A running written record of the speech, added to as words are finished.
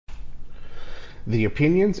The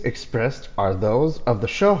opinions expressed are those of the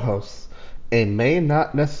show hosts and may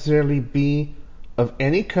not necessarily be of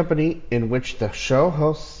any company in which the show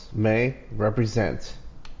hosts may represent.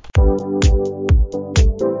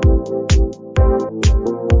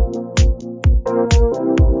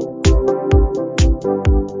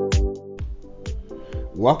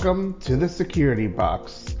 Welcome to the Security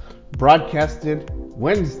Box, broadcasted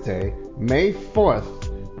Wednesday, May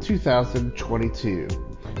 4th, 2022.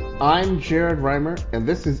 I'm Jared Reimer, and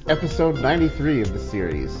this is episode 93 of the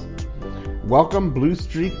series. Welcome, Blue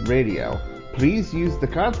Streak Radio. Please use the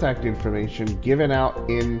contact information given out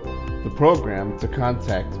in the program to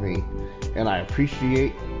contact me, and I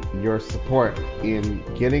appreciate your support in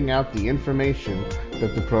getting out the information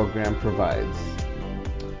that the program provides.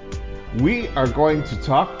 We are going to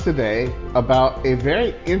talk today about a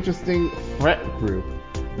very interesting threat group.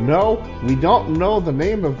 No, we don't know the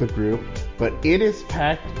name of the group, but it is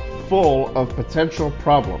packed full of potential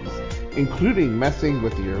problems, including messing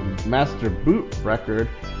with your master boot record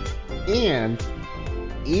and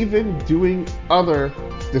even doing other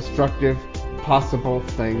destructive possible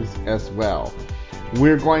things as well.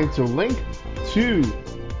 We're going to link to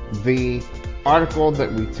the article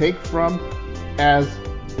that we take from as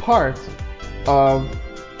part of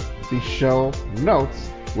the show notes,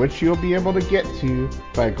 which you'll be able to get to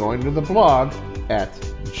by going to the blog at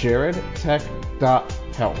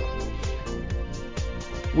jaredtech.help.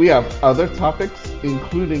 We have other topics,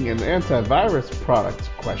 including an antivirus product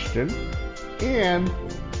question and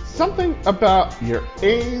something about your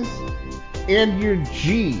A's and your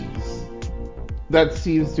G's that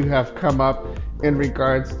seems to have come up in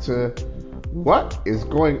regards to what is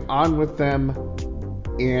going on with them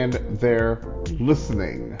and their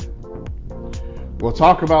listening. We'll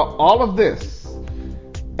talk about all of this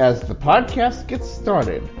as the podcast gets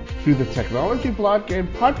started through the Technology Blog Game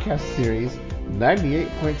podcast series,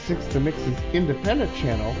 98.6 The Mix's independent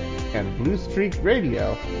channel, and Blue Streak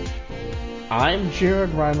Radio. I'm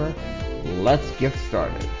Jared Reimer. Let's get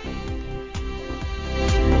started.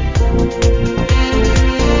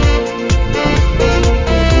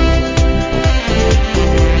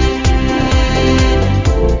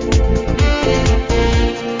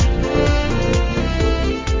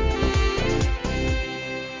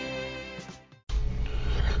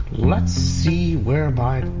 Let's see where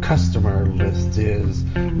my customer list is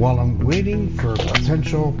while I'm waiting for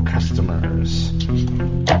potential customers.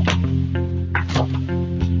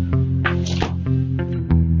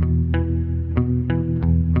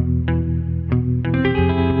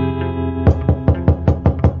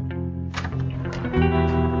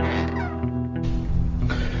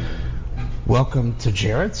 Welcome to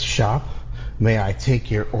Jared's shop. May I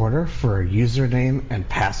take your order for a username and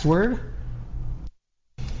password?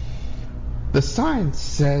 The sign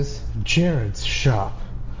says Jared's shop.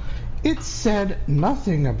 It said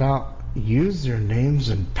nothing about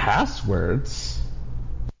usernames and passwords.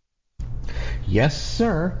 Yes,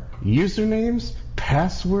 sir. Usernames,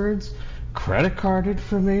 passwords, credit card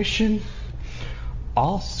information,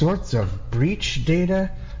 all sorts of breach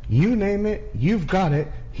data. You name it, you've got it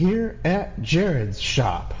here at Jared's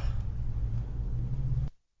shop.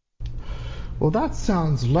 Well, that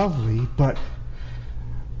sounds lovely, but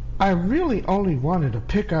I really only wanted to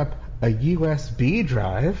pick up a USB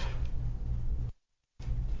drive.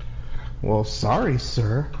 Well, sorry,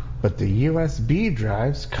 sir, but the USB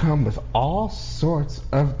drives come with all sorts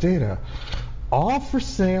of data, all for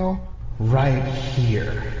sale right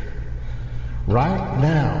here, right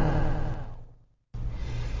now,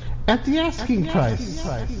 at the asking price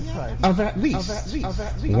of at least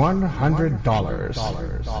 $100.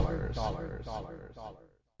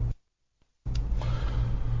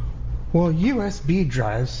 Well, USB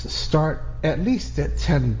drives start at least at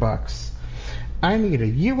 $10. I need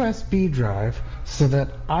a USB drive so that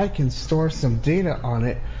I can store some data on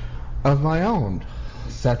it of my own,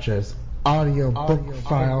 such as audio book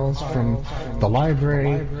files from the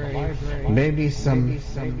library, maybe some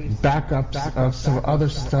backups of some other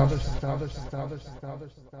stuff,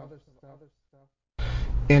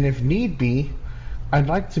 and if need be, I'd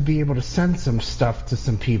like to be able to send some stuff to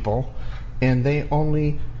some people, and they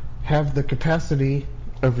only have the capacity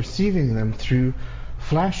of receiving them through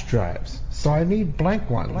flash drives, so I need blank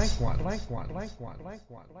ones.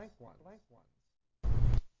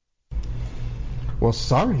 Well,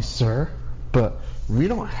 sorry, sir, but we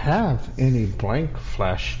don't have any blank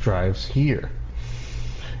flash drives here.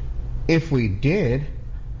 If we did,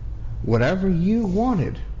 whatever you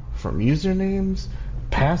wanted, from usernames,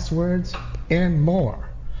 passwords, and more,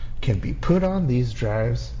 can be put on these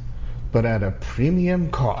drives, but at a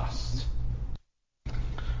premium cost.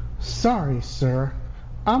 Sorry, sir.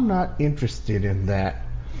 I'm not interested in that.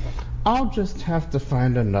 I'll just have to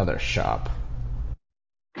find another shop.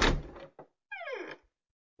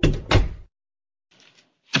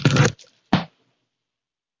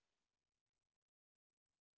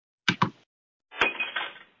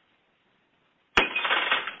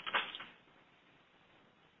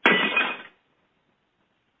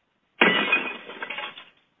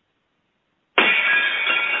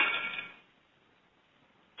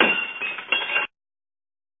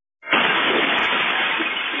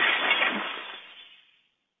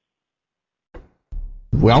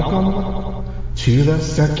 Welcome to the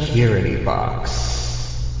security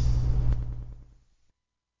box.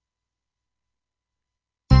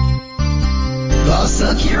 The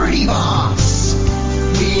Security Box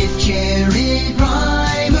with Jared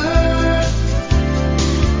Reimer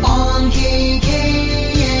on KKNX.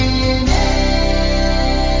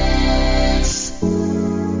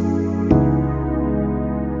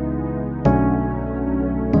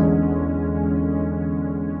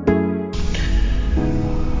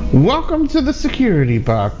 Welcome to the security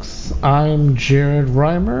box. I'm Jared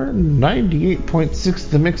Reimer, 98.6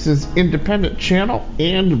 The Mix's independent channel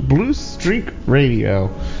and Blue Streak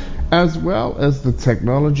Radio, as well as the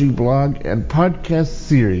technology blog and podcast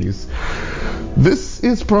series. This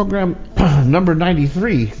is program number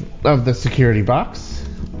 93 of the security box,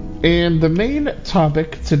 and the main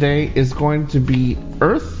topic today is going to be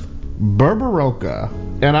Earth Berberoka,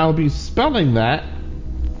 and I'll be spelling that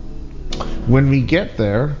when we get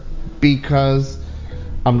there, because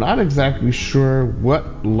I'm not exactly sure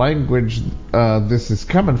what language this is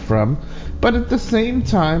coming from, but at the same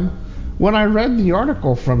time, when I read the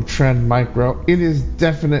article from Trend Micro, it is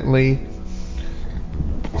definitely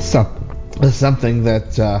something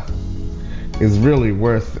that is really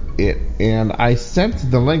worth it. And I sent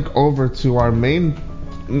the link over to our main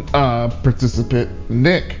participant,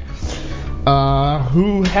 Nick,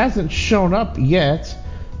 who hasn't shown up yet.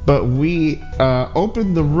 But we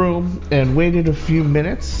opened the room and waited a few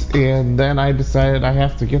minutes, and then I decided I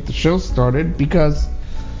have to get the show started because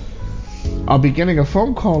I'll be getting a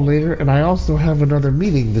phone call later, and I also have another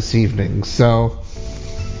meeting this evening. So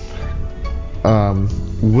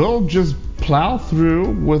we'll just plow through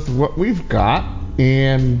with what we've got,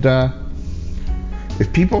 and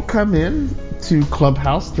if people come in to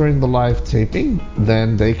Clubhouse during the live taping,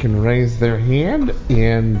 then they can raise their hand,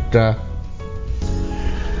 and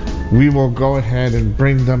we will go ahead and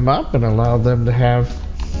bring them up and allow them to have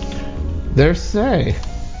their say.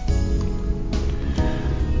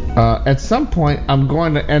 At some point, I'm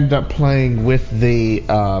going to end up playing with the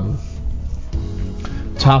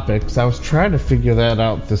topics. I was trying to figure that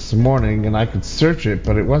out this morning, and I could search it,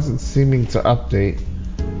 but it wasn't seeming to update.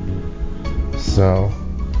 So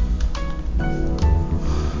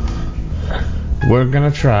we're going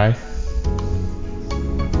to try.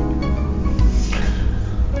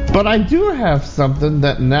 But I do have something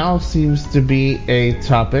that now seems to be a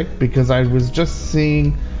topic, because I was just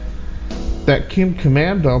seeing that Kim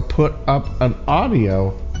Commando put up an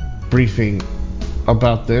audio briefing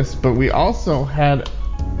about this, but we also had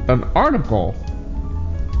an article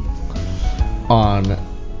on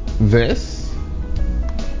this.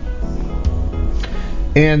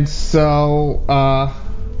 And so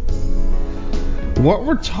what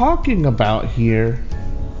we're talking about here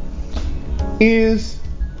is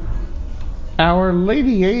our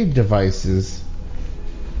Lady A devices.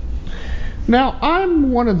 Now,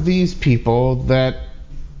 I'm one of these people that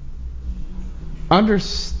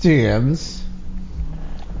understands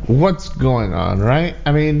what's going on, right?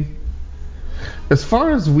 I mean, as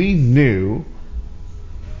far as we knew,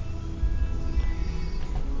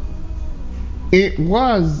 it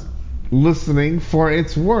was listening for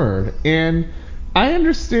its word. And I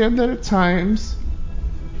understand that at times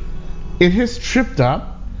it has tripped up,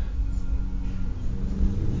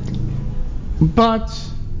 but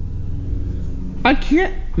I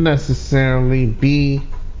can't necessarily be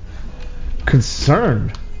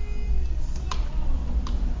concerned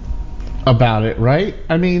about it, right?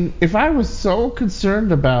 I mean, if I was so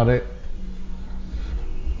concerned about it,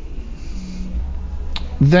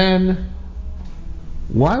 then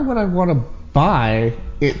why would I want to buy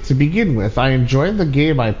it to begin with? I enjoy the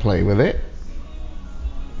game I play with it,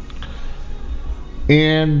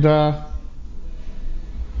 and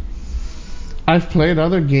I've played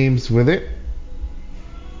other games with it,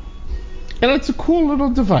 and it's a cool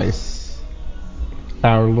little device.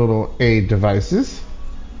 Our little A devices.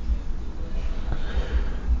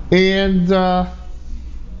 And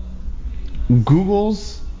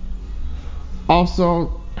Google's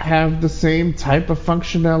also have the same type of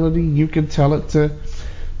functionality. You can tell it to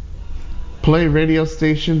play radio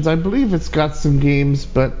stations. I believe it's got some games,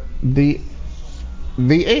 but the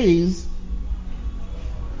A's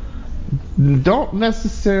don't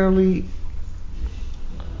necessarily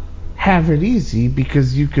have it easy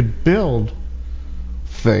because you could build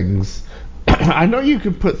things. I know you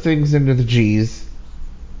could put things into the G's,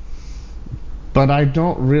 but I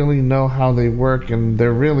don't really know how they work, and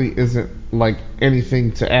there really isn't like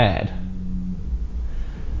anything to add.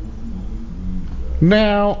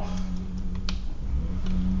 Now,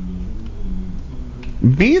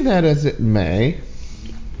 be that as it may,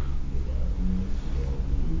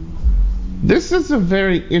 this is a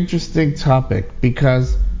very interesting topic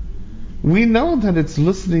because we know that it's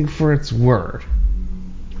listening for its word.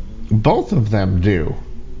 Both of them do.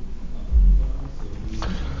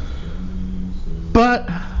 But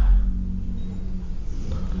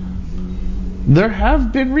there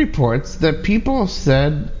have been reports that people have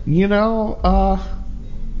said,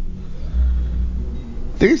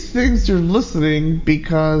 these things are listening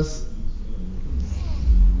because,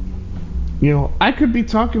 I could be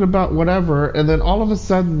talking about whatever, and then all of a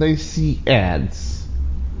sudden they see ads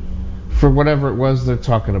for whatever it was they're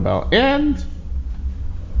talking about. And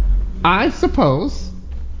I suppose,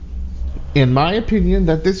 in my opinion,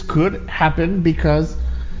 that this could happen because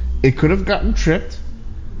it could have gotten tricked,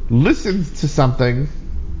 listened to something,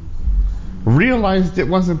 realized it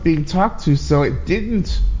wasn't being talked to, so it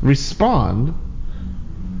didn't respond.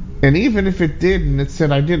 And even if it did and it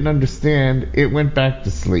said, I didn't understand, it went back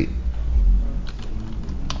to sleep.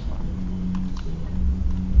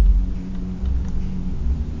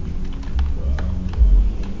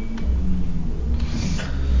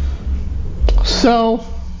 So,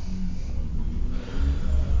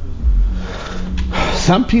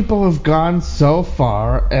 some people have gone so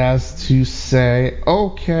far as to say,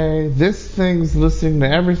 okay, this thing's listening to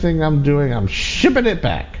everything I'm doing, I'm shipping it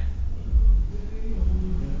back.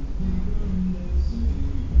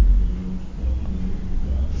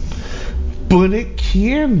 But it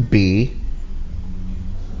can be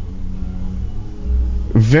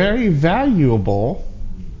very valuable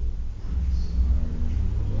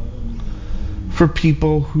for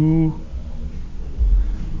people who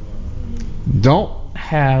don't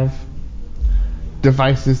have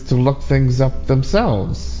devices to look things up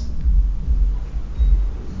themselves.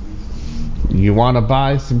 You want to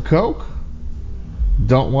buy some Coke?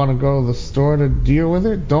 Don't want to go to the store to deal with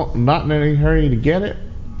it? Not in any hurry to get it?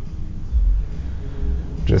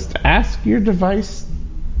 Just ask your device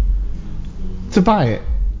to buy it.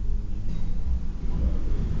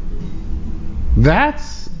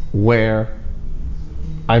 That's where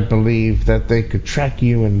I believe that they could track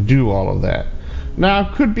you and do all of that. Now,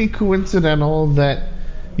 it could be coincidental that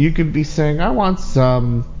you could be saying, I want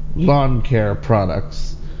some lawn care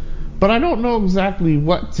products, but I don't know exactly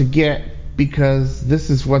what to get because this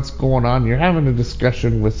is what's going on. You're having a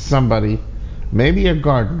discussion with somebody, maybe a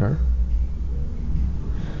gardener,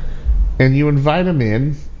 and you invite them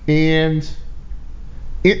in, and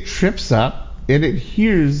it trips up, and it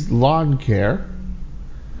hears lawn care.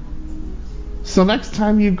 So next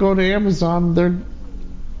time you go to Amazon, they're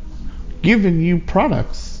giving you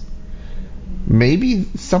products. Maybe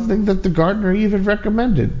something that the gardener even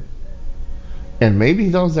recommended. And maybe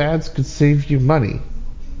those ads could save you money.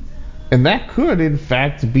 And that could, in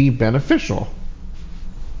fact, be beneficial.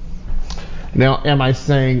 Now, am I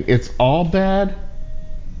saying it's all bad?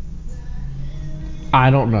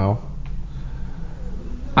 I don't know.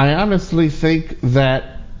 I honestly think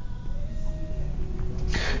that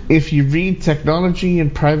if you read Technology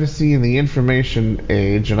and Privacy in the Information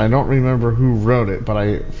Age, and I don't remember who wrote it, but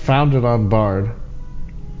I found it on Bard,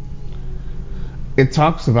 it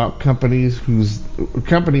talks about companies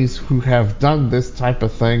who have done this type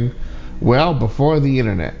of thing well before the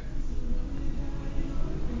internet.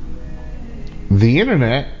 The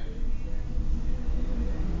internet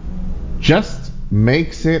just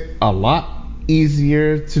makes it a lot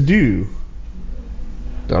easier to do,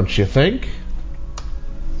 don't you think?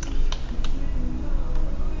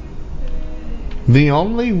 The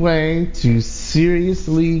only way to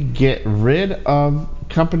seriously get rid of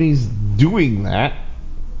companies doing that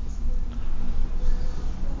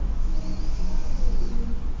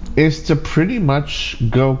is to pretty much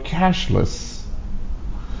go cashless.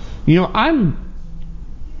 I'm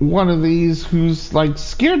one of these who's like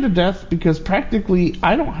scared to death because practically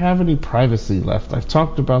I don't have any privacy left. I've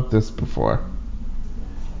talked about this before.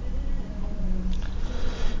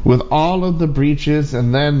 With all of the breaches,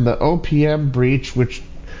 and then the OPM breach, which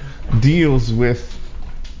deals with,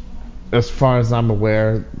 as far as I'm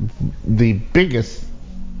aware, the biggest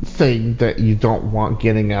thing that you don't want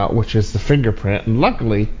getting out, which is the fingerprint. And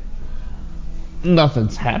luckily,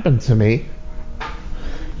 nothing's happened to me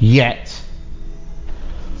yet.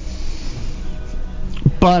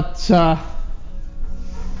 But,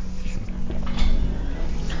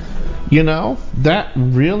 that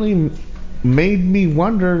really made me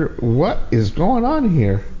wonder what is going on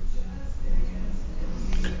here.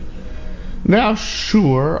 Now,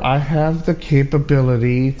 sure, I have the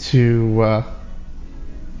capability to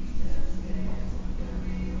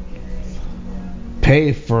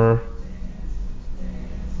pay for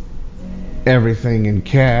everything in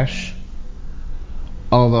cash,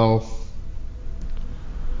 although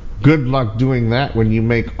good luck doing that when you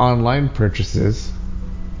make online purchases.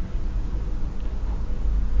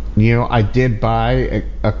 I did buy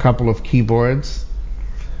a couple of keyboards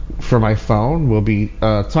for my phone. We'll be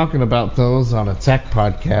talking about those on a tech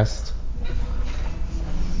podcast.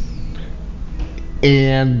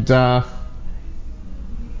 And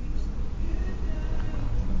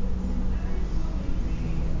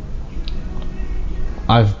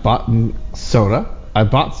I've bought soda. I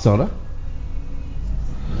bought soda.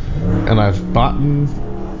 And I've bought,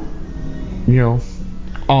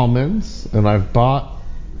 almonds. And I've bought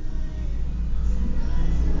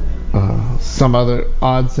some other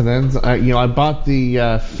odds and ends. I bought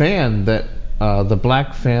the fan the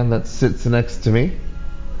black fan that sits next to me.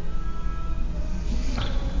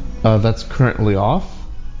 That's currently off.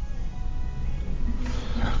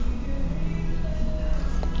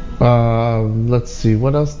 Let's see,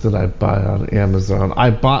 what else did I buy on Amazon? I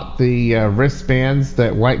bought the wristbands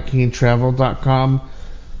that WhiteKingTravel.com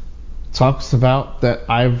talks about that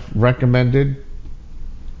I've recommended.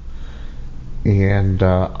 And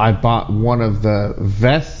I bought one of the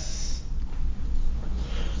vests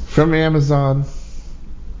from Amazon.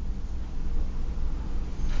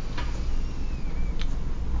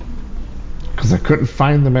 Because I couldn't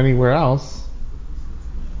find them anywhere else.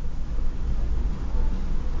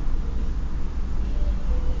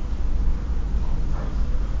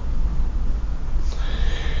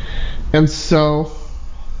 And so,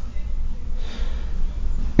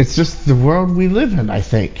 it's just the world we live in, I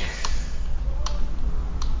think.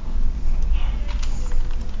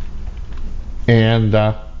 And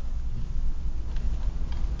I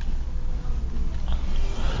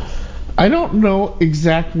don't know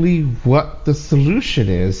exactly what the solution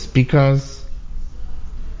is, because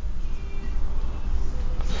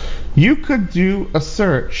you could do a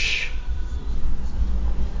search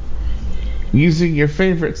using your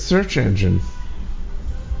favorite search engine,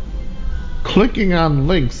 clicking on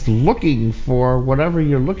links, looking for whatever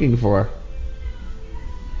you're looking for.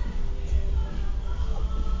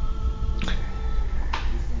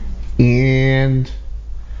 And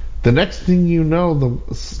the next thing you know,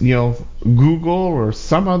 Google or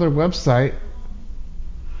some other website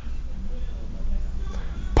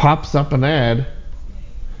pops up an ad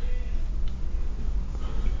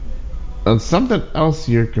on something else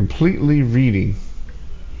you're completely reading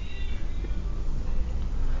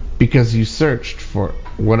because you searched for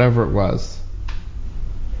whatever it was.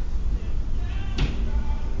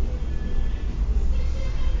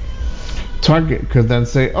 Target could then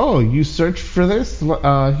say, oh, you searched for this?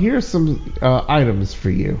 Here's some items for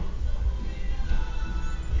you.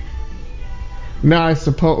 Now, I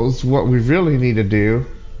suppose what we really need to do,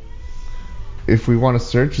 if we want to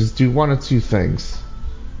search, is do one of two things.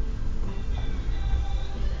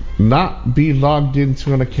 Not be logged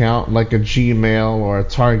into an account like a Gmail or a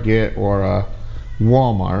Target or a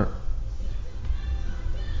Walmart,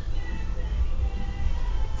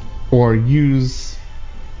 or use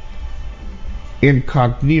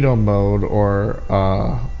incognito mode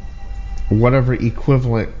or whatever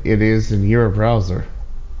equivalent it is in your browser.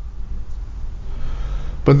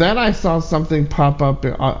 But then I saw something pop up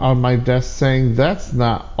on my desk saying that's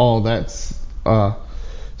not all that's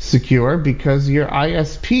secure, because your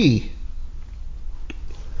ISP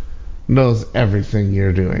knows everything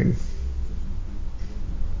you're doing.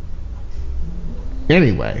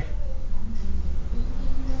 Anyway,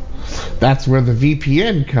 that's where the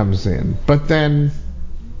VPN comes in. But then,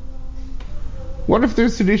 what if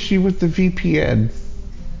there's an issue with the VPN?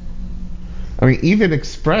 I mean, even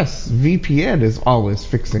Express VPN is always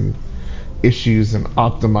fixing issues and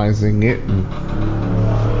optimizing it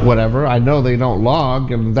and whatever. I know they don't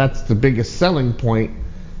log, and that's the biggest selling point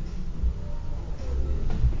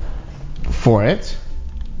for it.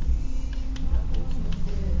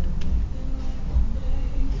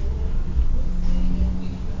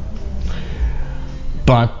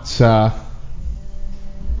 But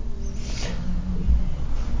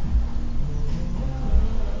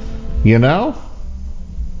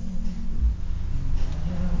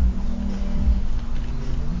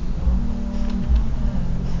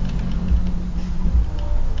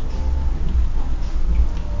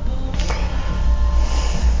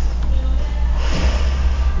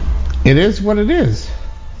It is what it is.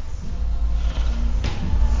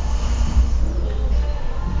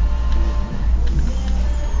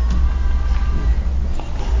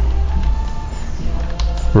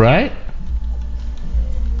 Right?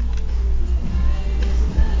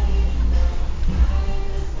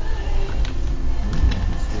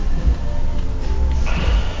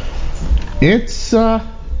 It's an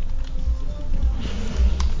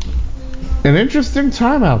interesting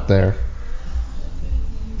time out there.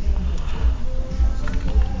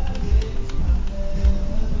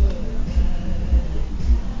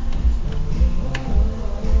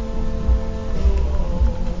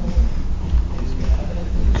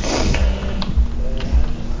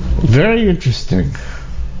 Very interesting.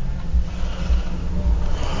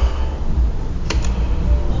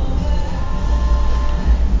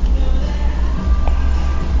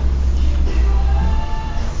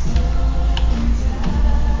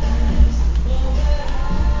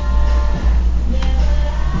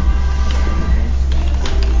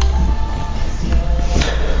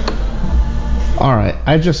 Alright,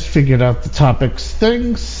 I just figured out the topics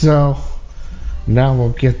thing, so now we'll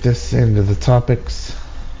get this into the topics.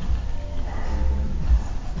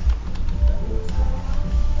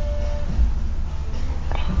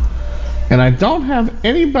 And I don't have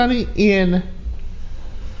anybody in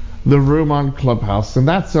the room on Clubhouse, and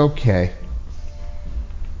that's okay.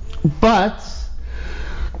 But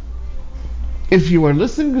if you are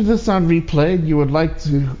listening to this on replay and you would like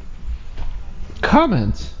to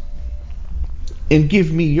comment and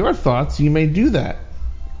give me your thoughts, you may do that.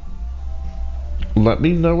 Let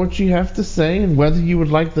me know what you have to say and whether you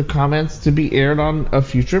would like the comments to be aired on a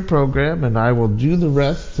future program, and I will do the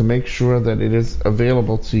rest to make sure that it is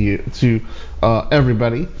available to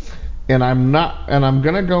everybody. And I'm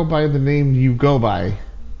gonna go by the name you go by.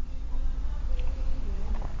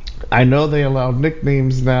 I know they allow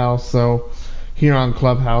nicknames now, so here on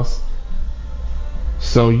Clubhouse,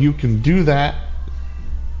 so you can do that.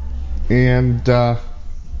 And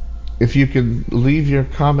if you can leave your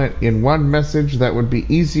comment in one message, that would be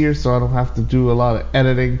easier, so I don't have to do a lot of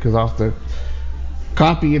editing, because I'll have to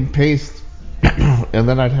copy and paste and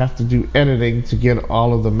then I'd have to do editing to get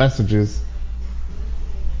all of the messages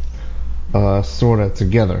sort of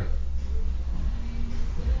together.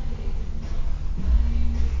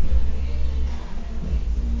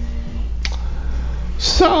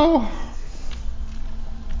 So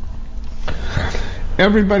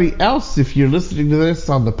everybody else, if you're listening to this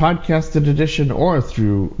on the podcasted edition or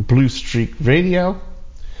through Blue Streak Radio,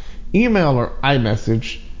 email or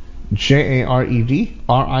iMessage JAREDRIMER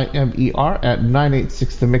at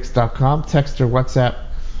 986themix.com. Text or WhatsApp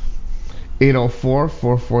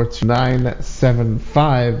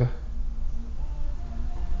 804-442-975.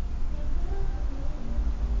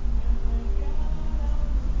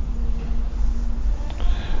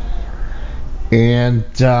 And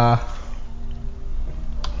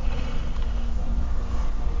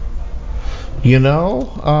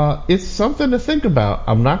it's something to think about.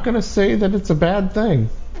 I'm not going to say that it's a bad thing.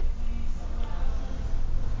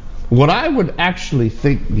 What I would actually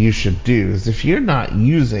think you should do is, if you're not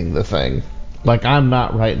using the thing, like I'm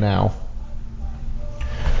not right now,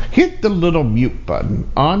 hit the little mute button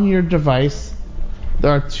on your device.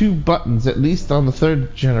 There are 2 buttons, at least on the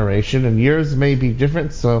 3rd generation, and yours may be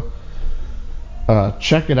different, so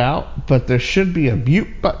check it out. But there should be a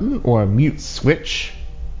mute button or a mute switch.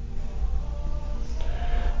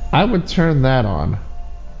 I would turn that on.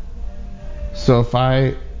 So if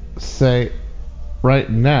I say right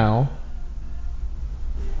now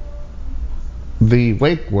the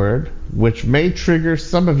wake word, which may trigger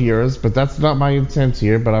some of yours, but that's not my intent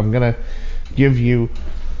here, but I'm going to give you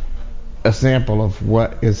a sample of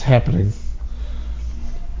what is happening.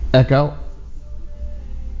 Echo.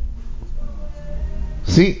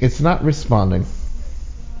 See, it's not responding.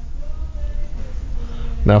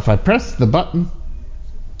 Now if I press the button,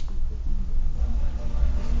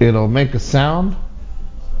 it'll make a sound.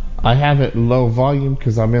 I have it low volume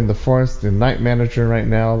because I'm in the forest in Night Manager right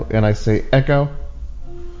now, and I say echo.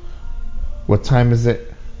 What time is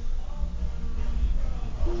it?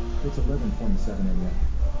 It's 11:27 a.m.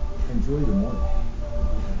 Enjoy your morning.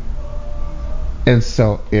 And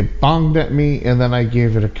so it bonged at me, and then I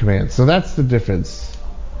gave it a command. So that's the difference.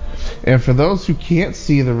 And for those who can't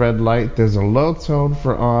see the red light, there's a low tone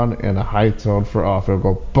for on and a high tone for off. It'll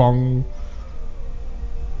go bong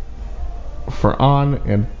for on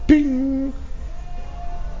and bing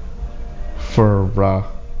for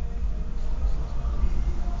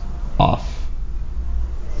off.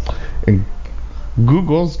 And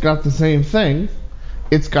Google's got the same thing.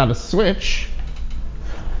 It's got a switch.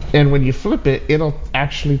 And when you flip it, it'll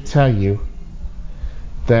actually tell you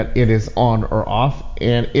that it is on or off,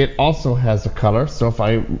 and it also has a color. So if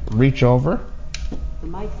I reach over, The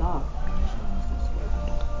mic's off.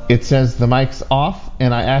 it says the mic's off,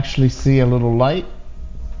 and I actually see a little light.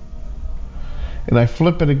 And I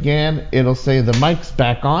flip it again, it'll say the mic's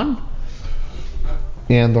back on,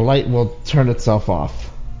 and the light will turn itself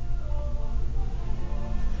off.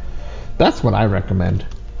 That's what I recommend.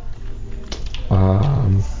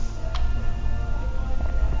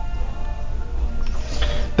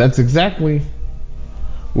 That's exactly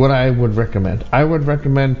what I would recommend. I would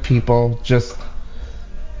recommend people just,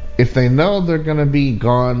 if they know they're going to be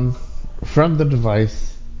gone from the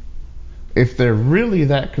device, if they're really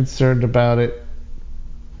that concerned about it,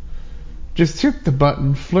 just hit the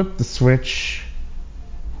button, flip the switch.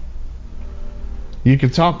 You can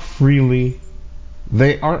talk freely.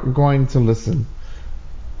 They aren't going to listen.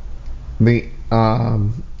 The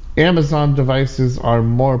Amazon devices are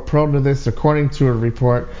more prone to this, according to a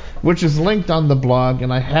report, which is linked on the blog,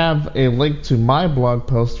 and I have a link to my blog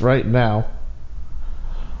post right now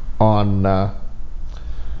on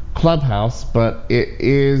Clubhouse, but it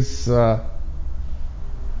is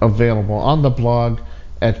available on the blog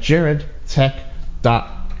at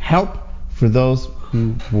jaredtech.help for those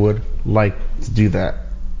who would like to do that.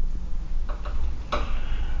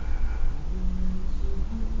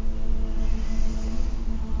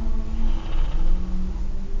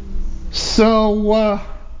 So,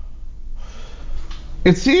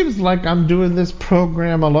 it seems like I'm doing this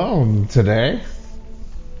program alone today.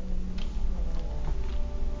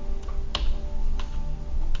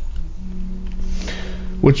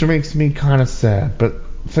 Which makes me kind of sad, but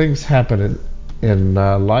things happen in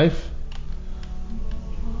life.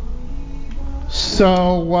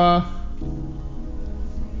 So,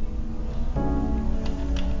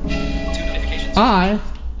 I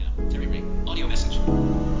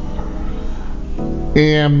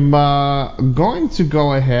am going to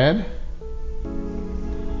go ahead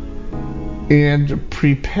and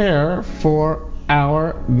prepare for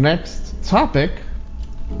our next topic.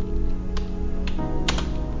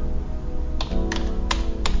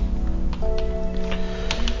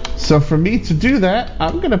 So for me to do that,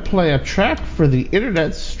 I'm going to play a track for the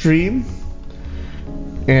internet stream,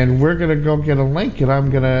 and we're going to go get a link, and I'm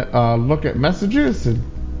going to look at messages, and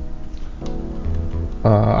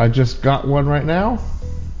I just got one right now.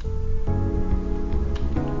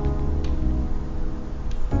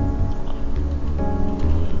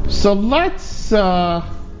 So let's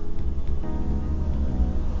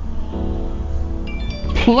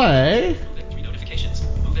play. Three notifications.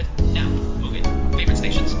 Move it. Now. Move it. Favorite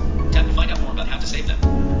stations. Tap to find out more about how to save them.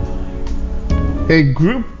 A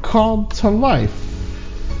group called To Life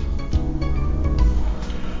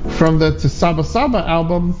from the To Saba Saba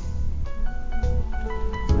album.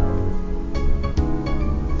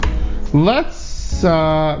 Let's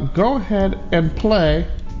go ahead and play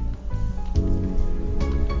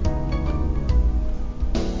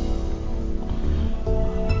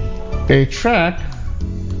a track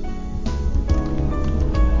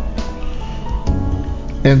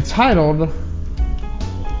entitled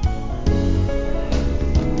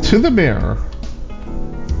To the Mirror,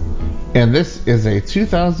 and this is a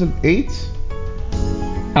 2008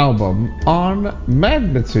 album on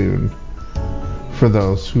Magnitude for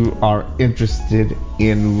those who are interested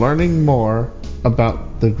in learning more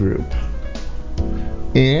about the group,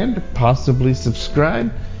 and possibly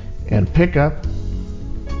subscribe and pick up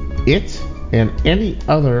it and any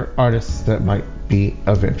other artists that might be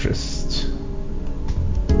of interest.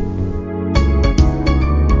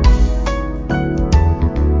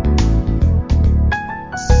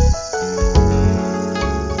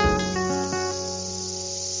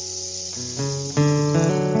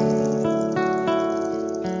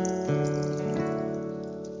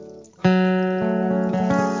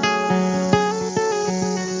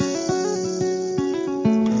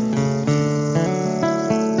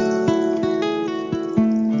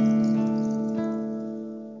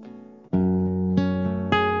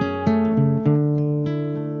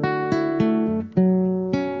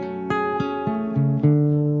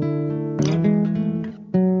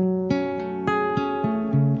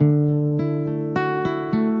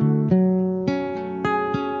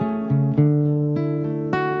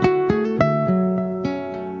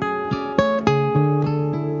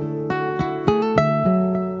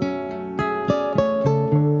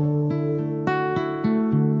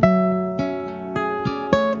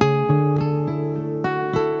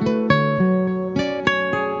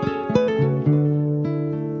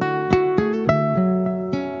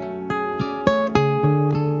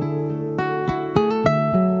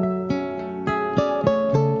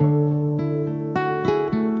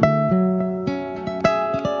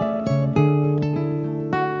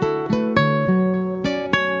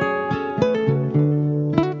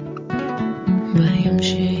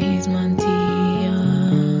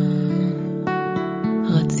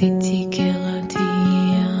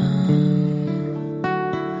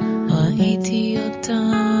 ראיתי אותה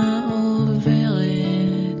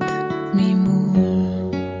עוברת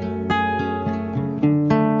ממול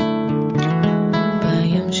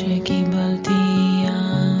בים שקיבלתי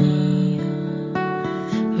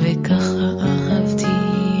וככה אהבתי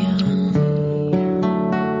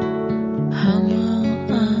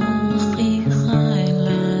המראה חייכה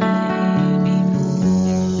אליי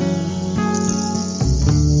ממול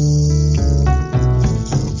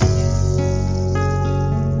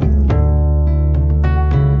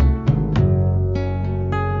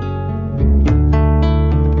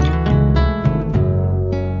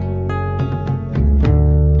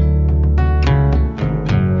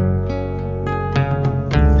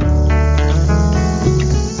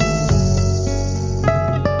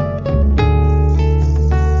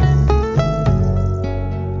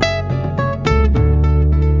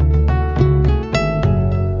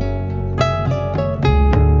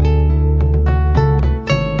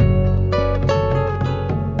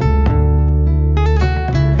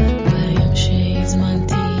ביום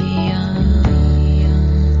שהזמנתי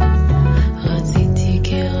רציתי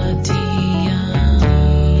קראתי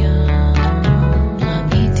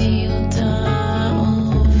ראיתי אותה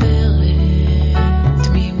עוברת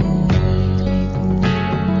ממול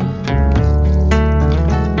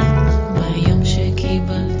ביום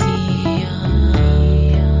שקיבלתי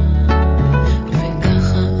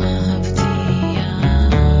וככה אהבתי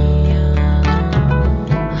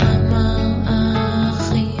המראה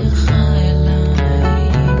חייכה אליי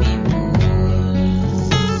ממול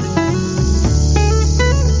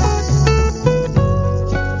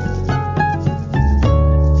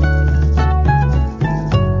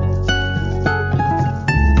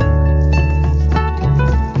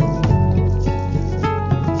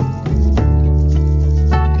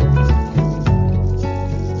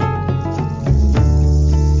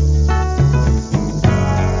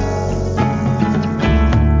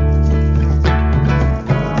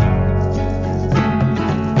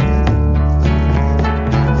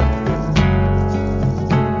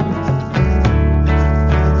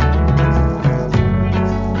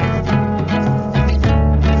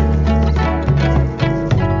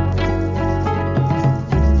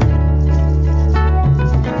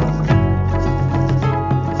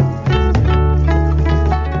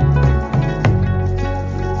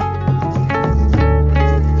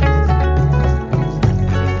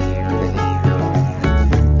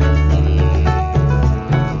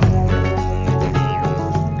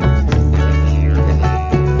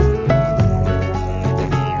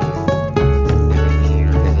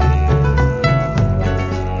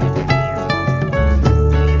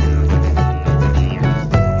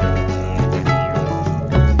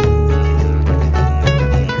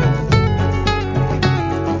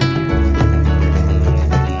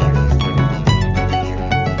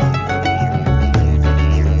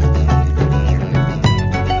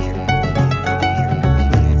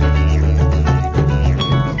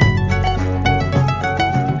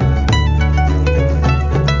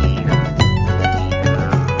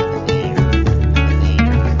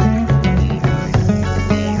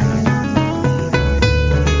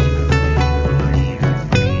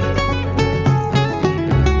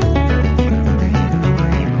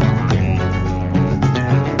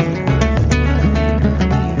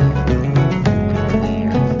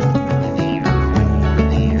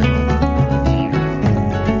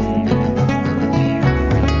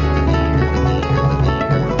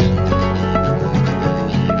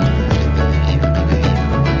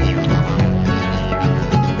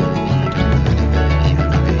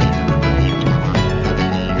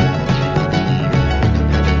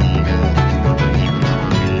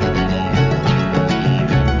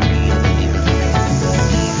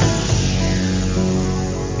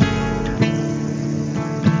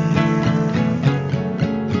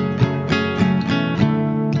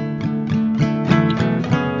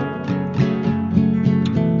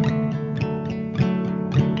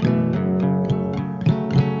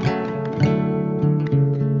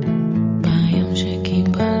ביום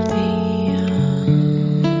שקיבלתי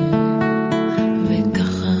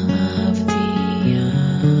וככה אהבתי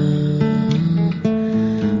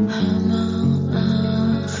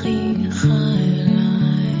המראה חייכה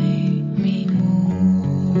אליי ממול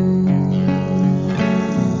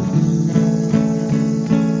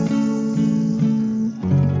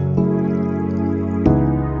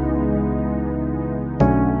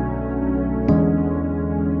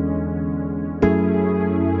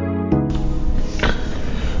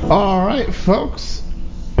All right, folks.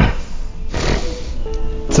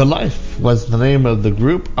 To Life was the name of the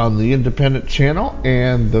group on the Independent channel,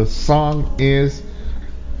 and the song is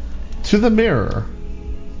To the Mirror.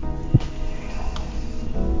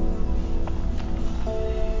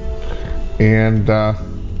 And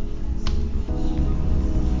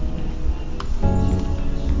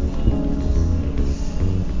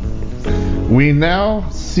we now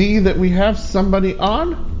see that we have somebody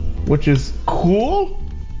on, which is cool.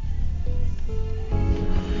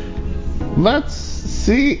 Let's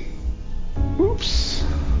see. Oops.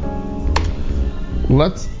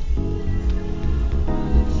 Let's.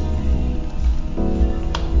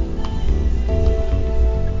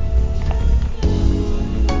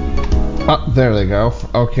 Oh, there they go.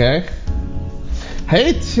 Okay.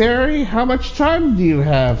 Hey, Terry, how much time do you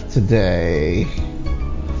have today?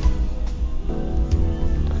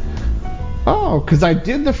 Oh, because I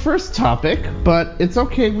did the first topic, but it's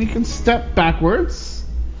okay. We can step backwards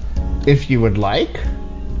if you would like.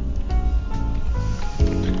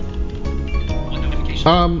 One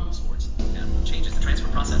notification. Sports. Changes the transfer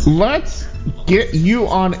process. Let's get you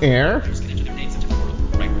on air, Players can enter their names into the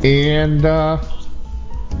portal. Right. and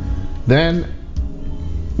then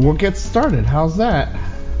we'll get started. How's that?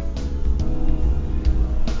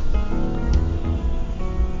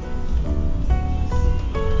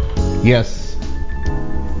 Yes.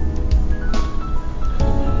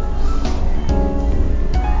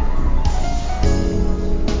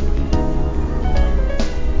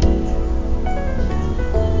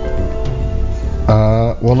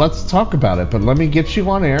 Well, let's talk about it, but let me get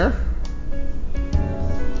you on air.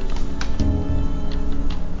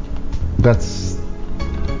 That's,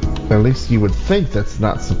 at least you would think that's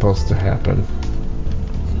not supposed to happen.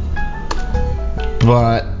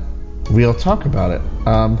 But we'll talk about it.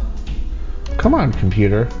 Come on,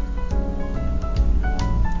 computer.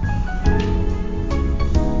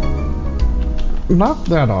 Knock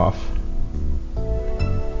that off.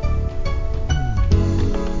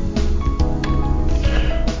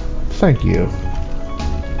 Thank you.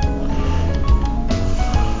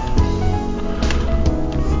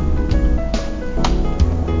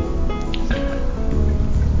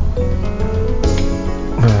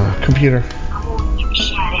 Computer.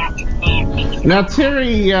 Now,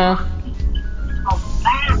 Terry,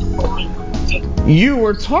 you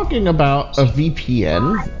were talking about a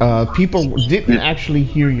VPN. People didn't actually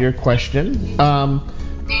hear your question.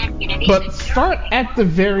 But start at the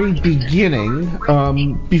very beginning,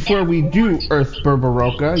 before we do Earth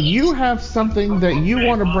Berberoka. You have something that you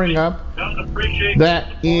want to bring up that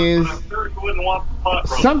is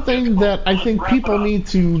something that I think people need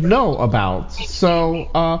to know about. So,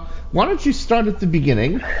 why don't you start at the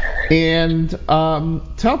beginning and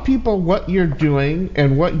tell people what you're doing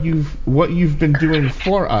and what you've been doing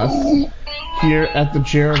for us here at the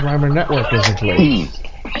Jared Reimer Network as of late.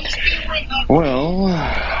 Well,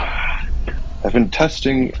 I've been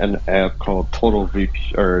testing an app called Total AV,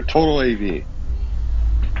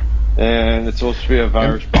 and it's supposed to be a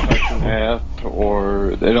virus protection app,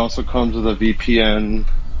 or it also comes with a VPN,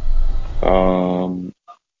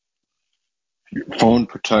 phone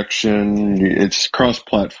protection. It's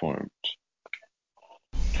cross-platform.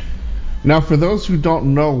 Now, for those who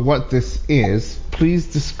don't know what this is,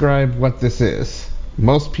 please describe what this is.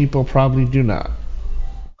 Most people probably do not.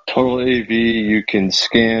 Total AV, you can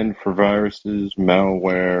scan for viruses,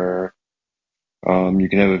 malware. You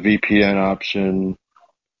can have a VPN option.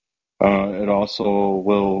 It also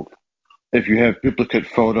will, if you have duplicate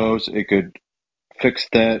photos, it could fix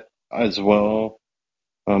that as well.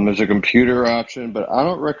 There's a computer option, but I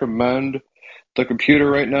don't recommend the computer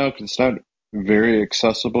right now because it's not very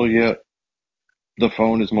accessible yet. The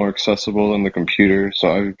phone is more accessible than the computer,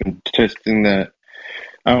 so I've been testing that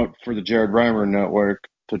out for the Jared Reimer Network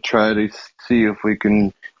to try to see if we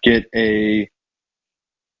can get a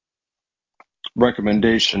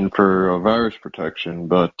recommendation for a virus protection,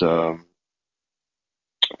 but for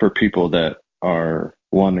people that are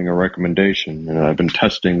wanting a recommendation, and I've been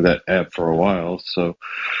testing that app for a while, so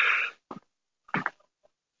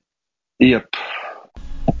yep.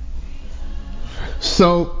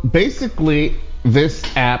 So basically, this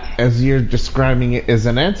app, as you're describing it, is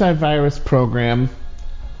an antivirus program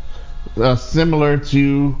similar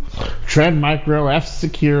to Trend Micro,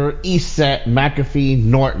 F-Secure, ESET, McAfee,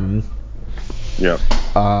 Norton. Yep.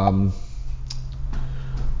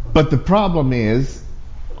 But the problem is,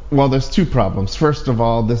 well, there's two problems. First of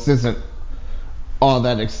all, this isn't all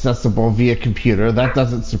that accessible via computer. That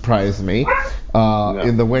doesn't surprise me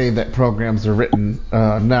in the way that programs are written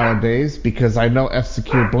nowadays, because I know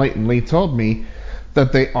F-Secure blatantly told me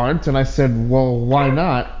that they aren't, and I said, well, why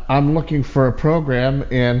not? I'm looking for a program,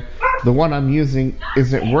 and the one I'm using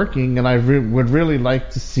isn't working, and I would really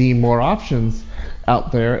like to see more options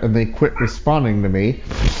out there, and they quit responding to me.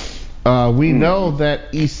 We know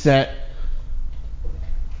that ESET,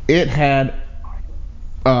 it had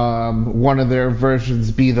one of their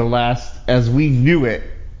versions be the last as we knew it,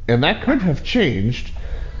 and that could have changed.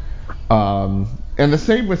 And the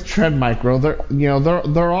same with Trend Micro.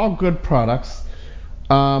 They're all good products.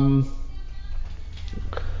 Now,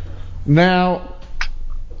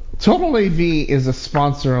 Total AV is a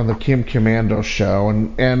sponsor on the Kim Commando show,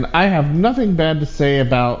 and I have nothing bad to say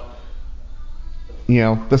about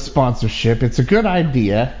the sponsorship. It's a good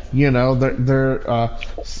idea.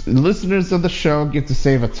 Listeners of the show get to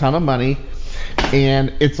save a ton of money,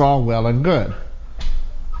 and it's all well and good.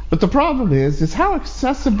 But the problem is how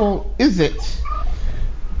accessible is it?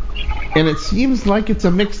 And it seems like it's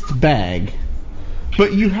a mixed bag.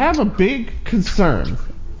 But you have a big concern.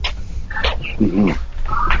 Mm-hmm.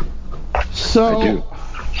 So,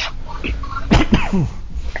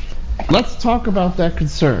 let's talk about that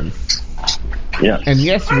concern. Yes. And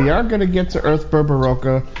yes, we are going to get to Earth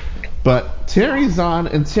Berberoka, but Terry's on,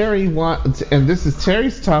 and and this is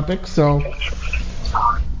Terry's topic, so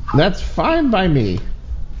that's fine by me.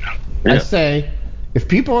 Yeah. I say, if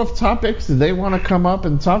people have topics and they want to come up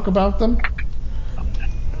and talk about them,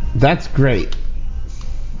 that's great.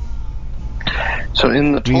 So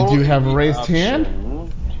in the We total do have a AV raised option, hand.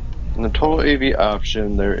 in the total AV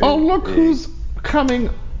option, there is Oh, look who's coming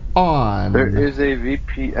on. there is a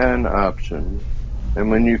VPN option, and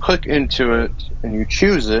when you click into it and you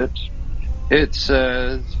choose it, it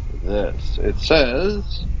says this. It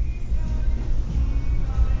says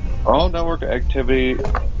all network activity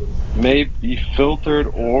may be filtered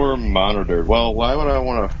or monitored. Well, why would I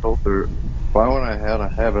want to filter? Why would I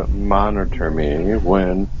have it monitor me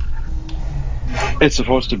when it's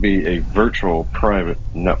supposed to be a virtual private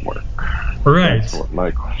network? Right. That's what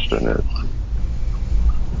my question is.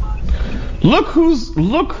 Look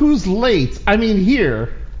who's late. I mean,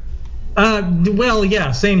 here. Well,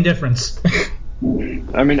 yeah, same difference.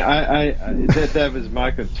 I mean, that was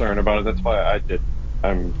my concern about it. That's why I did.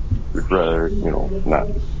 I'm rather, not.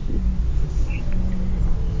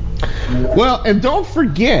 Well, and don't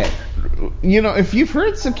forget, if you've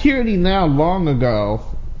heard Security Now long ago,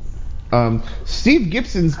 Steve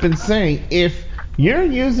Gibson's been saying if you're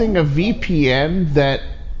using a VPN that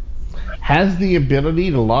has the ability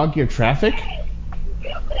to log your traffic,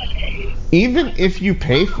 even if you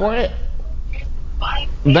pay for it,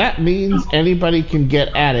 that means anybody can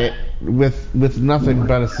get at it with nothing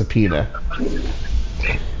but a subpoena.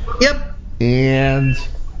 Yep. And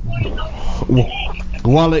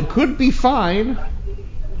while it could be fine,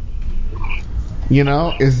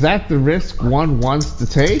 is that the risk one wants to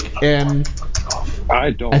take? And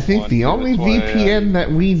I don't. I think the only VPN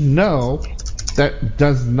that we know that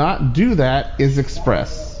does not do that is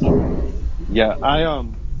Express. Yeah,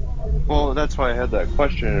 well, that's why I had that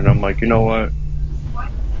question, and I'm like, you know what?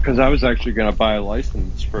 Because I was actually going to buy a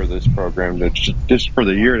license for this program just for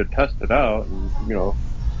the year to test it out, and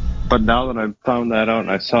But now that I found that out and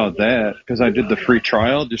I saw that, because I did the free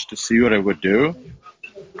trial just to see what it would do,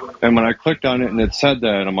 and when I clicked on it and it said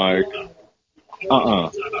that, I'm like,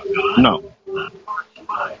 no.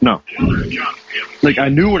 Like, I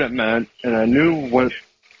knew what it meant, and I knew what.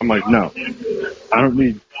 I'm like, no, I don't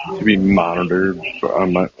need to be monitored.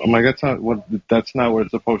 I'm like, that's not what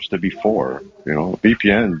it's supposed to be for.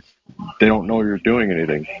 VPNs, they don't know you're doing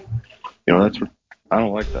anything. That's what I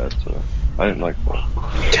don't like that. So I didn't like that.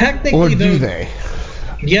 Technically, Or do they?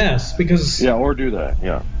 Yes, because Yeah, or do that.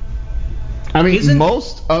 Yeah. I mean,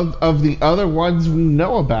 most of the other ones we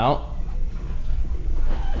know about,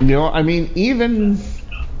 I mean, even.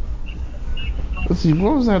 Let's see,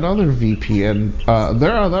 what was that other VPN?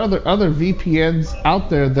 There are other VPNs out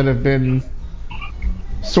there that have been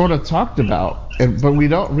sort of talked about, but we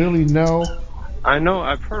don't really know. I know.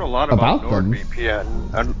 I've heard a lot about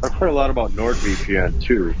NordVPN. I've heard a lot about NordVPN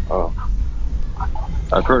too.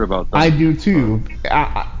 I've heard about them. I do too.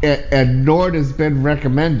 And Nord has been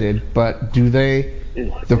recommended, but do they?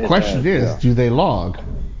 The question is, do they log?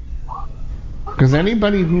 Because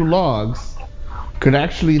anybody who logs could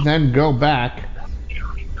actually then go back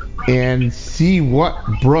and see what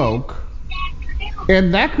broke,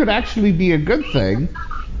 and that could actually be a good thing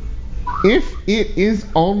if it is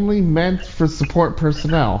only meant for support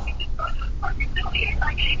personnel.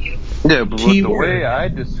 Yeah, but with the way I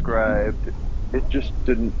described, it just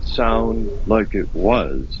didn't sound like it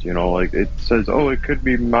was. Like it says, oh, it could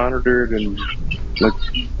be monitored and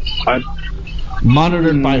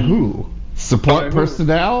monitored by who? Support by who?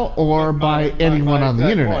 personnel or by anyone on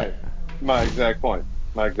the internet? My exact point.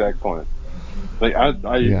 Like I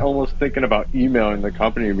almost thinking about emailing the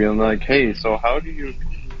company and being like, hey, so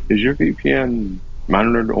is your VPN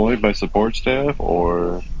monitored only by support staff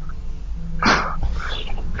or?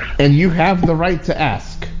 And you have the right to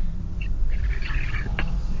ask.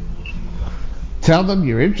 Tell them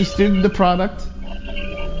you're interested in the product,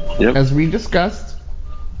 Yep. as we discussed.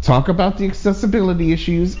 Talk about the accessibility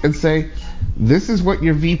issues and say, this is what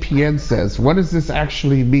your VPN says. What does this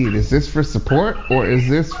actually mean? Is this for support or is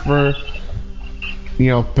this for,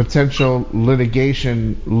 potential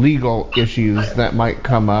litigation, legal issues that might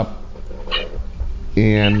come up?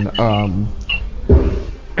 And,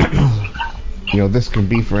 this can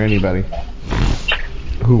be for anybody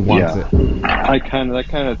who wants it. That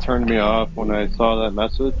kind of turned me off when I saw that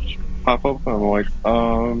message pop up. I'm like,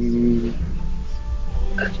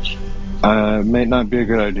 may not be a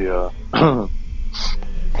good idea. And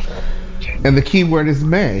the key word is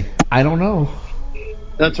may. I don't know.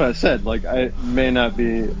 That's what I said. Like, I may not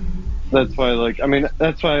be. That's why,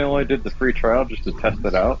 that's why I only did the free trial just to test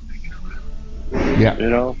it out. Yeah.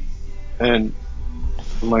 And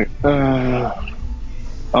I'm like,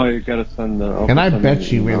 you gotta send the. And I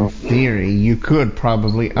bet you, in theory, you could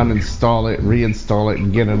probably uninstall it, reinstall it,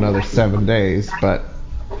 and get another 7 days. But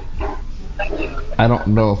I don't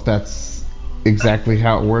know if that's exactly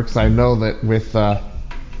how it works. I know that with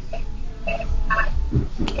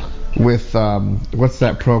what's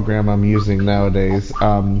that program I'm using nowadays?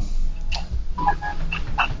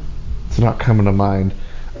 It's not coming to mind.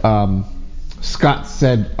 Scott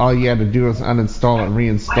said all you had to do was uninstall it,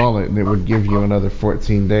 reinstall it, and it would give you another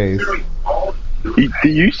 14 days. You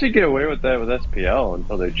used to get away with that with SPL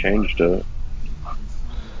until they changed it.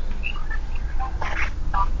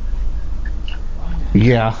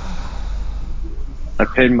 Yeah. I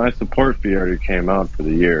paid my support fee, already came out for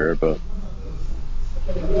the year, but.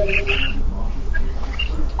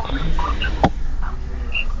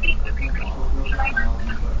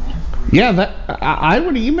 Yeah, I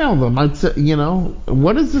would email them. I'd say,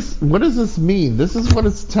 what does this mean? This is what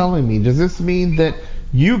it's telling me. Does this mean that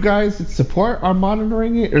you guys that support are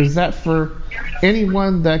monitoring it, or is that for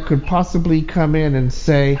anyone that could possibly come in and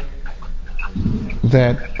say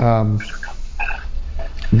that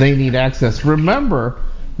they need access? Remember,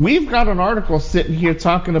 we've got an article sitting here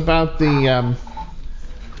talking about the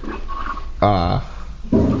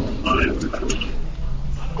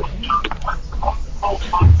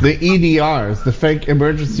EDRs, the fake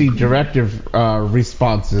emergency directive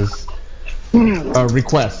responses,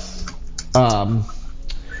 requests,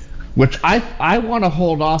 which I want to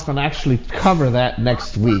hold off and actually cover that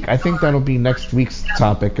next week. I think that'll be next week's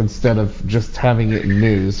topic instead of just having it in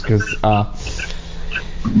news, because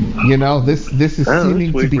this is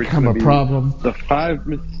seeming to become a problem. The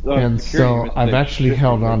 5 and so I've actually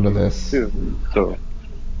held on to this. Too. So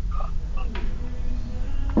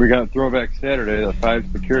we got Throwback Saturday, the 5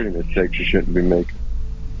 security mistakes you shouldn't be making.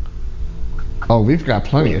 Oh, we've got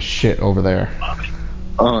plenty of shit over there.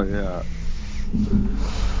 Oh, yeah.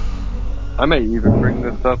 I may even bring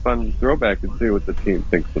this up on Throwback and see what the team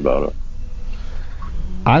thinks about it.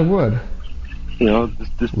 I would.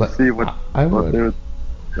 Just to see what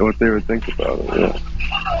they would think about it, yeah.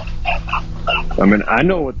 I mean, I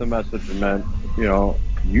know what the message meant,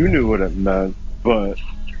 you knew what it meant, but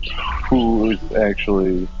who is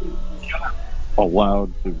actually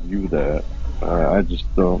allowed to view that? I just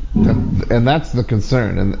don't. And that's the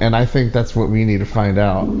concern, and I think that's what we need to find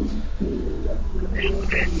out.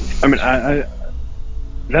 I mean, I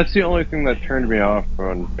that's the only thing that turned me off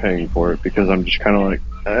on paying for it, because I'm just kind of like,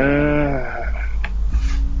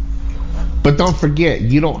 But don't forget,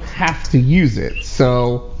 you don't have to use it,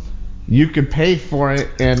 so you could pay for it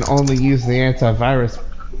and only use the antivirus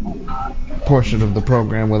portion of the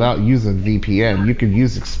program without using VPN. You could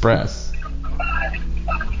use Express.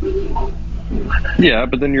 Yeah,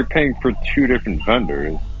 but then you're paying for 2 different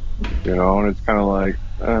vendors, and it's kind of like,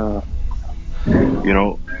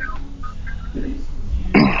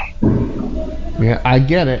 Yeah, I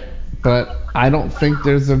get it, but I don't think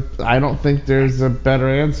there's a better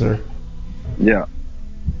answer. Yeah,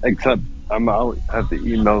 except I'll have to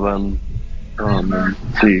email them and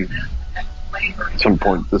see at some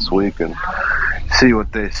point this week and see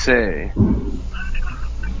what they say.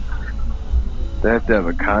 They have to have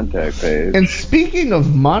a contact page. And speaking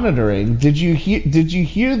of monitoring, did you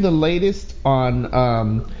hear the latest on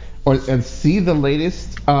and see the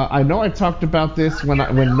latest? I know I talked about this when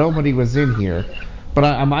nobody was in here, but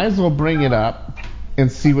I might as well bring it up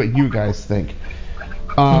and see what you guys think.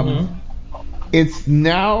 It's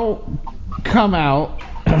now come out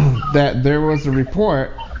that there was a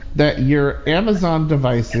report that your Amazon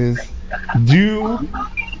devices do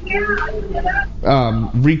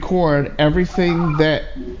record everything that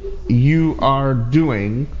you are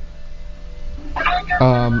doing,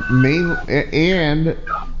 and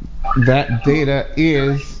that data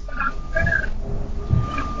is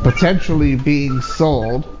potentially being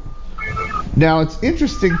sold. Now, it's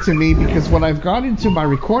interesting to me because when I've gone into my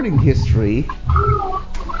recording history,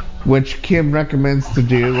 which Kim recommends to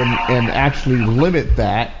do and actually limit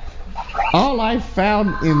that, all I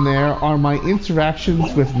found in there are my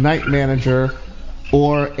interactions with Night Manager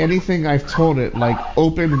or anything I've told it, like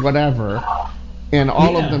open whatever, and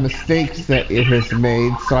all of the mistakes that it has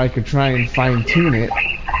made so I could try and fine tune it.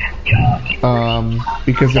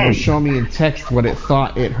 Because it will show me in text what it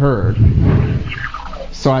thought it heard.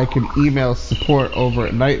 So I can email support over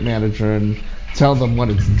at Night Manager and tell them what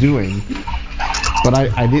it's doing. But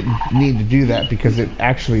I didn't need to do that because it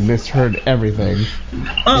actually misheard everything.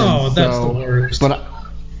 Oh, And that's the worst. But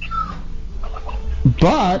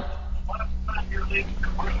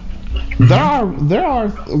there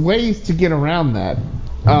are ways to get around that.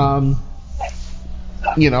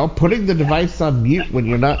 Putting the device on mute when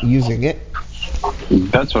you're not using it.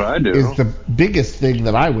 That's what I do. Is the biggest thing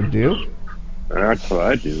that I would do. That's what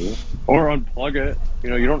I do. Or unplug it.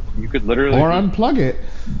 You could literally unplug it.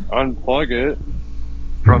 Unplug it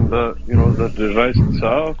from the device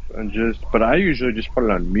itself but I usually just put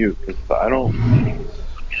it on mute because I don't,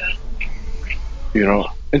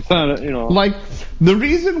 it's not, Like, the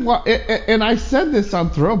reason why, and I said this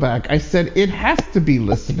on Throwback, I said it has to be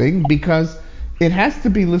listening because it has to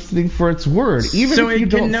be listening for its word. Even So if you it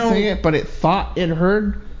can don't know- say it, but it thought it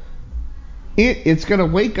heard, it's going to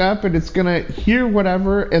wake up and it's going to hear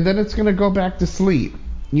whatever, and then it's going to go back to sleep.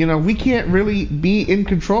 We can't really be in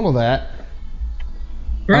control of that.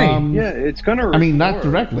 Right. Yeah, it's going to record. I mean, not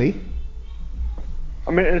directly.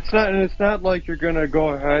 I mean, it's not like you're going to go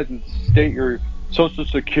ahead and state your social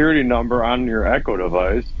security number on your Echo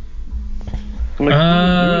device.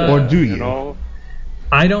 Or do you?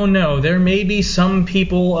 I don't know. There may be some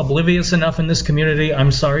people oblivious enough in this community,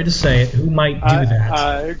 I'm sorry to say it, who might do that.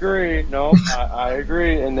 I agree. No, I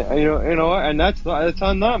agree. And and that's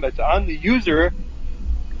on them. It's on the user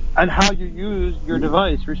and how you use your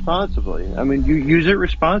device responsibly. I mean, you use it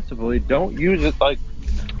responsibly. Don't use it like,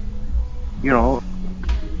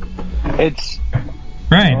 it's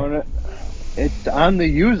right. It's on the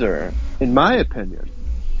user, in my opinion.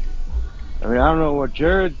 I mean, I don't know what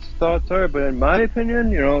Jared's thoughts are, but in my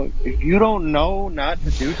opinion, if you don't know not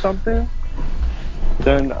to do something,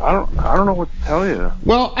 then I don't know what to tell you.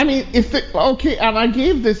 Well, I mean, okay, and I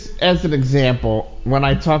gave this as an example when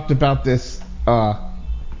I talked about this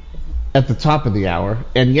at the top of the hour.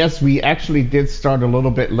 And yes, we actually did start a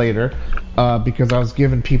little bit later because I was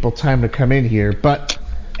giving people time to come in here, but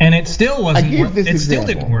and it still wasn't. It still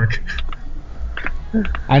didn't work. Go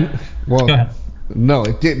ahead. No,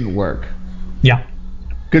 it didn't work. Yeah.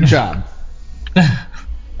 Good job.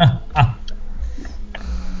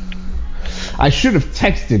 I should have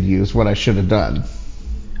texted you is what I should have done.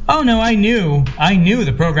 Oh no, I knew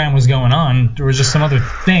the program was going on. There was just some other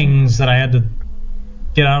things that I had to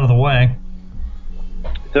get out of the way.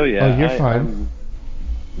 So yeah, you're fine.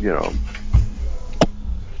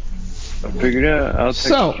 I figured I'll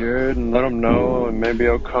text Jared and let him know, and maybe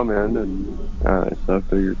I'll come in and so I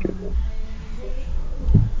figured.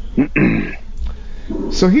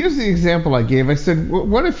 So here's the example I gave. I said,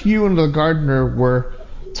 what if you and the gardener were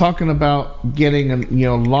talking about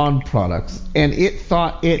getting lawn products, and it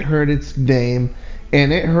thought it heard its name,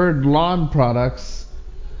 and it heard lawn products,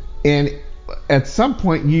 and at some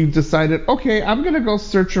point you decided, okay, I'm going to go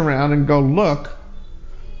search around and go look,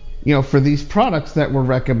 for these products that were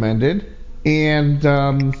recommended, and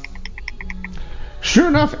sure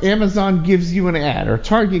enough, Amazon gives you an ad, or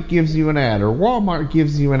Target gives you an ad, or Walmart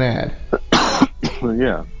gives you an ad.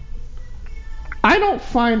 Yeah. I don't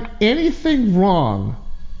find anything wrong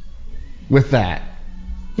with that.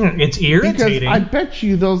 It's irritating. Because I bet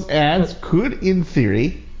you those ads could, in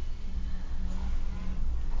theory,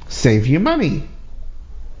 save you money.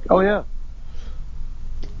 Oh, yeah.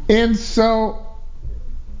 And so,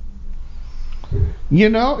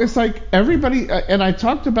 it's like everybody, and I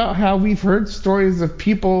talked about how we've heard stories of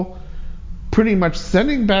people pretty much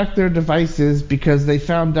sending back their devices because they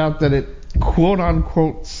found out that it quote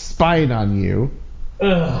unquote spied on you.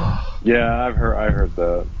 Ugh. Yeah, I heard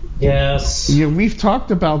that. Yes. We've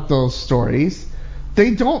talked about those stories.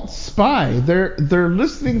 They don't spy. They're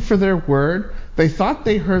listening for their word. They thought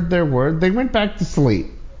they heard their word. They went back to sleep.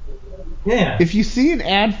 Yeah. If you see an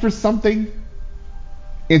ad for something,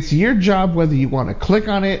 it's your job whether you want to click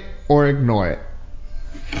on it or ignore it.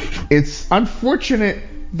 It's unfortunate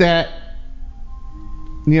that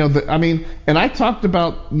and I talked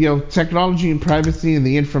about technology and privacy in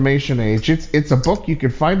the information age. It's a book you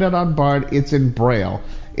can find out on Bard. It's in Braille.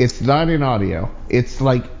 It's not in audio. It's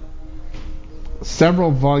like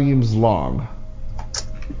several volumes long.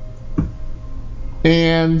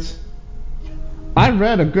 And I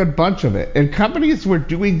read a good bunch of it. And companies were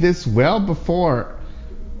doing this well before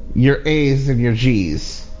your A's and your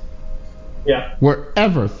G's Yeah. were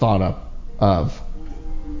ever thought up of.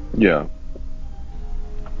 Yeah.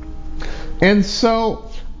 And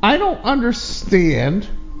so I don't understand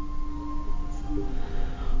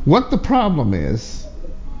what the problem is.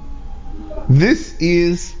 This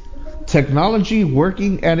is technology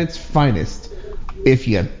working at its finest. If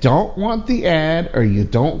you don't want the ad or you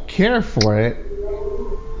don't care for it,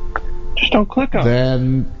 Just don't click on it.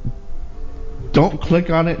 then don't click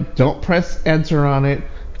on it, don't press enter on it,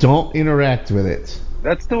 don't interact with it.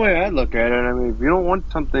 That's the way I look at it. I mean, if you don't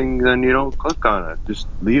want something, then you don't click on it. Just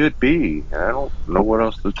leave it be. I don't know what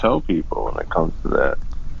else to tell people when it comes to that.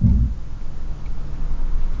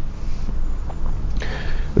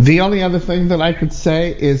 The only other thing that I could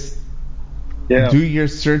say is Yeah. do your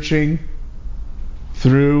searching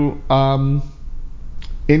through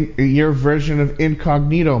in your version of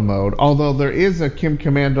incognito mode. Although there is a Kim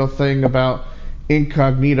Commando thing about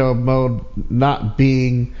incognito mode not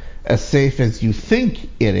being as safe as you think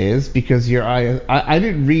it is, because your I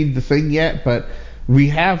didn't read the thing yet, but we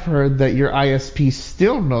have heard that your ISP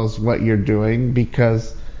still knows what you're doing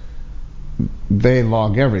because they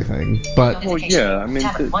log everything. But Well, yeah, I mean,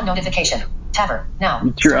 Tabber. One notification. Tabber. Now.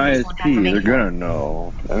 it's your Start ISP. They're gonna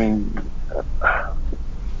know. I mean,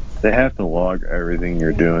 they have to log everything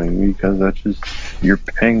you're doing because that's just you're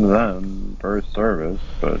paying them for a service.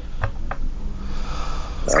 But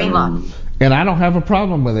Screen lock. and I don't have a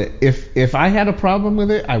problem with it. If I had a problem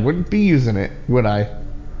with it, I wouldn't be using it, would I?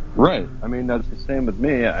 right. I mean, that's the same with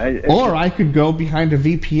me. Or I could go behind a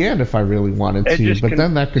VPN if I really wanted It to, just but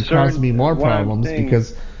then that could cause me more what I'm problems saying-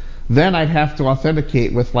 because then I'd have to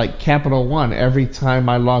authenticate with like Capital One every time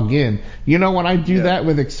I log in. You know, when I do Yeah. that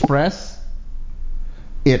with Express,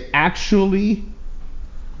 it actually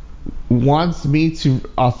wants me to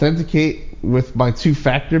authenticate with my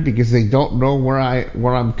two-factor because they don't know where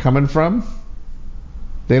I'm coming from.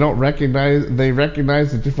 They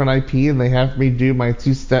recognize a different IP and they have me do my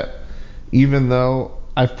two-step even though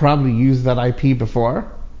I've probably used that IP before.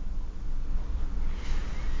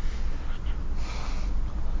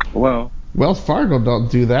 Well, Wells Fargo don't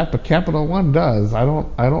do that, but Capital One does. I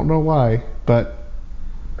don't know why, but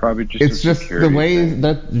probably just it's a just the security way thing.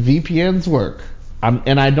 that VPNs work.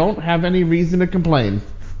 And I don't have any reason to complain.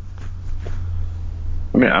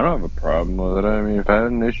 I mean, I don't have a problem with it. I mean, if I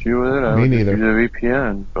had an issue with it, I Me would just neither. use a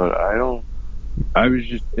VPN. But I don't.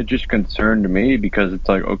 It just concerned me because it's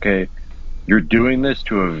like, okay, you're doing this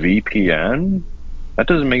to a VPN? That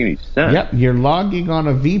doesn't make any sense. Yep, you're logging on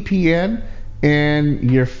a VPN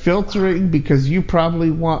and you're filtering because you probably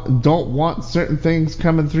don't want certain things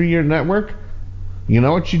coming through your network. You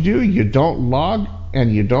know what you do? You don't log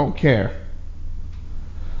and you don't care.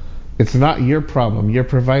 It's not your problem. You're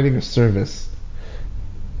providing a service.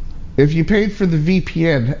 If you paid for the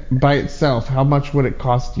VPN by itself, how much would it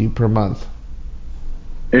cost you per month?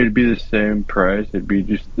 It'd be the same price. It'd be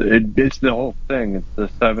just it's the whole thing. It's the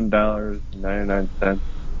 $7.99.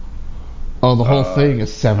 Oh, the whole thing is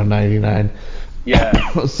 $7.99. Yeah.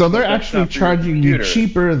 So they're But that's actually not for your charging you computer.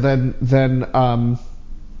 cheaper than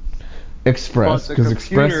Express, But the because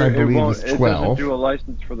Express computer, I believe it is doesn't 12. do a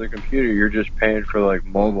license for the computer. You're just paying for like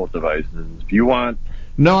mobile devices. If you want,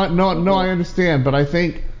 No, I understand, but I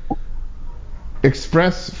think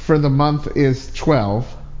Express for the month is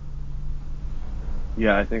 12.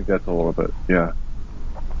 yeah, I think that's a little bit, yeah.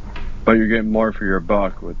 But you're getting more for your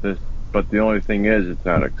buck with this. But the only thing is, it's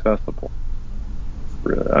not accessible.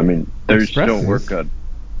 Really, I mean, there's Express still work is. good.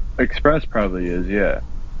 Express probably is, yeah.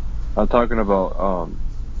 I'm talking about,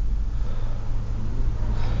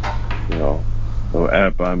 the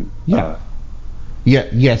app I'm Yeah.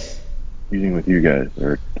 Yes. using with you guys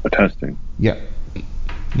or testing. Yep.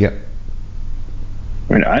 Yep.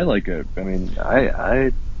 I mean, I like it. I mean,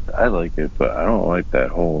 I like it, but I don't like that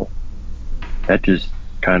whole. That just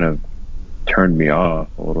kind of turned me off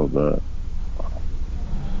a little bit.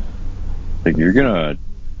 Like you're gonna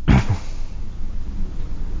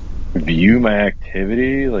view my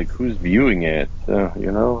activity, like who's viewing it? So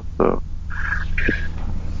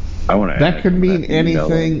I want to. That could mean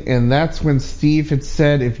anything, and that's when Steve had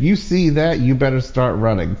said, if you see that, you better start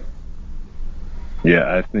running.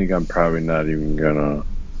 Yeah, I think I'm probably not even gonna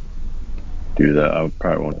do that. I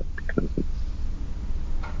probably won't because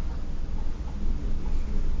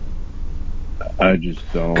I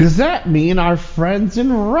just don't. Does that mean our friends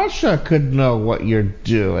in Russia could know what you're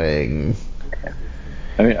doing?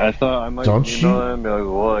 I mean, I thought I might Don't email you? them and be like,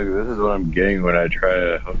 well, like, this is what I'm getting when I try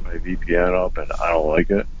to hook my VPN up and I don't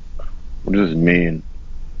like it. What does it mean?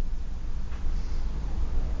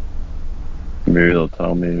 Maybe they'll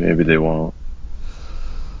tell me. Maybe they won't.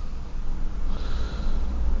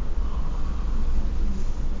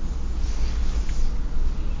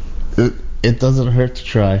 It doesn't hurt to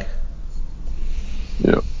try.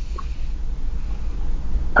 Yep.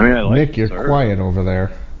 I mean, I like Nick, the you're service. quiet over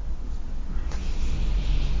there.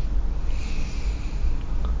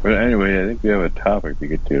 But anyway, I think we have a topic to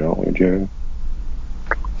get to, don't we, Jared?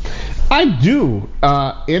 I do.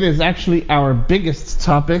 It is actually our biggest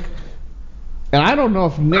topic. And I don't know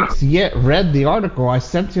if Nick's yet read the article. I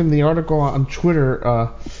sent him the article on Twitter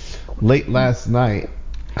late last night.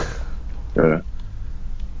 Yeah.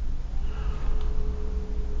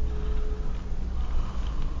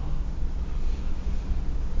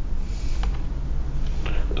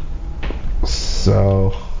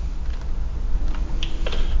 So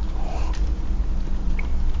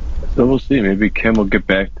we'll see. Maybe Kim will get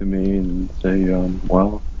back to me and say,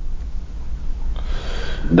 well,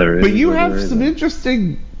 there is. But you or have there some isn't.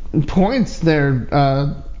 interesting points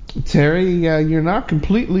there, Terry. You're not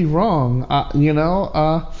completely wrong.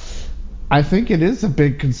 I think it is a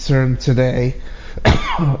big concern today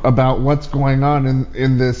about what's going on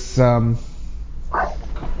in this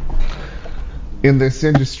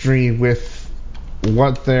industry with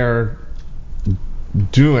what they're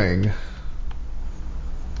doing.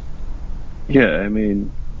 Yeah, I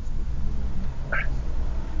mean,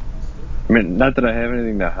 not that I have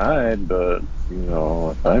anything to hide, but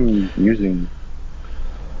if I'm using,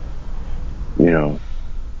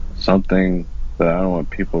 something that I don't want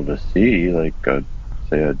people to see, like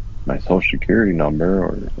my social security number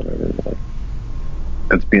or whatever, like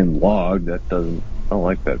that's being logged. I don't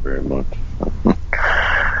like that very much.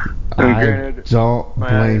 I Granted, don't my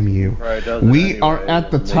blame ISP you. probably does it We are anyway,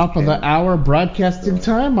 at the and they top of the can't- hour broadcasting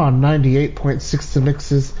time on 98.6 The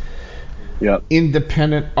Mix's Yep,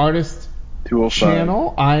 independent artist 205.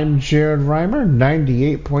 channel. I'm Jared Reimer,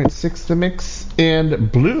 98.6 The Mix, and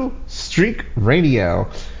Blue Streak Radio.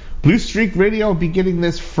 Blue Streak Radio beginning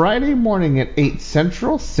this Friday morning at 8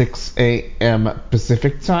 Central, 6 a.m.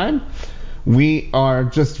 Pacific Time. We are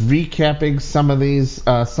just recapping some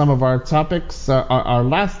of our topics, our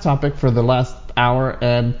last topic for the last hour,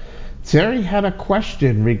 and Terry had a question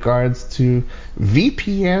in regards to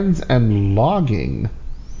VPNs and logging.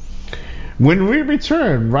 When we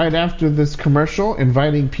return right after this commercial,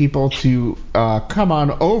 inviting people to come on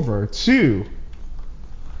over to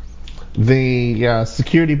the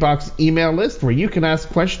Security Box email list where you can ask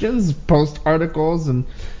questions, post articles, and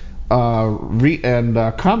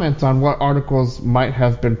comment on what articles might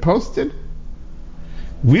have been posted.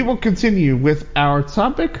 We will continue with our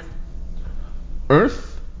topic,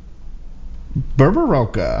 Earth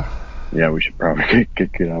Berberoka. Yeah, we should probably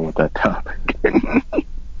get on with that topic.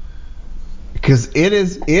 Because it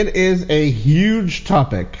is a huge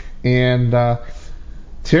topic, and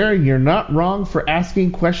Terry, you're not wrong for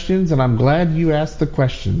asking questions, and I'm glad you asked the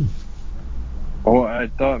question. Well, I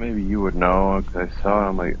thought maybe you would know because I saw it.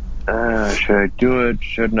 I'm like, should I do it?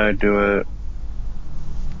 Shouldn't I do it?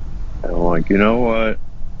 And I'm like, you know what?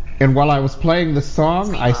 And while I was playing the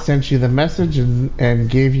song, I sent you the message and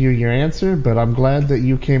gave you your answer, but I'm glad that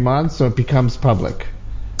you came on so it becomes public.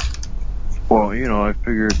 Well, I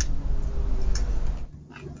figured.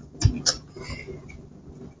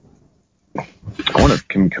 I wonder if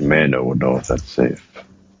Kim Commando would know if that's safe.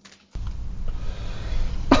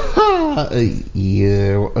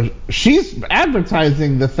 Yeah, she's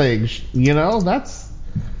advertising the thing. That's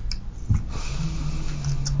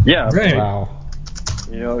Yeah. Right. wow.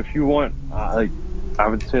 If you want, I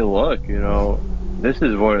would say, look, this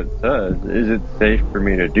is what it says. Is it safe for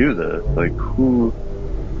me to do this? Like, who,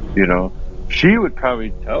 she would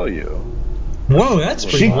probably tell you. Whoa, that's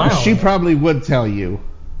pretty loud. She probably would tell you.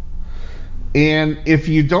 And if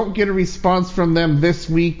you don't get a response from them this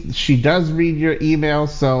week, she does read your email,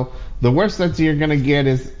 so the worst that you're going to get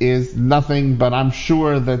is nothing, but I'm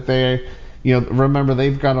sure that they, remember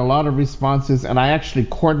they've got a lot of responses, and I actually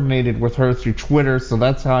coordinated with her through Twitter, so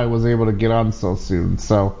that's how I was able to get on so soon.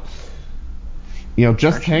 So,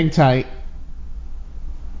 just hang tight.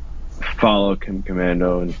 Follow Kim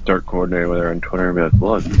Commando and start coordinating with her on Twitter and be like,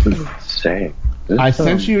 look, this is insane. I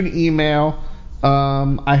sent you an email.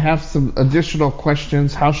 I have some additional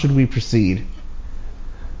questions. How should we proceed?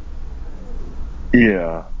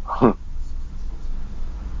 Yeah.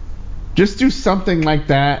 Just do something like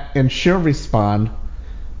that, and she'll respond.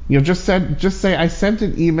 Just say I sent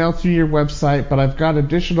an email through your website, but I've got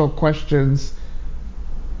additional questions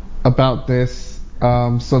about this.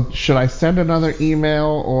 So should I send another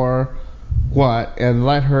email or what? And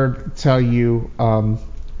let her tell you how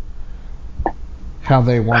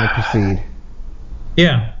they want to proceed.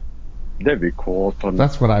 Yeah. That'd be cool. So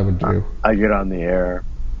That's what I would do. I get on the air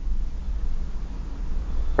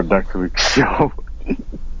for next week's show.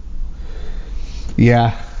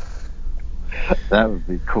 Yeah. That would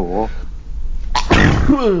be cool.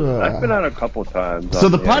 I've been on a couple times. So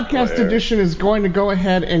on the actual podcast air. edition is going to go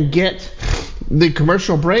ahead and get the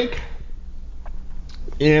commercial break.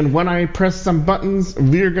 And when I press some buttons,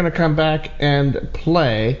 we're going to come back and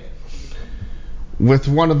play with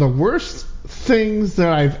one of the worst things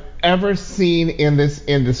that I've ever seen in this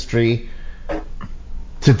industry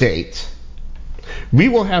to date. We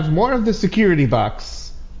will have more of the security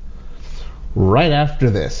box right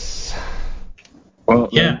after this. Well,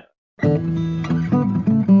 Yeah.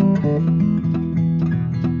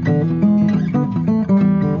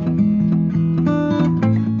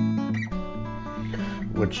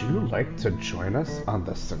 Would you like to join us on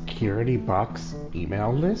the Security Box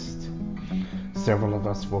email list? Several of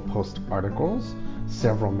us will post articles,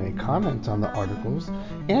 several may comment on the articles,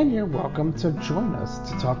 and you're welcome to join us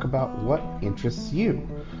to talk about what interests you.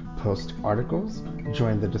 Post articles,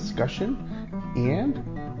 join the discussion, and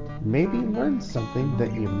maybe learn something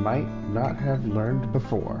that you might not have learned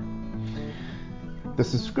before. The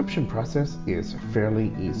subscription process is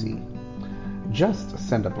fairly easy. Just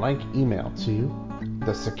send a blank email to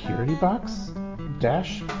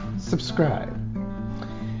thesecuritybox-subscribe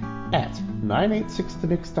at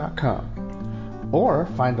 986themix.com, or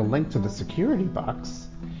find a link to the security box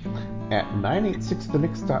at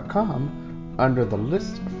 986themix.com under the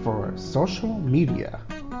list for social media.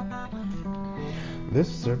 This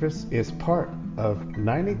service is part of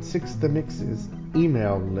 986 The Mix's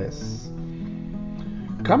email lists.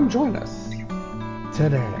 Come join us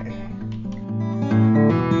today.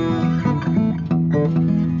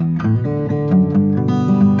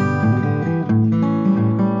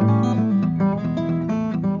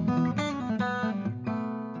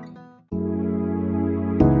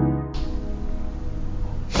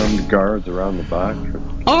 armed guards around the box.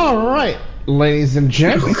 All right, ladies and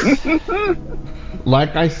gents.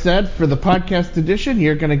 Like I said, for the podcast edition,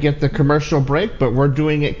 you're going to get the commercial break, but we're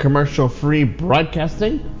doing it commercial-free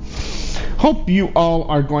broadcasting. Hope you all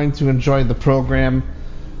are going to enjoy the program.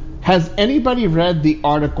 Has anybody read the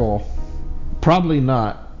article? Probably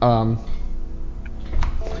not. On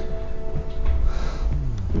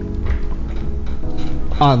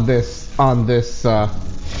this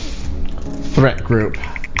threat group.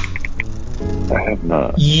 I have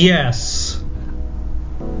not. Yes.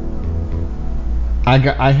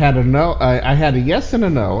 I had a no. I had a yes and a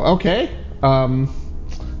no. Okay.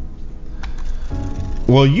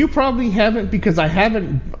 Well, you probably haven't, because I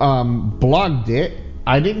haven't blogged it.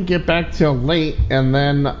 I didn't get back till late, and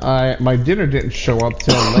then my dinner didn't show up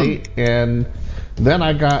till late, and then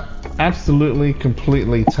I got absolutely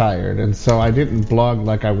completely tired, and so I didn't blog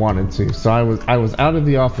like I wanted to. So I was out of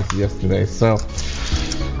the office yesterday. So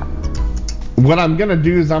what I'm gonna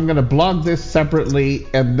do is I'm gonna blog this separately,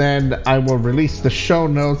 and then I will release the show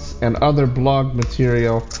notes and other blog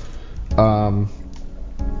material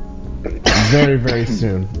very, very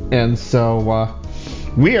soon. And so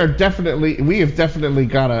we have definitely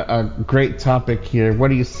got a great topic here. What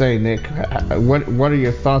do you say, Nick? What are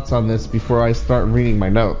your thoughts on this before I start reading my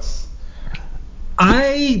notes?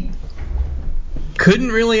 I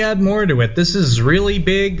couldn't really add more to it. This is really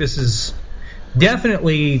big. This is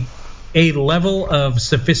definitely a level of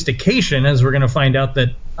sophistication, as we're going to find out, that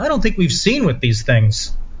I don't think we've seen with these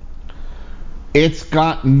things. It's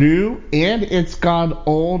got new, and it's got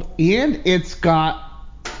old, and it's got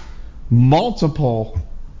multiple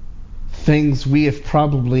things we have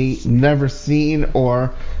probably never seen,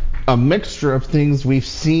 or a mixture of things we've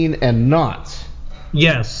seen and not.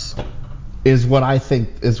 Yes. Is what I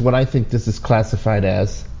think this is classified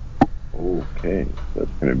as. Okay,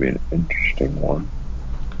 that's going to be an interesting one.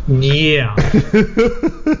 Yeah.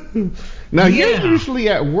 Now, Yeah. you're usually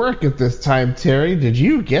at work at this time, Terry. Did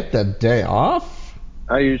you get the day off?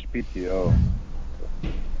 I use PTO.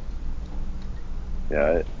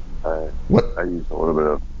 Yeah, What? I use a little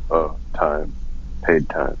bit of time, paid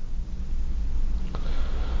time.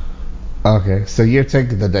 Okay, so you're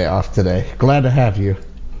taking the day off today. Glad to have you.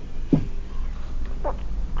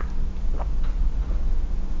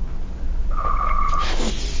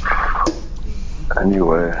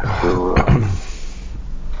 Anyway, so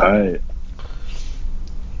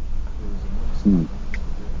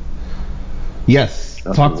Yes,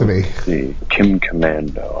 talk to me. see Kim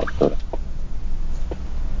Commando. So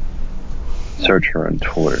search her on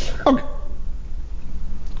Twitter. Okay.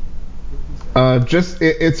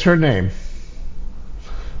 It's her name.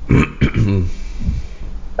 I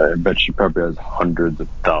bet she probably has hundreds of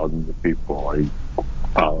thousands of people.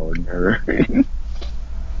 following her.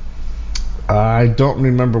 I don't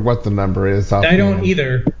remember what the number is. I don't offhand.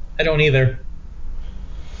 either. I don't either.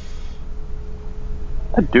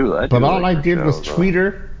 I do. But all like I her did show, was though. tweet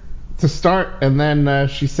her to start, and then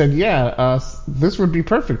she said, "Yeah, this would be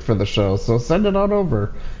perfect for the show. So send it on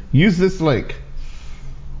over. Use this link."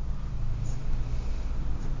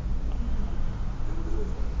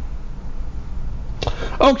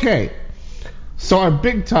 Okay. So our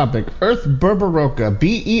big topic: Earth Berberoka,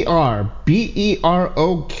 Berberoka.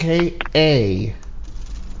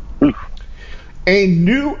 A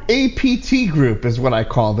new APT group is what I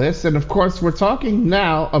call this, and of course we're talking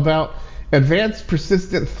now about advanced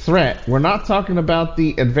persistent threat. We're not talking about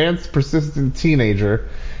the advanced persistent teenager.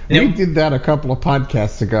 We Nope. did that a couple of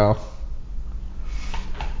podcasts ago.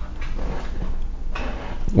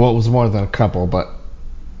 Well, it was more than a couple, but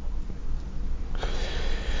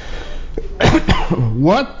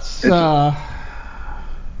what's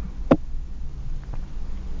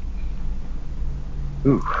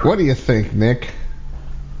what do you think, Nick?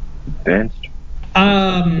 Advanced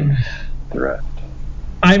threat.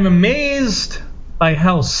 I'm amazed by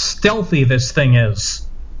how stealthy this thing is.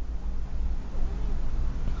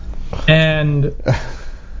 And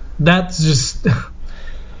that's just...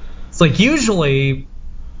 It's like usually...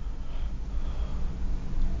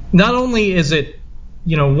 Not only is it,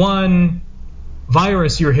 one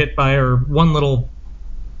virus you're hit by, or one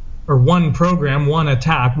program, one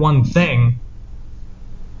attack, one thing.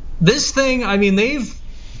 This thing, I mean, they've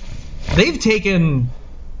taken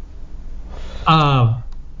A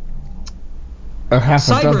half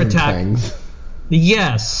a cyber dozen attack. things.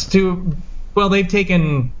 Yes, they've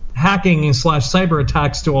taken hacking / cyber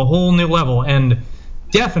attacks to a whole new level, and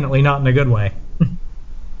definitely not in a good way.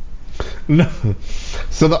 No.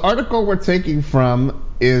 So the article we're taking from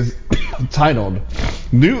is titled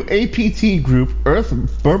 "New APT Group Earth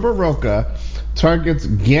Berberoka Targets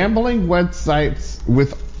Gambling Websites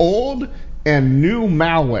with Old and New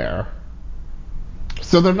Malware."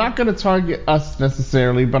 So they're not going to target us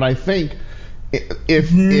necessarily, but I think if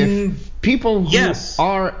people who Yes.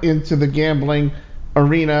 are into the gambling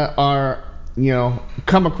arena are,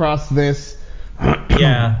 come across this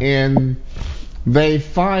Yeah. and they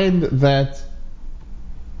find that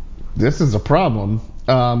this is a problem.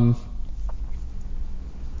 And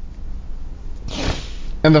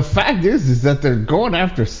the fact is that they're going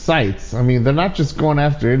after sites. I mean, they're not just going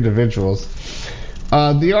after individuals.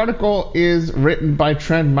 The article is written by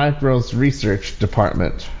Trend Micro's research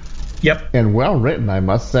department. Yep. And well written, I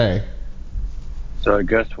must say. So I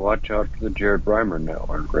guess watch out for the Jared Reimer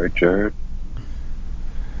network, right, Jared?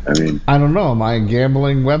 I mean, I don't know. Am I a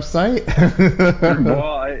gambling website?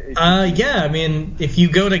 well, Yeah, I mean, if you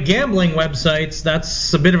go to gambling websites,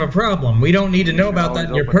 that's a bit of a problem. We don't need to know about that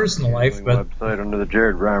in your personal life, but website under the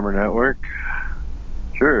Jared Reimer network.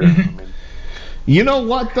 Sure. I mean, You know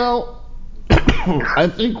what, though? I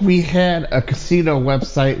think we had a casino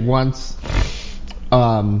website once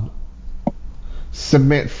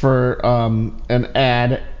submit for an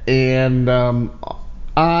ad, and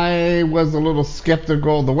I was a little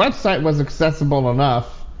skeptical. The website was accessible enough,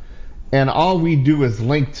 and all we do is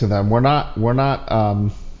link to them. We're not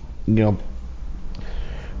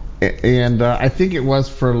and I think it was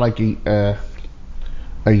for like a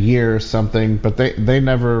year or something, but they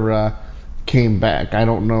never came back. I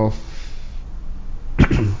don't know if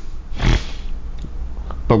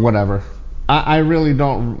but whatever. I really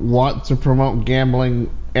don't want to promote gambling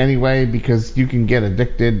anyway because you can get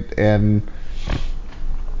addicted, and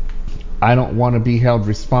I don't want to be held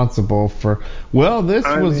responsible for, well, this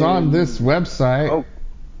was on this website.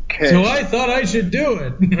 Okay. so I thought I should do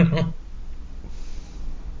it.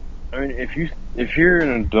 I mean, if you're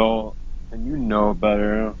an adult and you know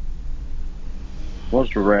better,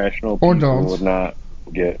 most rational Or people don't. would not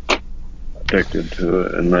get addicted to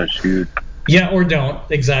it unless you. Yeah, or don't.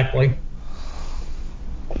 Exactly.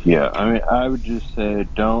 Yeah, I mean, I would just say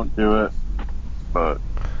don't do it, but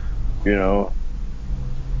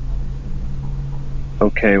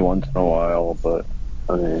okay once in a while, but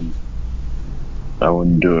I mean, I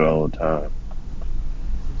wouldn't do it all the time.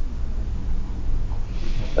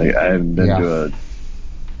 Like, I haven't been to a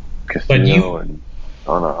casino in I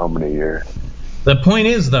don't know how many years. The point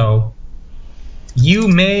is, though, you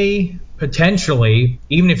may potentially,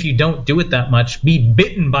 even if you don't do it that much, be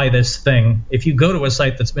bitten by this thing if you go to a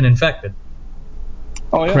site that's been infected.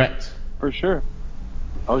 Oh yeah, Correct. for sure.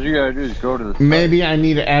 All you gotta do is go to the site. Maybe I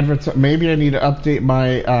need to Maybe I need to update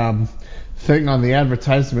my thing on the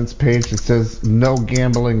advertisements page that says no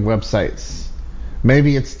gambling websites.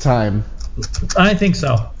 Maybe it's time. I think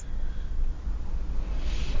so.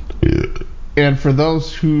 And for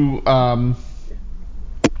those who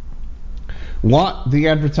want the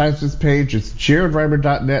advertisements page, it's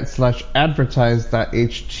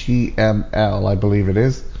jaredreimer.net/advertise.html, I believe it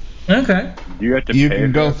is. Okay. You have to You pay can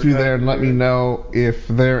for go through there and let me advertising? know if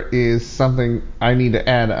there is something I need to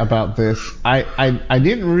add about this.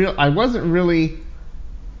 I wasn't really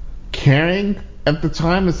caring at the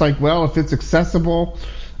time. It's like, well, if it's accessible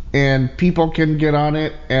and people can get on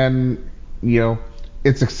it, and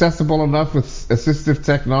it's accessible enough with assistive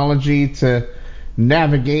technology to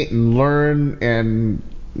navigate and learn and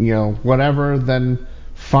whatever, then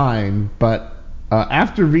fine. But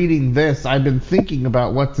after reading this, I've been thinking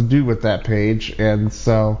about what to do with that page, and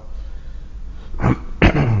so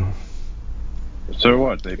So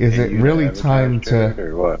what? They pay is it you really to time advertise, Jared, to?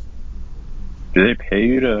 or what? Do they pay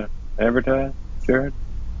you to advertise, Jared?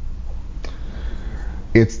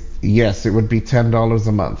 Yes, it would be $10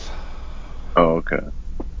 a month. Oh, okay.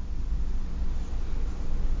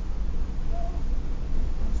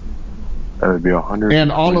 That would be $100.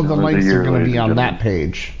 And all of the links are going to be on that that.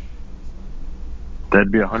 page.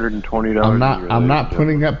 That'd be $120. I'm not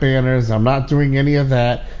putting up banners. I'm not doing any of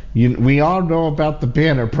that. We all know about the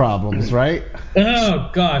banner problems, right? Oh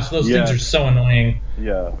gosh, those things are so annoying.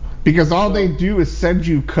 Yeah. Because all they do is send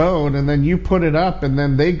you code, and then you put it up, and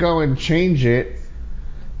then they go and change it,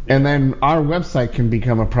 and then our website can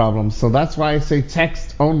become a problem. So that's why I say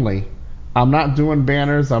text only. I'm not doing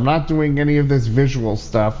banners. I'm not doing any of this visual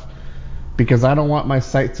stuff, because I don't want my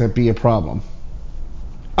site to be a problem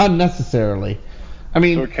unnecessarily. I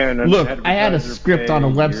mean, So can an look, I had a advertiser script on a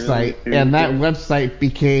pay website, yearly and that fee? website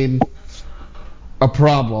became a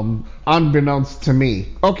problem unbeknownst to me.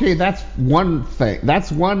 Okay, that's one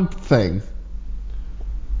thing.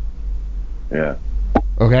 Yeah.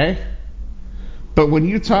 Okay? But when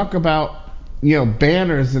you talk about,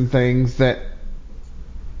 banners and things that,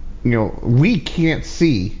 we can't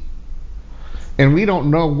see, and we don't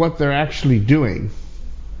know what they're actually doing.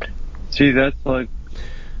 See, that's like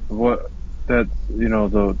the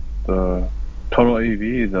total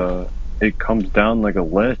AV, it comes down like a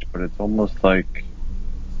list, but it's almost like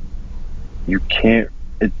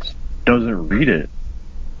it doesn't read it.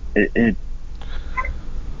 It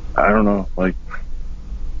I don't know, like,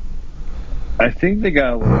 I think they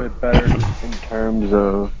got a little bit better in terms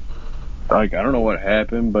of, like, I don't know what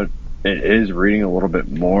happened, but it is reading a little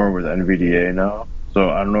bit more with NVDA now. So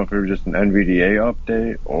I don't know if it was just an NVDA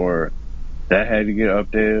update or that had to get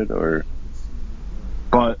updated,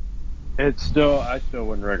 but I still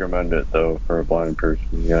wouldn't recommend it though for a blind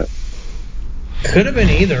person yet. Could have been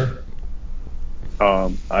either.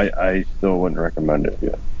 I still wouldn't recommend it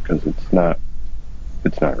yet because it's not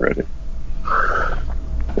ready.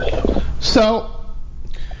 So,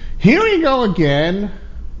 here we go again,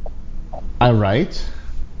 I write,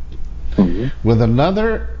 with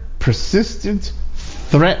another persistent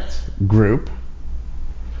threat group.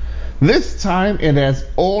 This time it has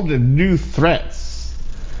old and new threats.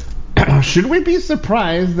 Should we be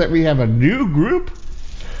surprised that we have a new group,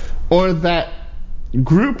 or that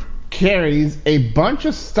group carries a bunch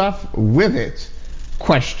of stuff with it?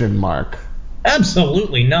 Question mark.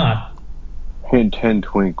 Absolutely not. Hint,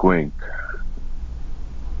 hint, wink, wink.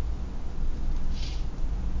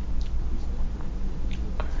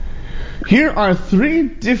 Here are 3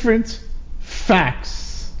 different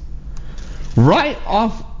facts right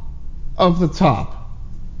off of the top.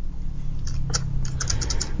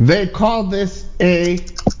 They call this a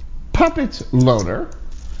puppet loader,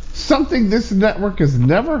 something this network has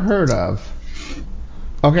never heard of.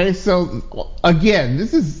 Okay, so again,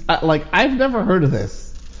 this is like, I've never heard of this.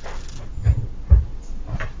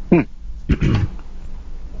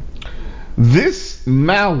 This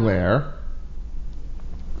malware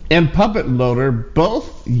and puppet loader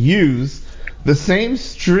both use the same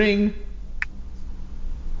string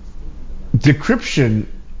decryption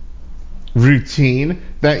routine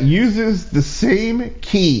that uses the same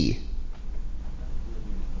key.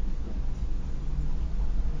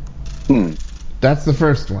 That's the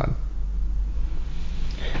first one.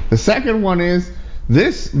 The second one is,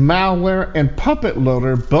 this malware and puppet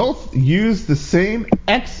loader both use the same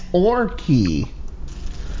XOR key.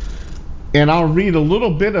 And I'll read a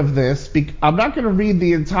little bit of this. I'm not going to read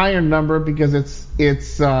the entire number because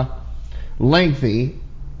it's lengthy.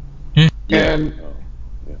 And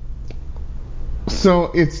so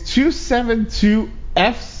it's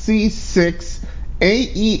 272FC6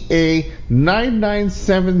 AEA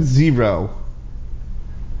 9970.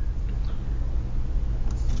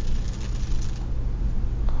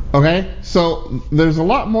 Okay, so there's a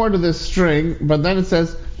lot more to this string, but then it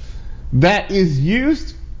says that is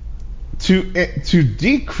used to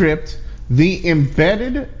decrypt the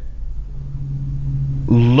embedded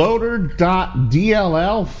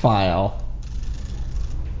loader.dll file.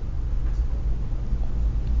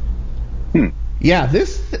 Yeah,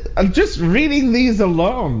 this just reading these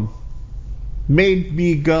alone made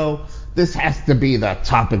me go, this has to be the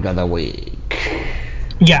topic of the week.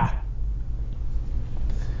 Yeah.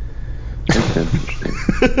 That's interesting.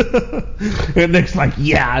 And Nick's like,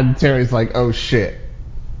 yeah, and Terry's like, oh shit.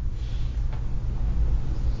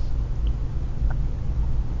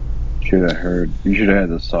 You should have had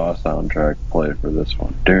the Saw soundtrack play for this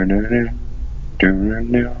one. No.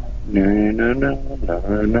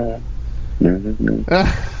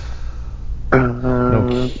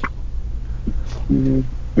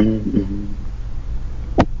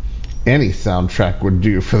 Any soundtrack would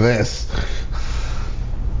do for this.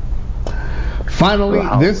 Finally,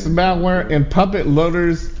 this malware and Puppet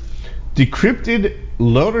Loader's decrypted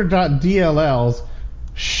loader.dlls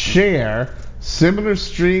share similar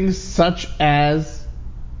strings such as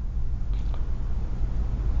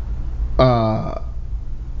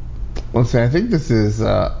let's see, I think this is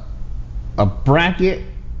a bracket,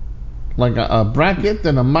 like a bracket,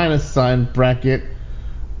 then a minus sign bracket,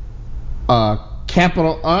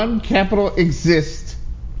 capital capital exist,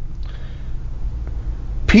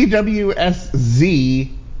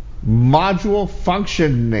 PWSZ module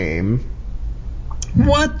function name.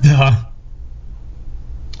 What the?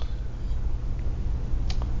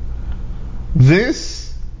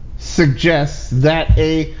 This suggests that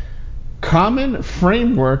a common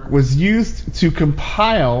framework was used to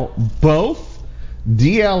compile both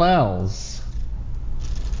DLLs.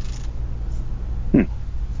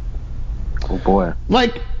 Oh boy.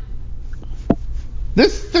 Like,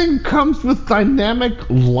 this thing comes with dynamic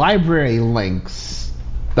library links.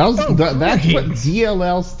 That's what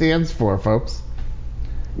DLL stands for, folks.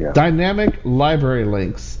 Yeah. Dynamic library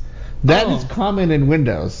links. That is common in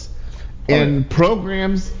Windows. And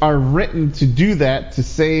programs are written to do that to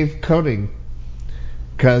save coding.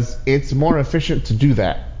 Because it's more efficient to do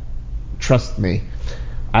that. Trust me.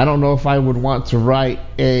 I don't know if I would want to write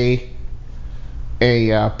a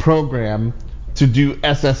program to do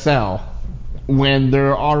SSL when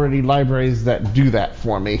there are already libraries that do that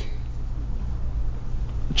for me.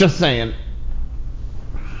 Just saying.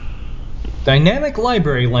 Dynamic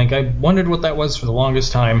library link. I wondered what that was for the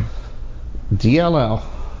longest time. DLL.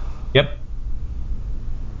 Yep.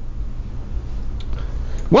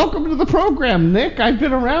 Welcome to the program, Nick. I've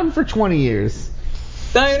been around for 20 years.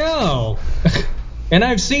 I know. And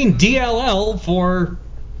I've seen DLL for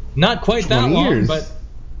not quite that 20 long, years. but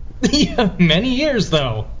yeah, many years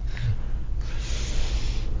though.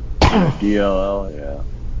 DLL, yeah.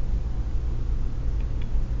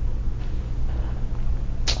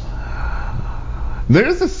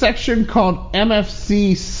 There's a section called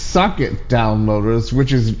MFC socket downloaders,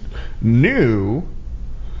 which is new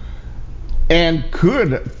and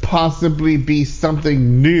could possibly be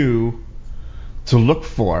something new to look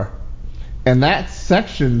for. And that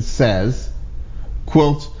section says,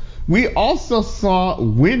 quote, we also saw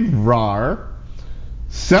WinRAR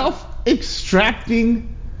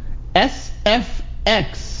self-extracting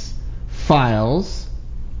SFX files,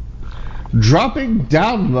 dropping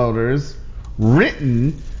downloaders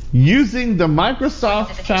written using the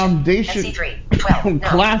Microsoft Foundation MC3, 12,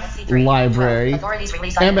 class MC3, library 12. Authorities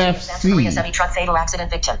release items to Korea MFC semi-truck fatal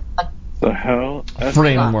accident victim. The hell?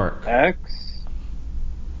 framework. X? Is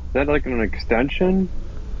that like an extension?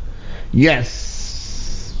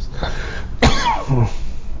 Yes.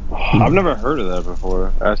 I've never heard of that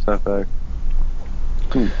before. SFX.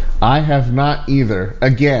 I have not either.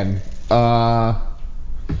 Again,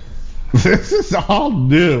 this is all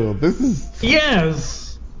new. This is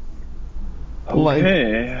Yes. like,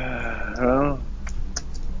 Okay.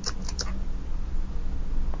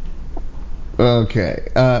 Well, okay.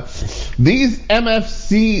 These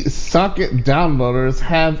MFC socket downloaders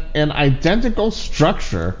have an identical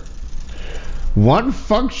structure. One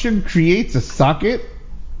function creates a socket,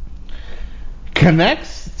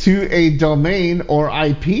 connects to a domain or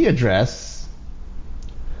IP address,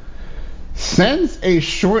 sends a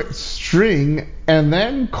short string, and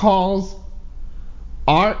then calls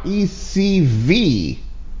RECV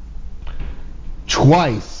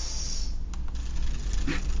twice.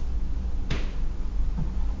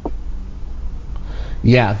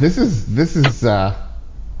 Yeah, this is I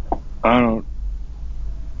don't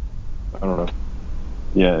know.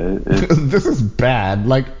 Yeah, this is bad.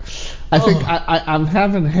 Like, I think I'm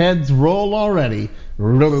having heads roll already.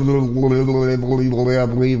 What's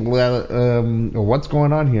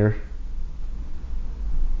going on here?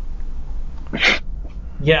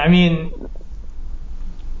 Yeah, I mean,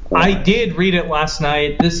 I did read it last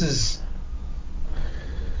night. This is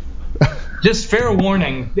just fair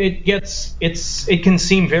warning. It can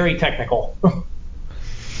seem very technical.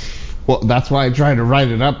 Well, that's why I try to write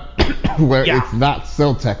it up where Yeah. it's not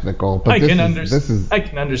so technical. But I this can is I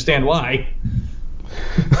can understand why.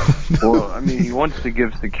 Well, I mean, he wants to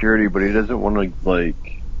give security, but he doesn't want to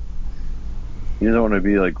he doesn't want to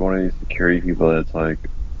be like one of these security people that's like,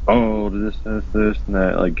 oh, this, and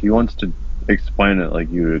that. Like, he wants to explain it like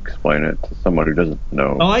you would explain it to someone who doesn't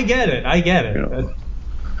know. Oh, I get it. You know.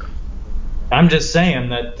 I'm just saying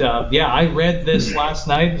that. I read this last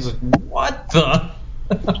night. I was like, what the?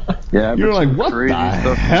 Yeah, you're like, what crazy the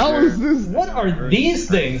stuff hell there. is this? What are these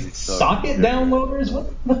things? Socket downloaders?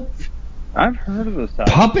 What? I've heard of this.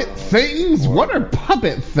 Puppet things? What are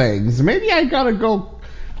puppet things? Maybe I gotta go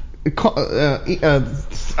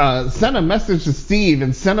send a message to Steve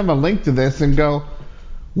and send him a link to this and go,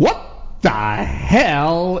 what the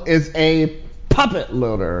hell is a puppet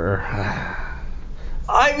loader?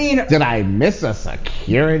 I mean, did I miss a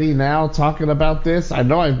security now talking about this? I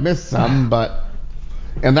know I've missed some,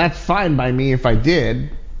 and that's fine by me if I did.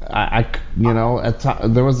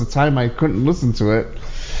 There was a time I couldn't listen to it.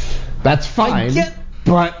 That's fine.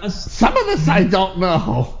 But some of this I don't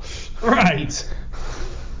know. Right.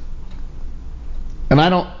 And I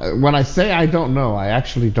don't. When I say I don't know, I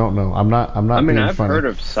actually don't know. I'm not. I mean, I've funny. heard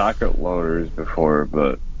of socket loaders before,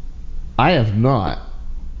 but I have not.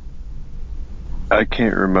 I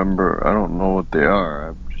can't remember. I don't know what they are.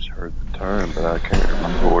 I've just heard the term, but I can't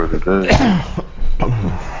remember what it is.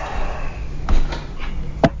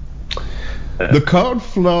 The code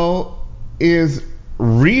flow is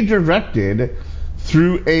redirected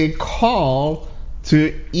through a call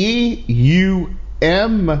to EUM.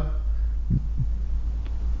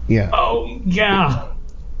 Yeah. Oh, yeah.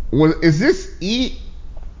 Is this E?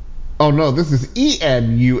 Oh no, this is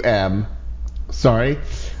ENUM. Sorry,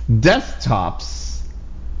 desktops.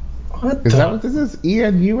 Is that what this is?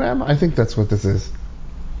 ENUM? I think that's what this is.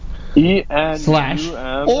 ENUM slash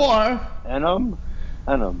or enum.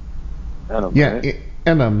 Yeah, right?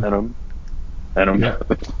 enum. Yeah.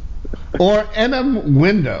 Or enum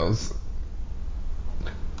Windows,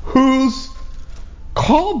 whose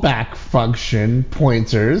callback function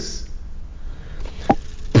pointers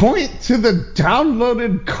point to the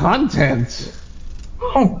downloaded content.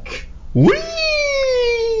 Oh. Whee!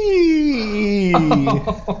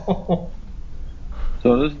 So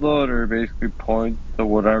this loader basically points to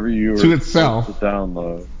whatever you to were itself supposed to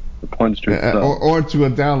download. It points to itself. Or to a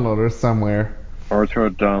downloader somewhere. Or to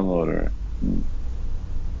a downloader.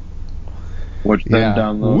 Which then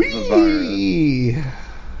downloads the virus.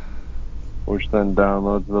 Which then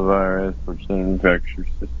downloads the virus, which then infects your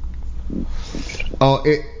system. Oh,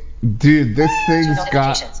 dude, this thing's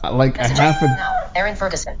got like Messages. a half a... Now, Aaron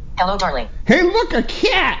Ferguson. Hello, darling. Hey, look, a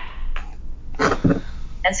cat!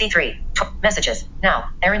 NC3. Messages. Now,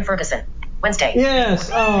 Aaron Ferguson. Wednesday.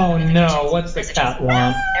 Yes. Oh, no. What's the Messages. cat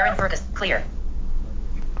want? Aaron Ferguson. Clear.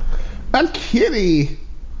 A kitty!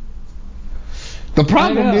 The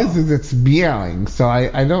problem is it's meowing, so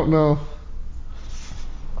I don't know.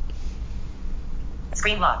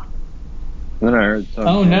 Screen lock. Then I heard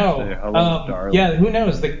Oh, no. say, hello, darling. Yeah, who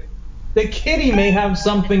knows? The kitty may have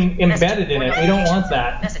something embedded in it. We don't want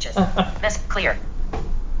that. Messages. Clear.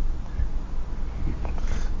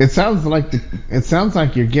 It sounds like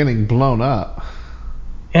you're getting blown up.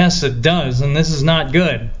 Yes, it does, and this is not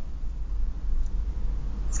good.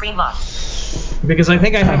 Screen lock. Because I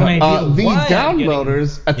think I have an idea the why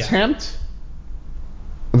downloaders attempt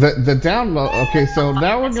the download. Okay, so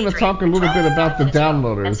now we're going to talk a little bit about the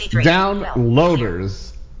downloaders.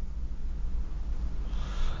 Downloaders,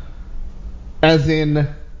 as in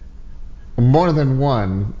more than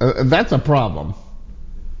one. That's a problem.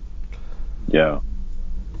 Yeah.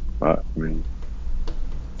 I mean,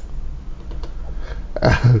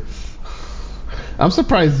 I'm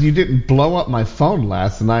surprised you didn't blow up my phone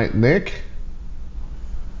last night, Nick.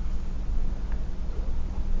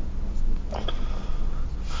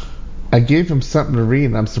 I gave him something to read,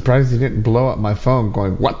 and I'm surprised he didn't blow up my phone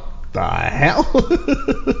going, what the hell?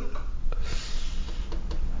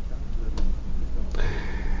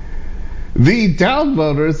 The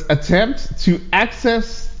downloaders attempt to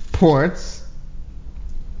access ports,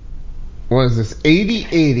 what is this,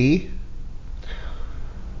 8080,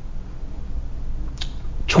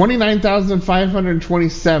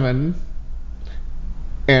 29,527,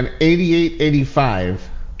 and 8885.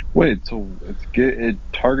 wait, so it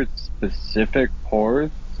targets specific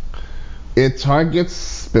ports? It targets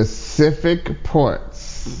specific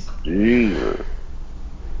ports. Jesus.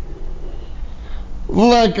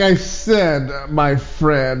 Like I said, my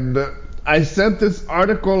friend, I sent this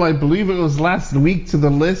article, I believe it was last week, to the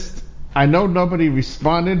list. I know nobody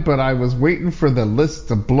responded, but I was waiting for the list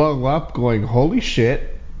to blow up, going, holy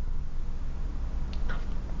shit.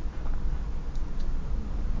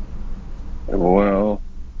 Well,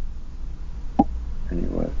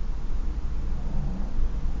 anyway.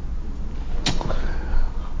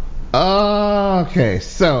 Okay,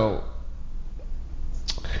 so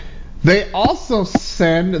they also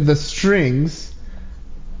send the strings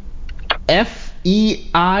FEIJI.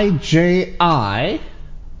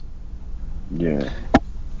 Yeah.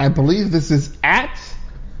 I believe this is at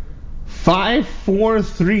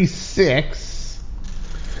 5436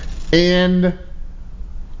 and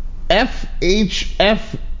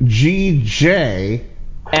FHFGJ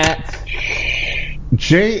at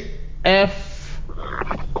JF.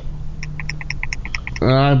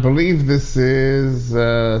 I believe this is.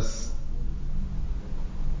 I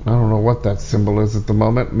don't know what that symbol is at the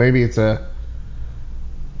moment. Maybe it's a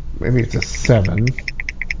 7.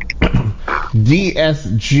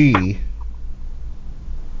 DSG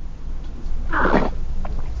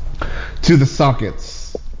to the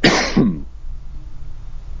sockets.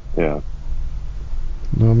 Yeah.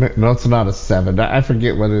 No, it's not a 7. I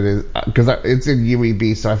forget what it is because it's in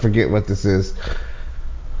UEB, so I forget what this is.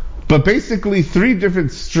 But basically, 3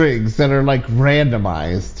 different strings that are like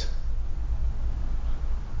randomized.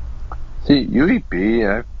 See, UEB,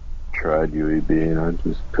 I've tried UEB and I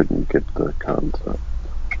just couldn't get the concept.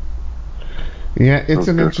 Yeah, it's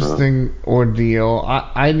So an different. interesting ordeal.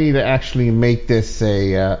 I need to actually make this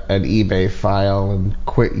an eBay file and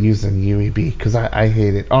quit using UEB because I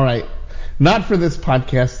hate it. All right, not for this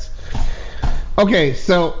podcast. Okay,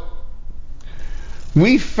 so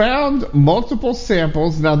we found multiple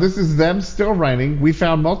samples. Now this is them still writing. We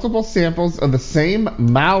found multiple samples of the same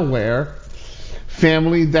malware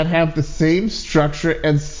family that have the same structure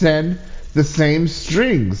and send the same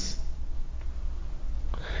strings.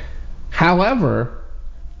 However,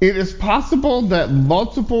 it is possible that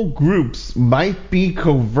multiple groups might be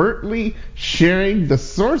covertly sharing the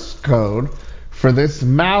source code for this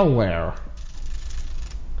malware.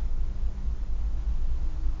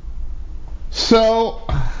 So,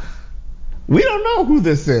 we don't know who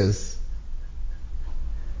this is.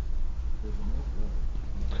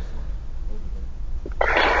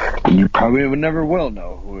 You probably would never will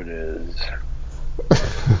know who it is.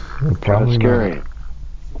 Kind of scary. Not.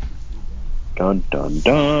 Dun dun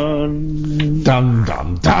dun. Dum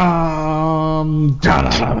dum dum. Dum dum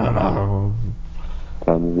dum.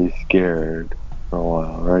 Time to be scared for a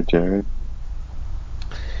while, right, Jared?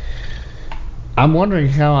 I'm wondering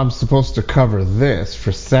how I'm supposed to cover this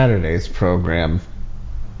for Saturday's program.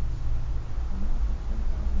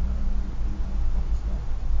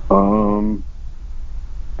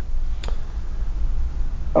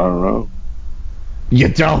 I don't know. You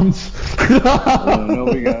don't?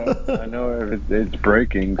 I know it's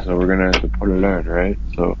breaking, so we're gonna have to put it in, right?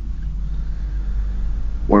 So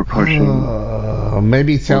we're pushing.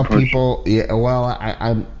 Maybe tell people. Yeah,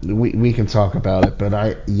 well, we can talk about it, but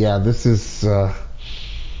this is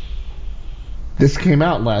this came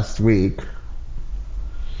out last week.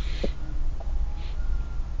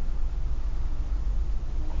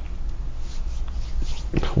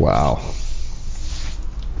 Wow.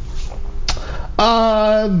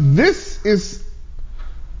 This is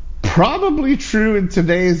probably true in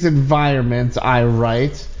today's environment, I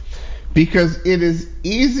write, because it is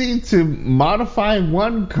easy to modify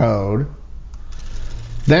one code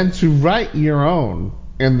than to write your own.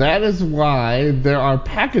 And that is why there are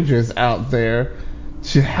packages out there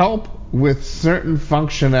to help with certain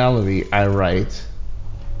functionality, I write.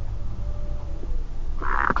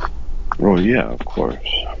 Well, yeah, of course.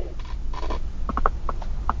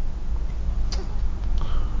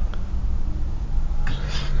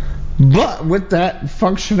 But with that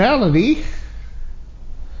functionality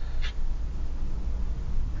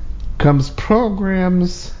comes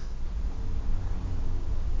programs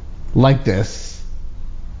like this.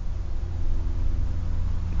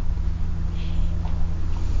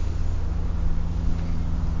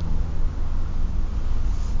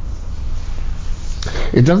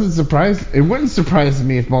 It wouldn't surprise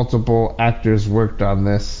me if multiple actors worked on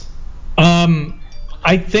this.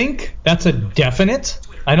 I think that's a definite.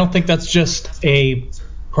 I don't think that's just a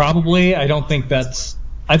probably. I think it's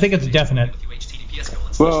definite.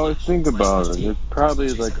 Well, think about it. It's probably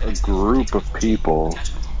like a group of people.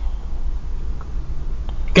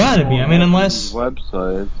 Gotta be. I mean, These unless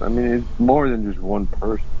websites. I mean, it's more than just one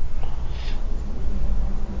person.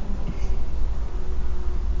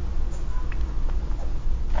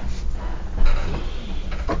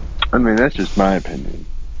 I mean, that's just my opinion.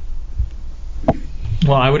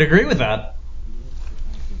 Well, I would agree with that.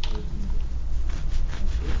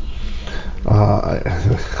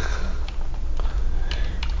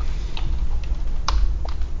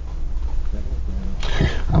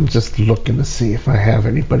 I'm just looking to see if I have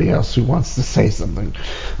anybody else who wants to say something.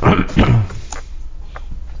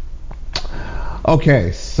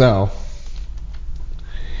 Okay, so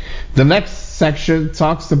the next section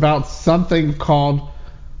talks about something called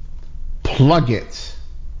Plugit,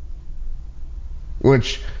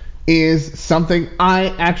 which is something I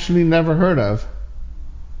actually never heard of.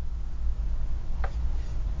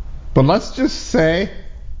 But let's just say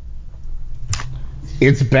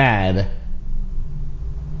it's bad.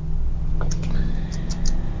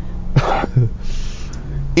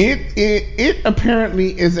 It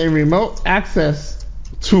apparently is a remote access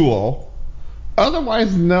tool,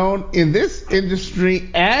 otherwise known in this industry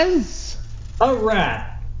as A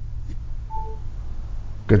rat.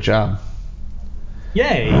 Good job.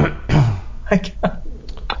 Yay.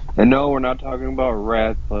 And no, we're not talking about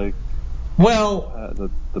rats like Well,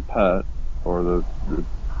 the pet or the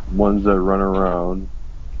ones that run around.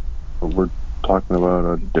 But we're talking about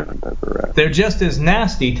a different type of rat. they're just as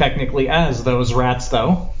nasty technically as those rats,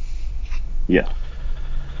 though. Yeah.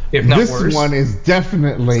 If not This worse. one is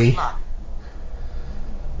definitely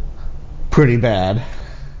pretty bad.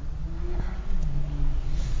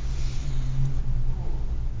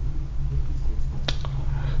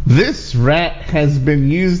 This rat has been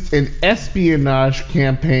used in espionage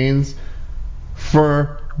campaigns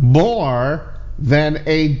for more than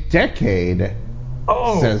a decade,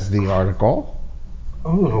 says the article.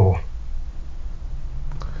 Oh.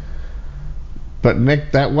 But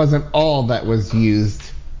Nick, that wasn't all that was used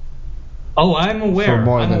Oh, I'm aware. for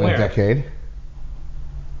more I'm than aware. a decade.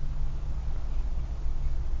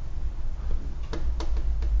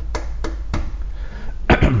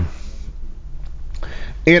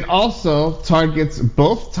 It also targets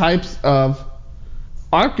both types of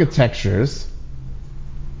architectures,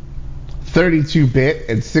 32-bit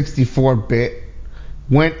and 64-bit,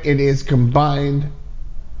 when it is combined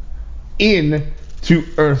into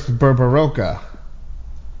Earth Berberoka,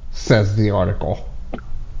 says the article.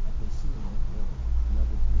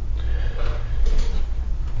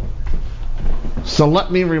 So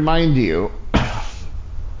let me remind you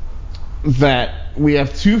that we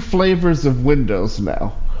have two flavors of Windows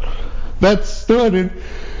now. That started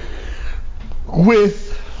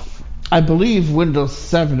with, I believe, Windows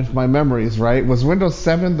 7, if my memory is right. Was Windows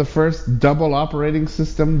 7 the first dual operating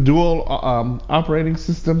system?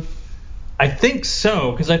 I think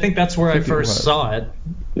so, because I think that's where I think it first was. saw it.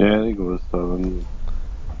 Yeah, I think it was 7.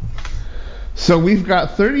 So we've got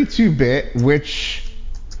 32-bit, which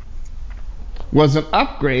was an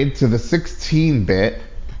upgrade to the 16-bit,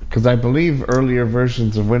 because I believe earlier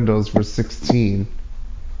versions of Windows were 16.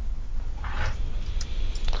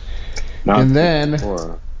 Not And then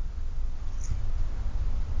 64.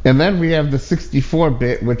 And then we have the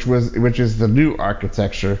 64-bit, which is the new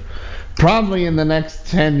architecture. Probably in the next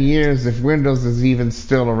 10 years, if Windows is even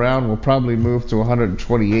still around, we'll probably move to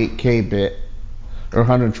 128K bit, or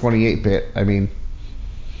 128-bit. I mean,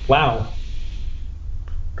 Wow.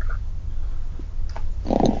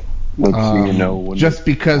 Let's see, Windows just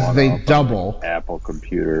because bought they out by, double. like, Apple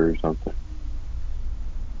Computer or something.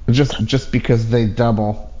 Just because they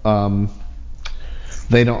double.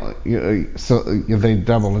 They don't. They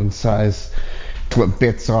double in size. What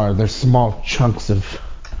bits are? They're small chunks of.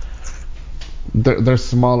 They're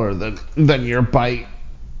smaller than your byte.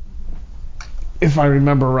 If I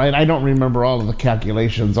remember right, I don't remember all of the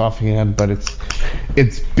calculations offhand, but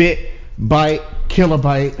it's bit, byte,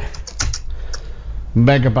 kilobyte,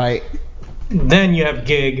 megabyte, Then you have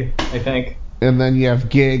gig, I think. and then you have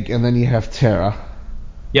gig, and then you have tera,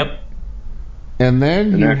 Yep. and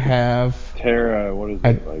then And you actually, have Tera, what is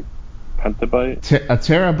it, like petabyte? a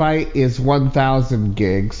terabyte is 1,000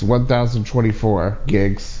 gigs, 1,024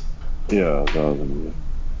 gigs, Yeah, 1,000.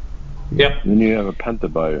 Yep. Then you have a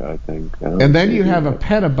pentabyte, I think. and then you have a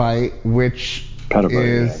petabyte, which Petabyte,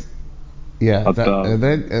 is yeah, 1,000.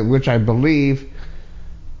 then which I believe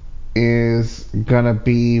is gonna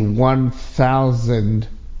be 1,000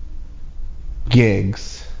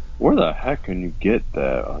 gigs. Where the heck can you get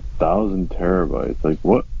that? 1,000 terabytes? Like,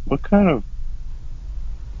 what kind of...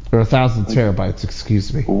 Or 1,000 terabytes,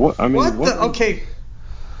 excuse me. What, I mean, What the? Okay.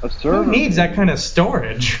 A server, Who needs that maybe, kind of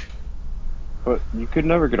storage? but you could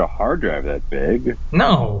never get a hard drive that big.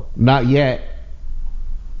 No. Not yet.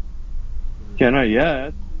 Yeah, not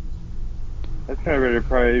yet. That's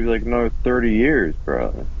probably like another 30 years,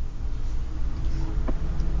 probably.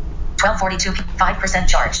 1242, 5%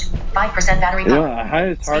 charged. 5% battery You know, power. the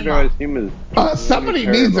highest hard Speed drive I've lock. seen is Somebody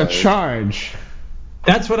 20 needs a terabytes. charge.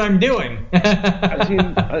 That's what I'm doing. I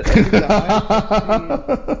think the highest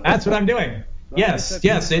I've seen, That's what I'm doing. Yes,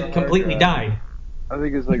 yes, it completely died. I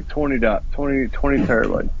think it's like 20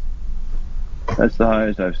 terabytes. That's the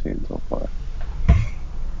highest I've seen so far.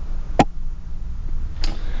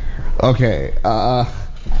 Okay,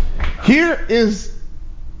 here is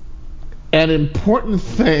an important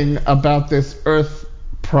thing about this Earth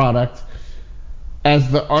product as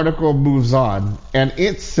the article moves on, and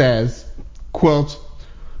it says, quote,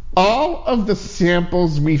 all of the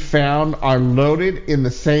samples we found are loaded in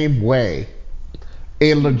the same way.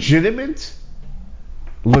 A legitimate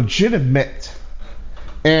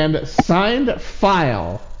and signed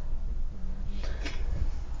file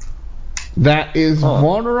that is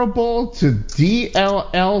vulnerable to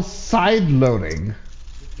DLL sideloading.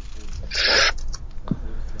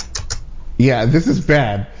 Yeah, this is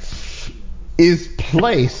bad. Is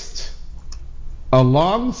placed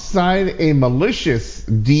alongside a malicious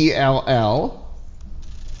DLL,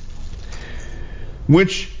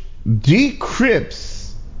 which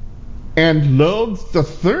decrypts and loads the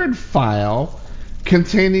third file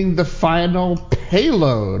containing the final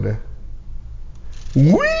payload.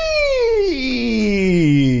 Whee!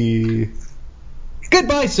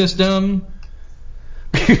 Goodbye, system.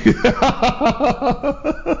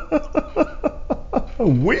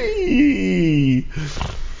 Whee!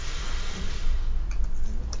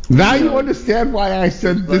 Now you understand why I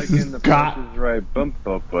said this like is in the got. Price is Right bump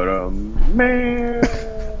up, but man.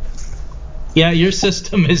 Yeah, your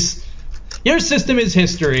system is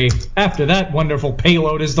history after that wonderful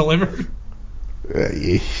payload is delivered.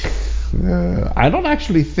 I don't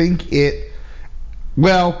actually think it.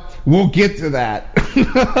 Well, we'll get to that.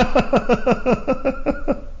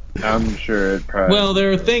 I'm sure it probably. Well,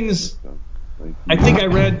 there are things. I think I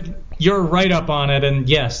read your write-up on it, and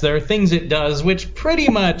yes, there are things it does which pretty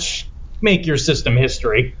much make your system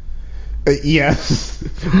history. Yes,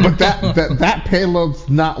 but that payload's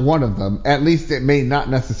not one of them. At least it may not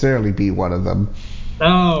necessarily be one of them.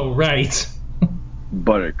 Oh, right.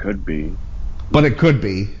 But it could be. But it could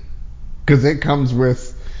be, because it comes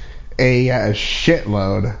with a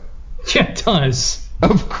shitload Yeah, it does.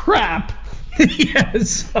 of crap.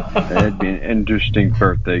 Yes. That'd be an interesting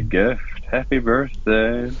birthday gift. Happy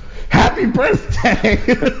birthday. Happy birthday!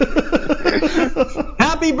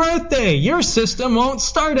 Happy birthday! Your system won't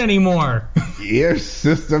start anymore. Your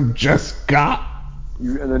system just got.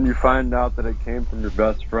 And then you find out that it came from your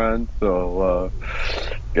best friend, so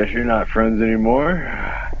guess you're not friends anymore.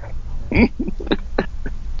 Okay,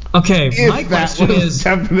 my If that question was is.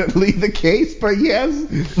 definitely the case, but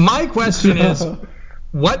yes. My question is,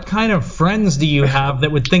 what kind of friends do you have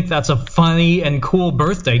that would think that's a funny and cool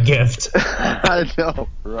birthday gift? I know,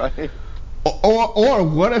 right? Or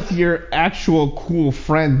what if your actual cool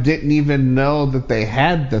friend didn't even know that they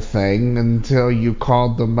had the thing until you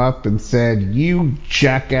called them up and said, you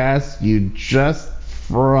jackass, you just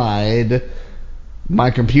fried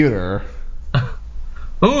my computer.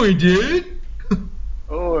 Oh, I did?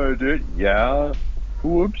 Oh, I did? Yeah.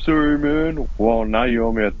 Oh, I'm sorry, man. Well, now you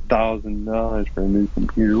owe me $1,000 for a new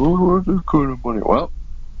computer. Oh, that's kind of money. Well,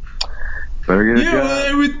 better get a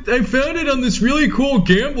job. I found it on this really cool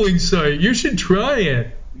gambling site. You should try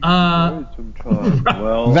it. Sometime.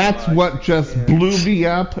 Well, That's what just blew me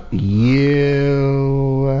up.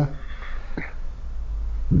 You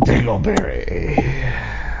Dingleberry.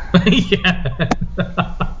 Yeah.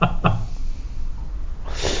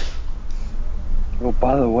 Oh,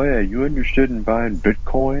 by the way, are you interested in buying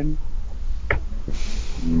Bitcoin?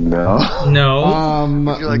 No. No.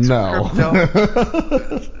 Would you like some No.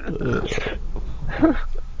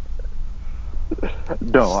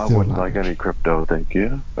 No, I Still wouldn't not like any crypto, thank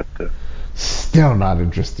you. But Still not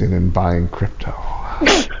interested in buying crypto.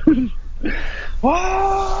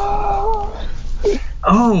 Oh,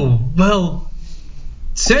 well,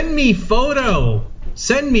 send me photo.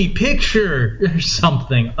 Send me picture or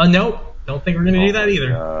something. Nope. Don't think we're going to do that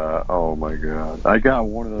either. Oh my god. I got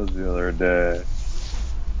one of those the other day.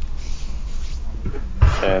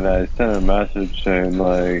 And I sent a message saying,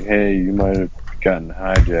 like, hey, you might have gotten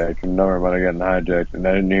hijacked. Your number might have gotten hijacked. And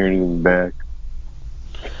I didn't hear anything back.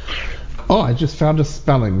 Oh, I just found a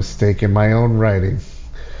spelling mistake in my own writing.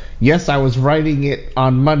 Yes, I was writing it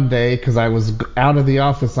on Monday because I was out of the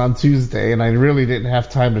office on Tuesday and I really didn't have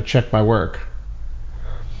time to check my work.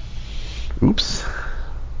 Oops.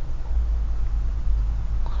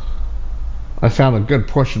 I found a good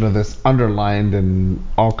portion of this underlined and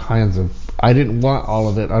all kinds of... I didn't want all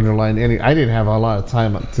of it underlined. I didn't have a lot of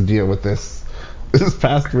time to deal with this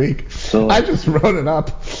past week. So, I just wrote it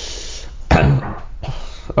up.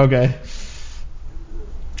 Okay.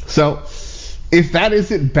 So, if that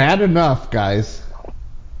isn't bad enough, guys,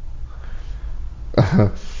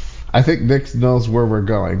 I think Nick knows where we're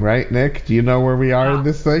going, right? Nick, do you know where we are in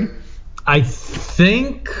this thing? I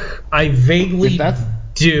think I vaguely If that's-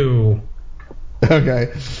 do.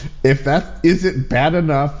 Okay. If that isn't bad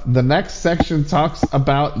enough, the next section talks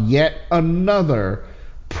about yet another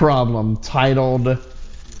problem titled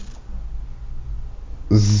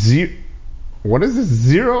what is this?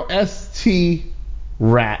 0ST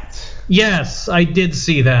rat. Yes, I did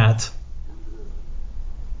see that.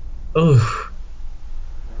 Ugh.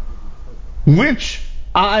 Which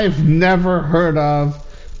I've never heard of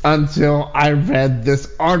until I read this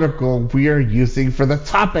article we are using for the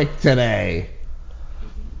topic today.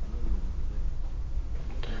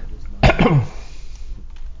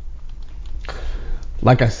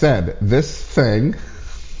 Like I said, this thing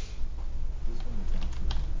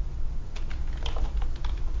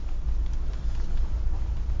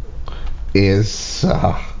is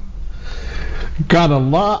got a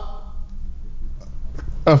lot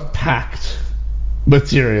of packed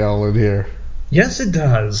material in here. Yes, it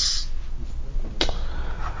does.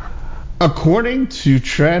 According to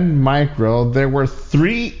Trend Micro, there were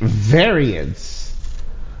 3 variants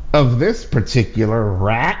of this particular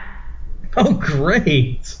rat. Oh,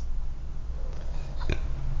 great.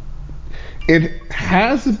 It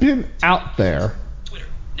has been out there Twitter.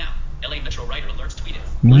 Now. LA Metro writer alerts tweeted.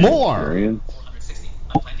 more Variant. 460.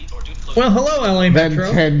 Unplanned detour due to closure. Well, hello, LA than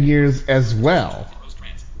Metro. 10 years as well.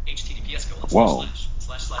 Rosecrans. HTTPS:// Whoa. //t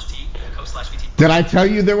co//vt. Did I tell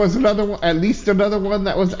you there was another one, at least another one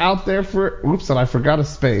that was out there for... Oops, and I forgot a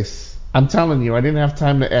space. I'm telling you, I didn't have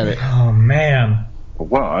time to edit. Oh, man.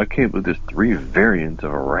 Wow, I can't believe there's 3 variants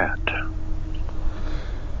of a rat.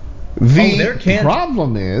 The can't...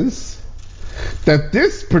 problem is that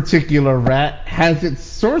this particular rat has its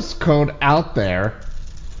source code out there,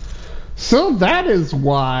 so that is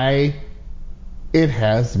why it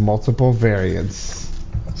has multiple variants.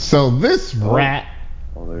 So this rat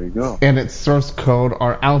Well, there you go. and its source code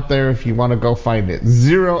are out there if you want to go find it.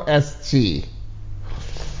 0ST.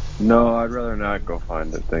 No, I'd rather not go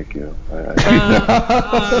find it. Thank you.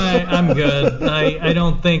 I'm good. I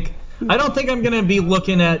don't think I'm gonna be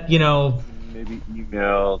looking at, Maybe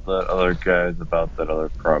email the other guys about that other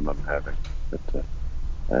problem I'm having.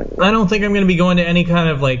 I don't think I'm gonna be going to any kind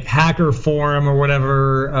of like hacker forum or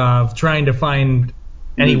whatever, trying to find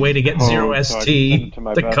any way to get Code, so I can send 0ST, it to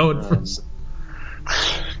my the best code for.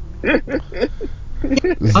 friend.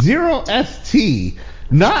 0ST.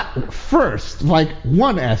 Not first, like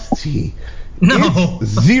 1ST. No.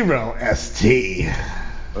 It's 0ST.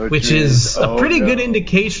 Which is a pretty good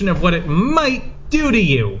indication of what it might do to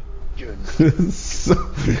you. So,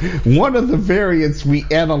 one of the variants we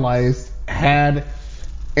analyzed had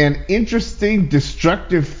an interesting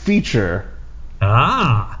destructive feature.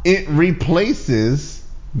 It replaces,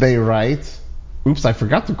 they write. Oops, I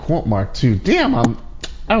forgot the quote mark too. Damn,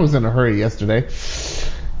 I was in a hurry yesterday.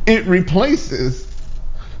 It replaces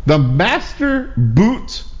the master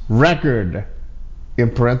boot record, in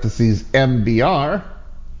parentheses MBR,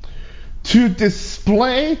 to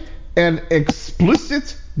display an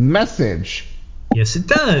explicit message. Yes, it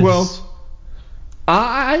does. Quote,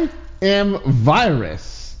 I am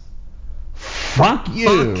virus. Fuck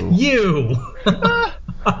you. Fuck you.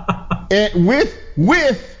 And with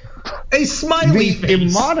a smiley the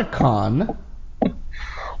face. emoticon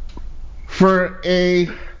for a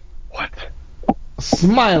What?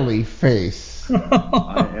 smiley face.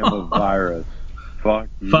 I am a virus. Fuck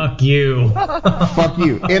you. Fuck you. Fuck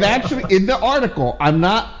you. It actually, in the article,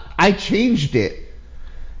 I changed it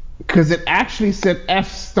because it actually said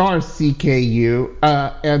F*CKU,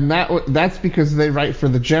 and that's because they write for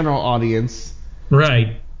the general audience.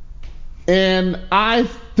 Right. And I'm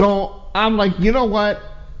like, you know what?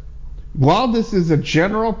 While this is a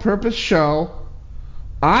general purpose show,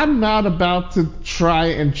 I'm not about to try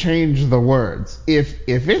and change the words. If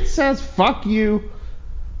it says fuck you,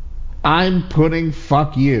 I'm putting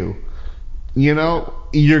fuck you. You know,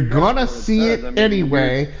 you're gonna see it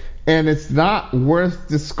anyway, and it's not worth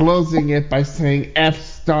disclosing it by saying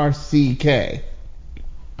F*CK.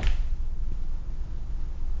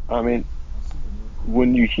 I mean,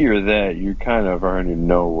 when you hear that, you kind of already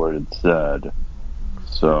know what it said.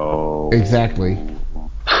 So Exactly.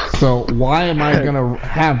 So why am I gonna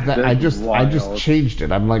have that? I just wild. changed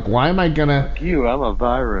it. I'm like, why am I gonna? Fuck you, I'm a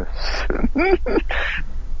virus.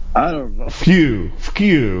 I don't know. Phew.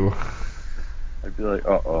 I'd be like,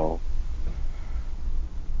 uh-oh.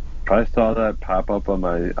 If I saw that pop up on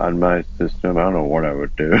my system, I don't know what I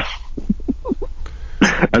would do.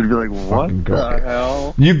 I'd be like, what Fucking the go.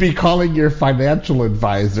 hell? You'd be calling your financial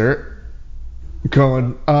advisor,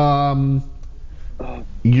 going,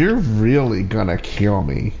 you're really gonna kill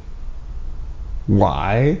me.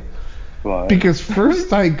 Why? Why? Because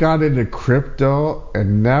first I got into crypto,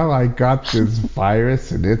 and now I got this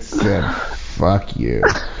virus, and it said, fuck you.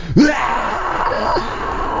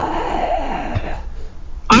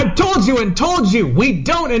 I've told you and told you, we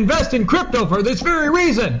don't invest in crypto for this very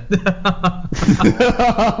reason. Money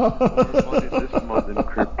this month in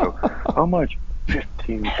crypto. How much?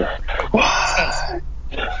 15,000.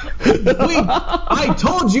 I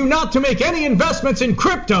told you not to make any investments in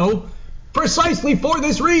crypto precisely for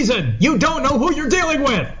this reason. You don't know who you're dealing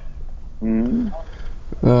with.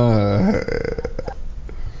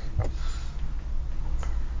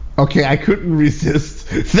 Okay, I couldn't resist.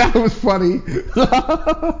 That was funny.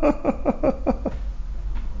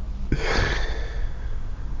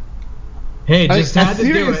 Hey, just had as to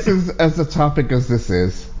do serious it. as the topic as this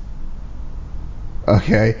is,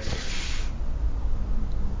 okay,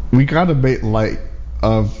 we gotta make light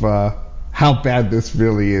of how bad this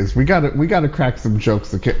really is. We gotta crack some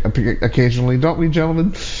jokes occasionally, don't we,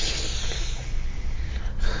 gentlemen?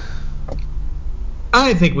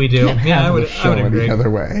 I think we do. Can't Yeah, have I would the show agree. any other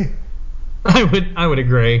way. I would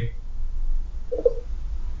agree.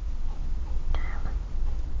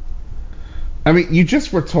 I mean, you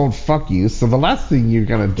just were told "fuck you," so the last thing you're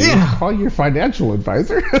gonna do is call your financial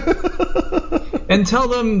advisor and tell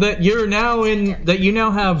them that you now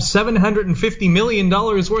have $750 million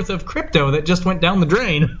worth of crypto that just went down the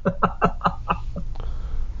drain.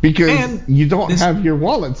 because you don't have your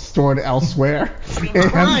wallet stored elsewhere,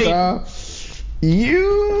 and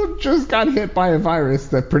you just got hit by a virus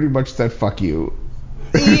that pretty much said "fuck you."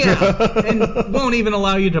 Yeah, and won't even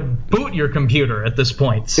allow you to boot your computer at this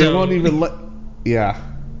point. So. It won't even let. Yeah.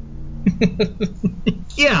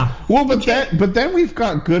 Yeah. Well, but then we've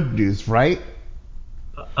got good news, right?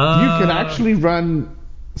 You can actually run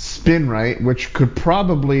SpinRite, which could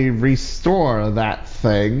probably restore that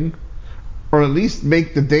thing, or at least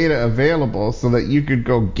make the data available so that you could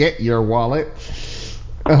go get your wallet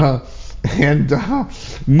and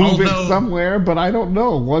move it somewhere. But I don't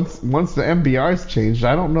know. Once the MBR's changed,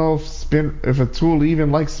 I don't know if a tool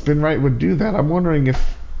even like SpinRite would do that. I'm wondering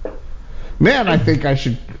if. Man, I think I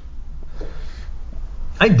should.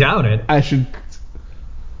 I doubt it. I should.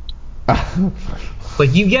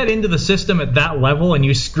 Like, you get into the system at that level and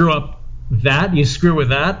you screw with that.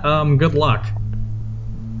 Good luck.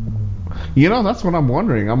 You know, that's what I'm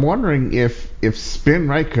wondering. I'm wondering if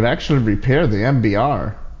SpinRite could actually repair the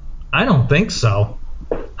MBR. I don't think so.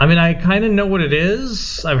 I mean, I kind of know what it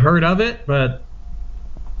is. I've heard of it, but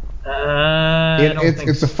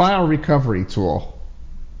it's a file recovery tool.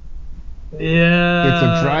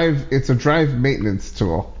 Yeah. It's a drive maintenance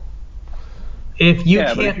tool. But if you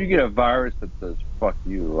get a virus that says "fuck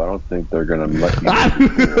you," I don't think they're gonna let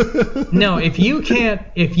you. No, if you can't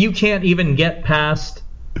even get past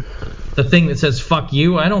the thing that says "fuck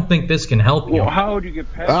you," I don't think this can help you. Well, how would you get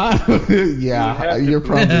past it? Yeah, you're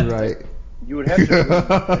probably right. You would have to go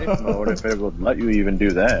in safe mode if it would let you even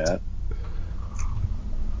do that.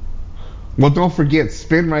 Well, don't forget,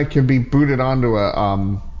 SpinRite can be booted onto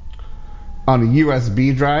on a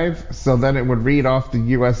USB drive, so then it would read off the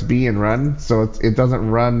USB and run, so it doesn't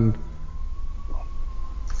run.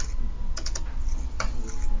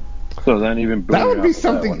 So then even that would be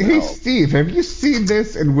something. Hey, Steve, have you seen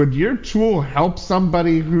this? And would your tool help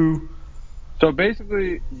somebody who? So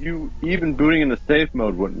basically, you even booting in the safe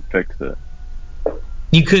mode wouldn't fix it.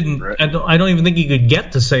 You couldn't. Right. I don't even think you could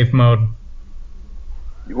get to safe mode.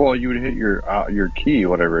 Well, you would hit your key,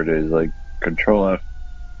 whatever it is, like Control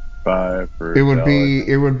F5 or. It would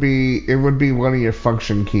be one of your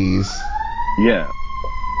function keys. Yeah.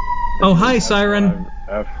 Oh, hi, Siren.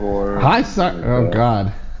 F4. Hi, Siren. Oh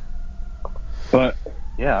God. But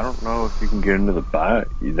yeah, I don't know if you can get into the buy.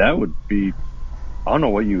 That would be. I don't know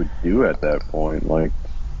what you would do at that point. Like,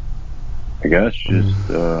 I guess just.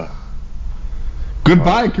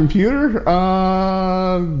 Goodbye, computer.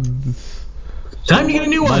 Time to get a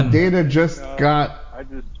new one. My data just got. I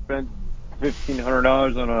just spent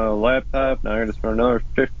 $1,500 on a laptop. Now I got to spend another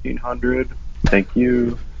 $1,500. Thank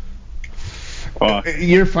you.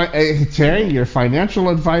 Terry, your financial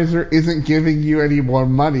advisor isn't giving you any more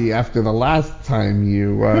money after the last time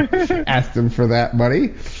you asked him for that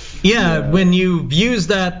money. Yeah, when you've used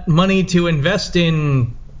that money to invest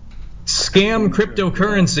in scam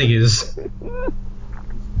cryptocurrencies.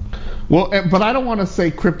 Well, but I don't want to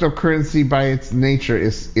say cryptocurrency by its nature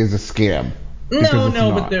is a scam.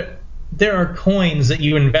 No, but there are coins that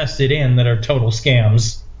you invested in that are total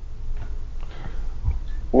scams.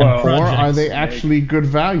 Well, and or are projects. they actually good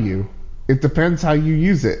value? It depends how you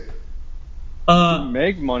use it. You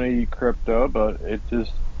make money crypto, but it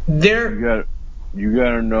just There, you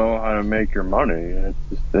gotta know how to make your money. That's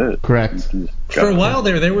just it. Correct. You just for a gotta- while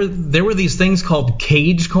there were these things called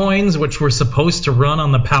cage coins, which were supposed to run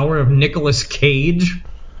on the power of Nicolas Cage.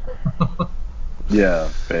 Yeah,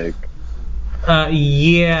 fake.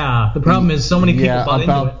 Yeah. The problem is so many people bought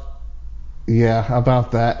into it. Yeah,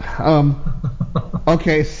 about that.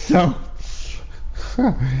 Okay, so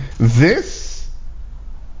this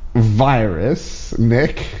virus,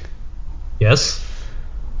 Nick, Yes.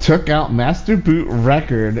 took out Master Boot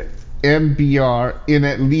Record MBR in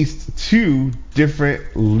at least 2 different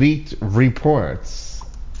leaked reports.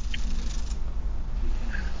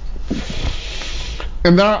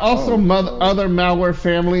 And there are also other malware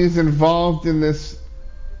families involved in this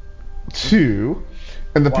too.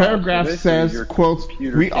 And the Wow, paragraph so basically says, your quote,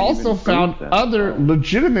 computer we can't also even boot found then." other Oh.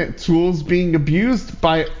 legitimate tools being abused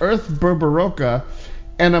by Earth Berberoka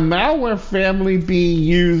and a malware family being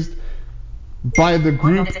used by the One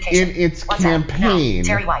group notification. in its WhatsApp. campaign. Now.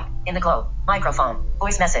 Terry White. In the globe. Microphone.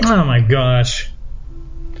 Voice message. Oh my gosh.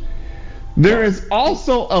 There is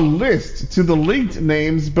also a list to the linked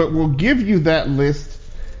names, but we'll give you that list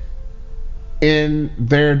in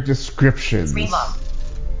their descriptions. Screen lock.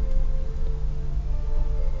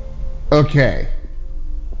 Okay.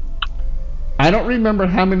 I don't remember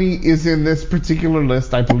how many is in this particular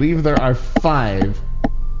list. I believe there are 5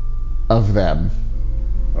 of them.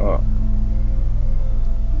 Oh.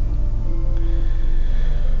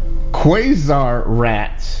 Quasar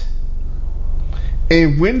Rat, a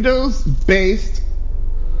Windows-based.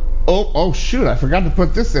 Oh shoot! I forgot to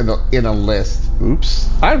put this in a list. Oops!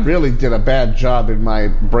 I really did a bad job in my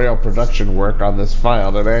Braille production work on this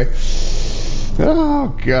file today.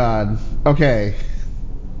 Oh god. Okay.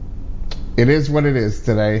 It is what it is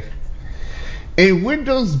today. A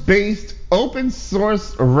Windows-based open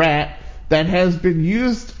source rat that has been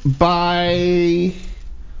used by.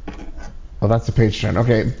 Oh, that's a page turn.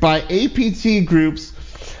 Okay, by APT groups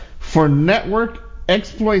for network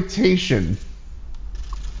exploitation.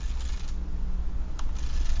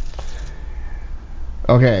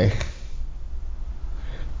 Okay.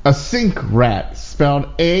 A sync rat,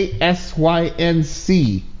 spelled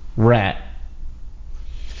ASYNC rat.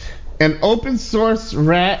 An open source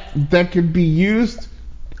rat that can be used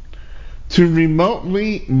to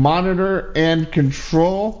remotely monitor and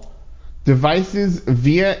control devices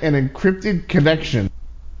via an encrypted connection.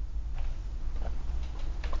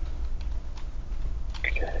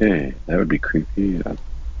 Okay, that would be creepy.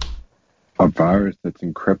 A virus that's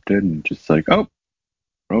encrypted and just like, oh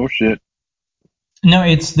shit. No,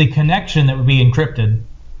 it's the connection that would be encrypted.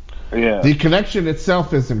 Yeah. The connection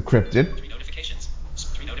itself is encrypted. 3 notifications.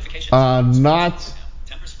 3 notifications. Not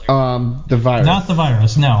Tempers flare. the virus. Not the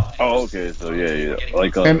virus, no. Oh, okay. So yeah.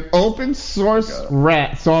 Like An open source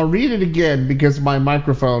rat. So I'll read it again because my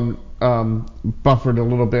microphone buffered a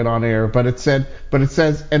little bit on air. But it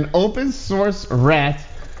says an open source rat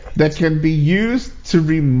that can be used to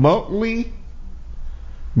remotely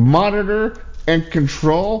monitor and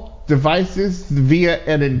control devices via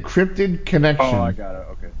an encrypted connection. Oh, I got it.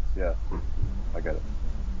 Okay. Yeah. I got it.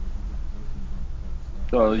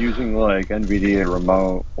 So using like NVIDIA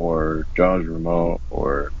remote or JAWS remote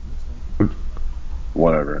or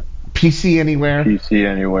whatever. PC anywhere. PC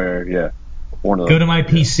anywhere, yeah. One of Go those. to my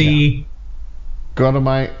PC. Go to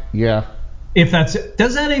my If that's it.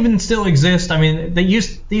 Does that even still exist? I mean, they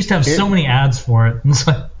used to have so many ads for it. It's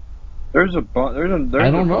like, There's a bunch of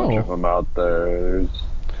them out there.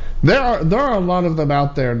 There are a lot of them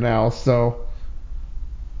out there now. So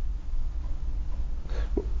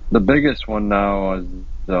the biggest one now is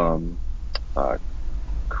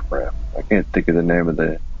crap. I can't think of the name of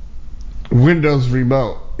the. Windows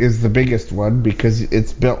Remote is the biggest one because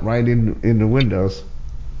it's built right into Windows.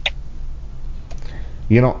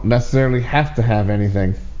 You don't necessarily have to have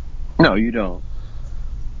anything. No, you don't.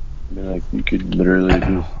 I mean, like you could literally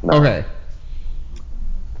just. No. Okay.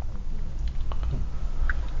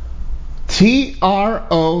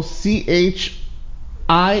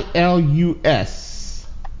 TROCHILUS.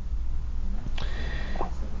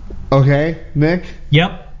 Okay, Nick?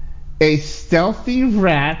 yep. A stealthy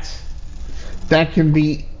rat that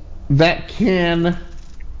can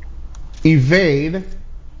evade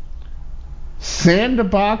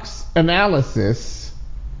sandbox analysis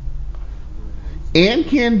and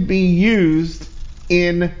can be used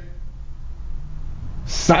in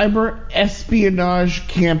cyber espionage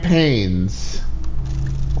campaigns.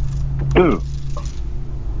 Ooh.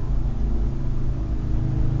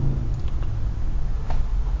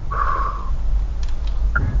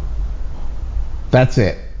 That's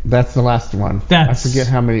it. That's the last one. I forget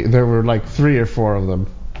how many. There were like 3 or 4 of them.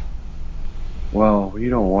 Well, we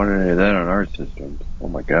don't want any of that on our systems. Oh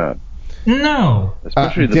my god. No.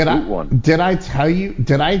 Especially the boot one. Did I tell you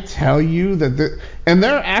that and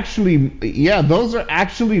they're actually, yeah, those are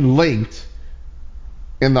actually linked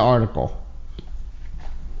in the article.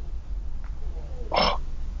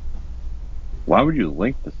 Why would you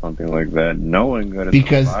link to something like that knowing that it's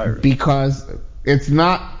a virus? Because it's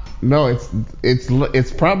not. No,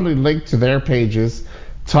 it's probably linked to their pages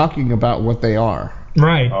talking about what they are.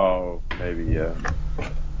 Right. Oh, maybe, yeah.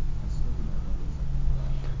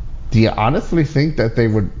 Do you honestly think that they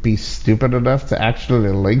would be stupid enough to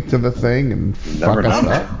actually link to the thing and fuck us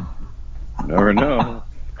up? Never know.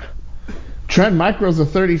 Trend Micro's a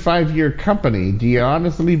 35-year company. Do you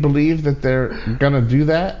honestly believe that they're gonna do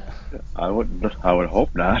that? I would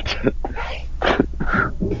hope not.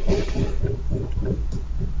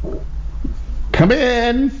 Come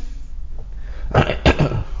in.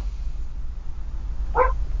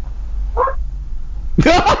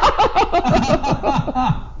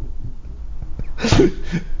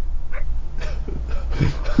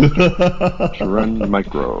 Trend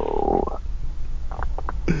Micro.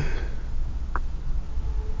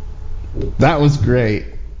 That was great.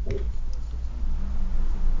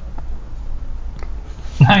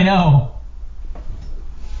 I know.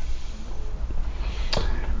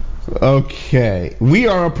 Okay, we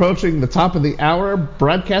are approaching the top of the hour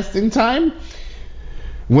broadcasting time.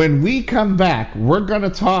 When we come back, we're going to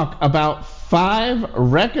talk about 5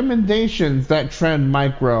 recommendations that Trend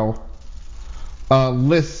Micro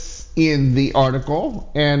lists in the article,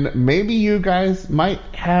 and maybe you guys might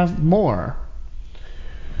have more.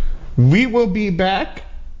 We will be back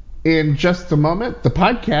in just a moment. The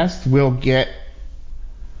podcast will get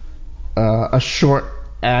a short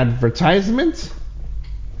advertisement,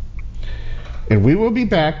 and we will be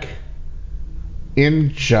back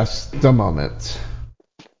in just a moment.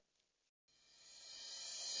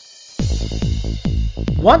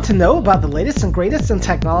 Want to know about the latest and greatest in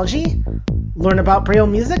technology? Learn about Braille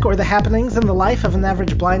music or the happenings in the life of an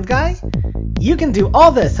average blind guy? You can do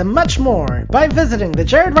all this and much more by visiting the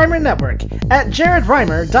Jared Reimer Network at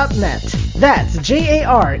jaredreimer.net. That's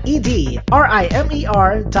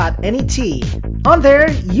JAREDRIMER.net. On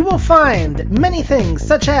there, you will find many things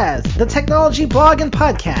such as the Technology Blog and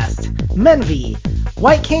Podcast, Menvy,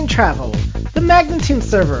 White Cane Travel, the Magnitude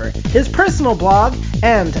server, his personal blog,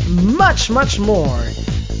 and much, much more.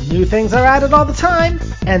 New things are added all the time,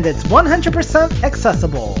 and it's 100%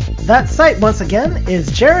 accessible. That site, once again, is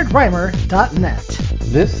jaredreimer.net.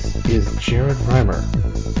 This is Jared Reimer.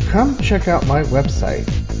 Come check out my website,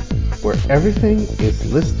 where everything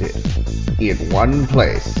is listed in one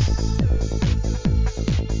place.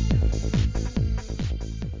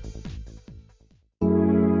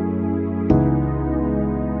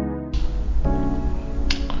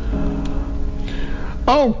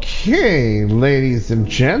 Okay, ladies and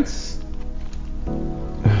gents.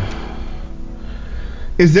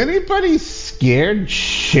 Is anybody scared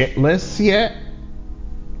shitless yet?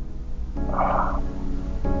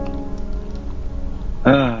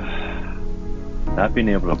 Not being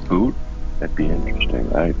able to boot, that'd be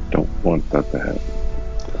interesting. I don't want that to happen.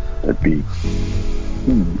 That'd be...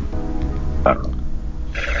 I don't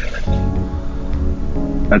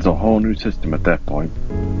know. That's a whole new system at that point.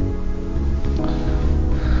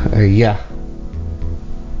 Yeah.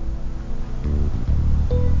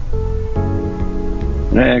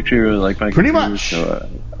 I actually really like my Pretty computer, much. so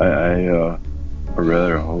I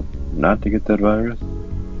rather hope not to get that virus.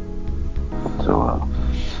 So,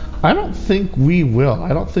 I don't think we will. I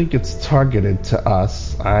don't think it's targeted to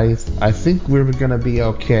us. I think we're going to be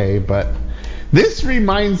okay, but this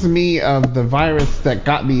reminds me of the virus that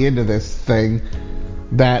got me into this thing,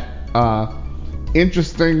 that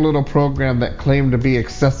interesting little program that claimed to be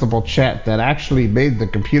accessible chat that actually made the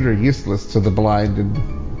computer useless to the blind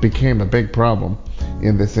and became a big problem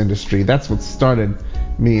in this industry. That's what started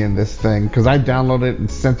me in this thing, because I downloaded it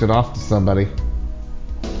and sent it off to somebody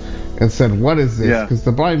and said, what is this? Because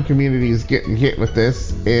the blind community is getting hit with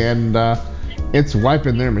this, and it's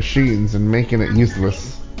wiping their machines and making it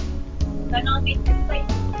useless.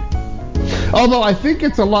 Although I think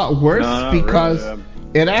it's a lot worse because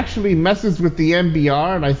it actually messes with the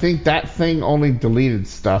MBR, and I think that thing only deleted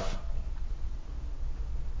stuff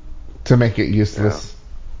to make it useless.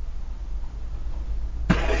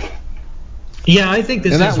 Yeah, I think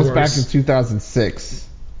this is worse. And that was back in 2006.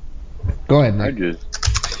 Go ahead, Nick.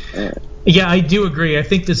 Yeah, I do agree. I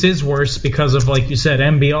think this is worse because of, like you said,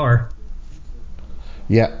 MBR.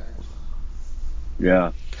 Yeah.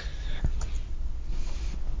 Yeah.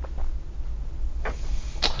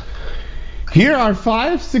 Here are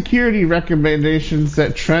 5 security recommendations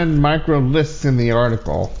that Trend Micro lists in the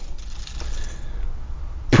article.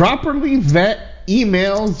 Properly vet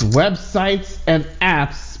emails, websites, and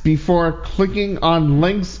apps before clicking on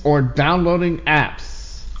links or downloading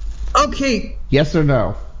apps. Okay, Yes or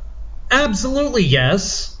no? absolutely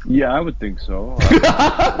yes. Yeah, I would think so.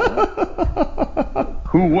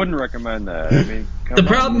 Who wouldn't recommend that? I mean, come The on,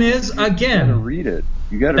 problem is, you gotta again, read it.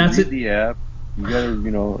 You gotta that's read it. the app. You gotta,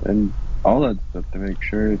 and all that stuff to make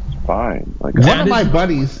sure it's fine. Like, One That of my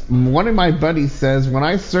is- buddies says when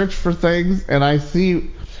I search for things and I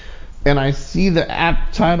see the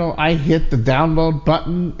app title, I hit the download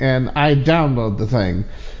button and I download the thing.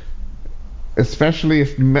 Especially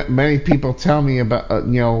if many people tell me about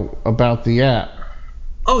about the app.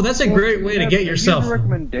 Oh, that's a great way to get yourself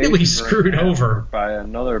really screwed over. by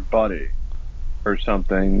another buddy or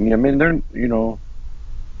something. I mean, they're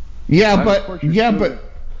Yeah, Of but course you should.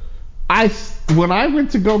 when I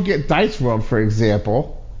went to go get Dice World, for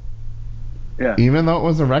example, yeah. even though it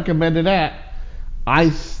was a recommended app, I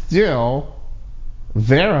still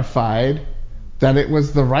verified that it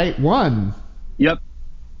was the right one. Yep.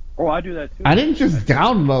 Oh, I do that too. I didn't just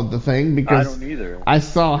download the thing because I don't either. I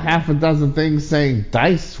saw half a dozen things saying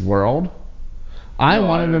Dice World. I No, I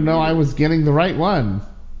wanted to don't know I either. was getting the right one.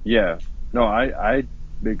 Yeah. No, I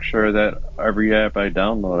make sure that every app I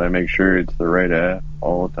download, I make sure it's the right app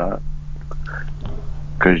all the time.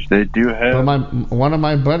 Because they do have. But one of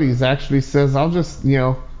my buddies actually says I'll just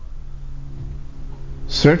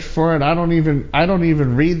search for it. I don't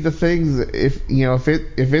even read the things. If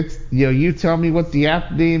it's you tell me what the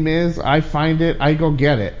app name is, I find it, I go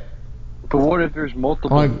get it. But what if there's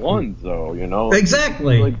multiple ones though?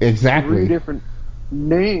 Exactly. Like Exactly. 3 different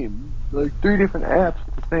names, like 3 different apps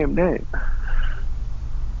with the same name.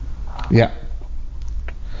 Yeah.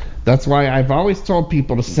 That's why I've always told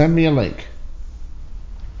people to send me a link.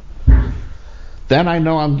 Then I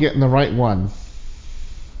know I'm getting the right one.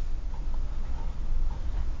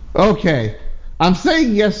 Okay. I'm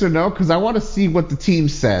saying yes or no because I want to see what the team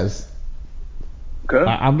says. Okay.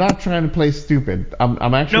 I'm not trying to play stupid.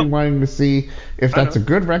 I'm actually Nope. wanting to see if that's a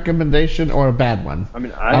good recommendation or a bad one. I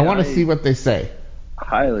mean, I want to see what they say.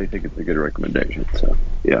 highly think it's a good recommendation. So,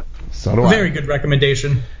 yeah. So do Very I. good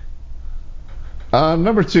recommendation.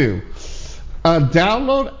 Number 2.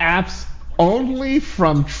 Download apps only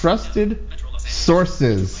from trusted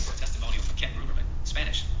sources. Testimonial from Ken Rugerman.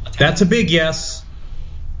 Spanish. That's a big yes.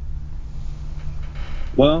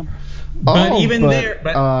 Well, But Oh, even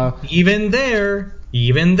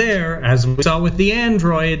there, as we saw with the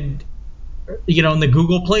Android, in the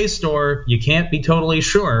Google Play Store, you can't be totally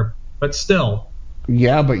sure. But still,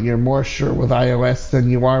 Yeah, but you're more sure with iOS than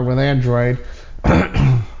you are with Android.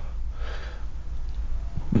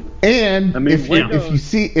 And I mean, if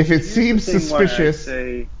it seems suspicious,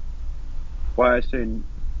 why I say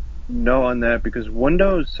no on that, because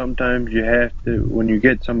Windows, sometimes you have to, when you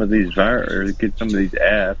get some of these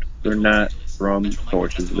apps, they're not from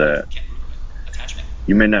sources that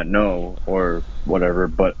you may not know or whatever,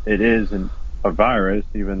 but it isn't a virus,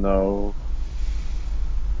 even though.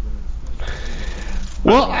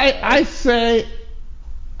 well, I say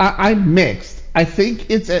I'm mixed. I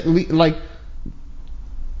think it's at least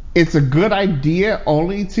it's a good idea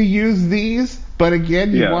only to use these, but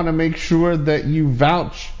again, you want to make sure that you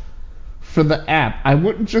vouch for the app. I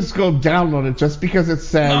wouldn't just go download it just because it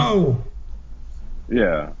says. no.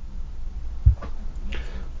 Yeah.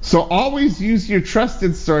 So always use your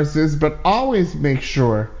trusted sources, but always make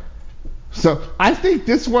sure. So I think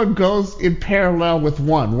this one goes in parallel with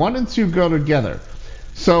 1. 1 and 2 go together.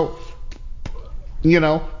 So,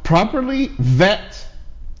 properly vet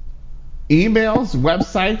emails,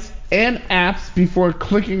 websites, and apps before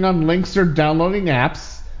clicking on links or downloading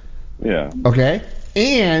apps. Yeah. Okay?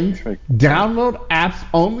 And download apps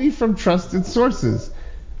only from trusted sources.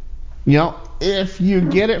 If you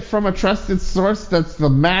get it from a trusted source that's a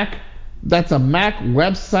Mac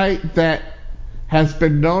website that has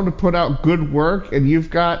been known to put out good work, and you've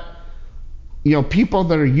got people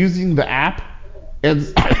that are using the app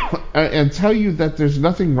and and tell you that there's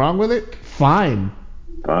nothing wrong with it, fine.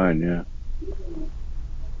 Yeah.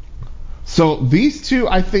 So these two,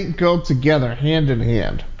 I think, go together hand in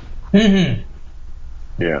hand. Mm-hmm.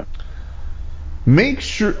 Yeah. Make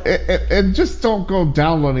sure and just don't go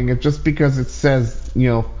downloading it just because it says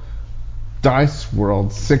Dice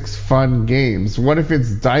World 6 fun games. What if it's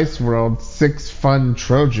Dice World 6 fun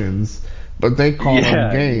Trojans, but they call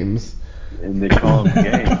them games? And they call them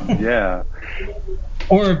games, yeah.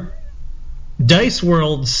 Or Dice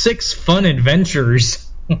World 6 Fun Adventures.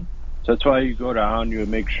 So that's why you go down, you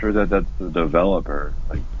make sure that that's the developer.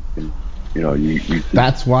 Like, you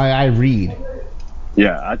That's why I read.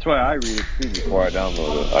 yeah, that's why I read it too before I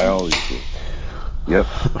download it. I always do. Yep.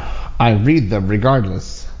 I read them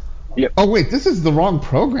regardless. Yep. Oh wait, this is the wrong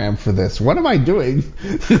program for this. What am I doing?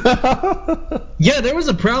 Yeah, there was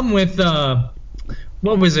a problem with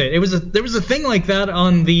what was it? There was a thing like that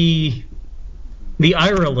on the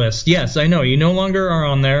IRA list. Yes, I know. You no longer are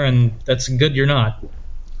on there, and that's good you're not.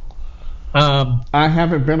 I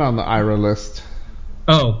haven't been on the IRA list.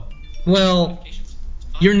 Oh, well,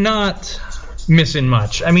 you're not missing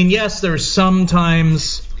much. I mean, yes, there's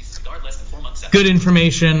sometimes good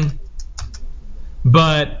information,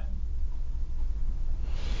 but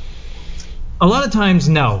a lot of times,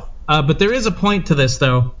 no. But there is a point to this,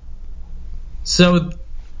 though. So,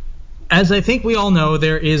 as I think we all know,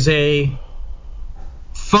 there is a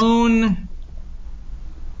phone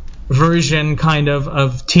version, kind of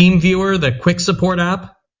TeamViewer, the quick support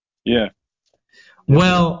app. Yeah.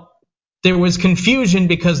 Well, there was confusion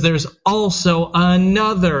because there's also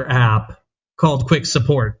another app called Quick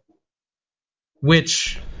Support,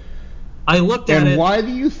 which I looked at And it. why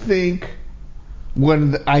do you think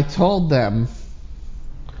when I told them,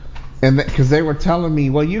 and because they were telling me,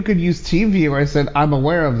 well, you could use TeamViewer, I said, I'm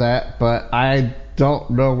aware of that, but I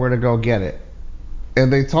don't know where to go get it.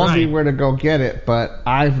 And they told me Right. where to go get it, but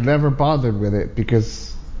I've never bothered with it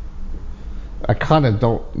because I kind of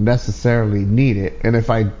don't necessarily need it. And if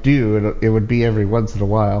I do, it would be every once in a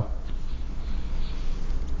while.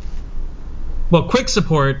 Well, Quick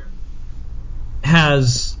Support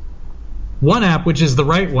has one app, which is the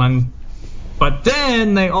right one, but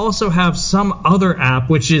then they also have some other app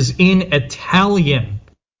which is in Italian.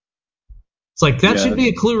 It's like, that should be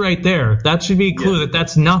a clue right there. That should be a clue that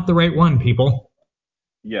that's not the right one, people.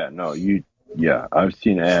 Yeah, no, I've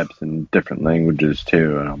seen apps in different languages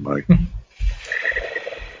too, and I'm like,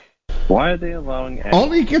 why are they allowing apps?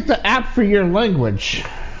 Only get the app for your language,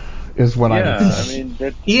 is what I would say. I mean,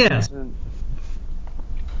 that Yes. isn't...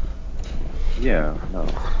 Yeah, no.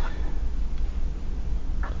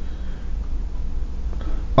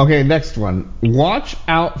 Okay, next one. Watch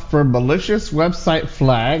out for malicious website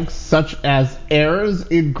flags such as errors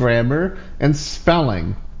in grammar and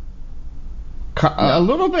spelling. A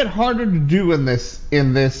little bit harder to do in this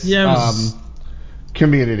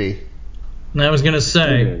community. I was gonna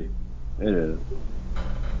say, It is.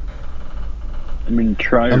 I mean,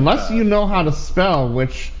 try your Unless best. you know how to spell,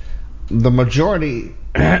 which the majority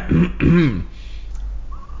the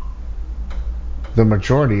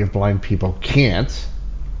majority of blind people can't.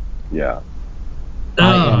 Yeah.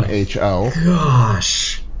 IMHO.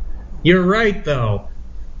 Gosh, you're right though,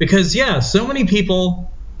 because so many people.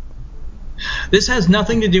 This has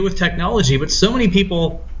nothing to do with technology, but so many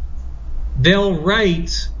people, they'll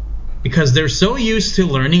write because they're so used to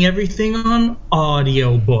learning everything on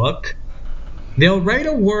audiobook. They'll write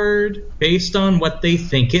a word based on what they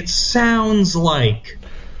think it sounds like.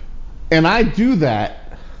 And I do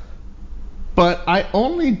that, but I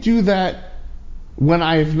only do that when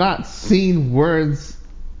I've not seen words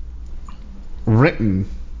written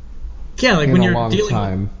Yeah, like in when a you're long dealing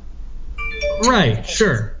time. Right,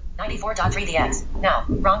 sure. 94.3DX. Now,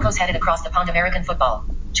 Broncos headed across the pond American football.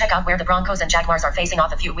 Check out where the Broncos and Jaguars are facing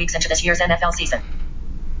off a few weeks into this year's NFL season.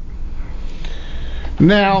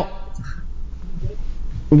 Now,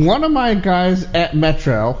 one of my guys at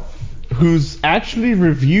Metro, who's actually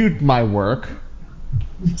reviewed my work,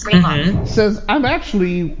 says I'm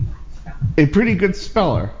actually a pretty good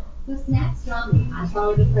speller. Snack strongly high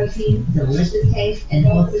quality protein, delicious taste, and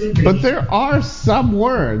wholesome ingredients. But there are some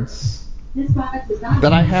words This product is not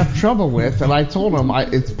that I have trouble with, and I told him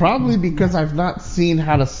it's probably because I've not seen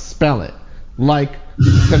how to spell it. Like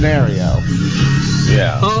scenario.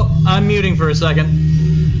 Yeah. Oh, I'm muting for a second.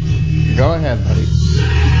 Go ahead, buddy.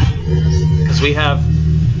 Because we have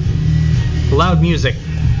loud music.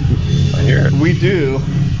 I hear it. We do.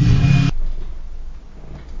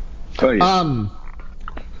 Tell you.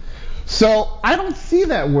 So I don't see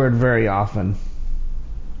that word very often.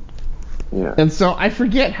 Yeah. And so I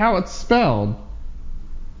forget how it's spelled.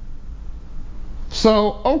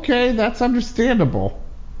 So, okay, that's understandable.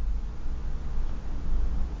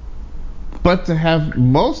 But to have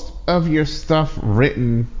most of your stuff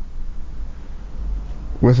written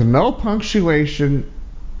with no punctuation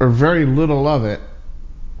or very little of it,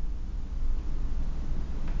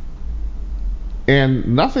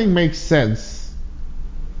 and nothing makes sense,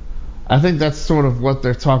 I think that's sort of what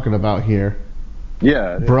they're talking about here.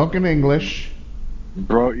 Yeah. Broken English.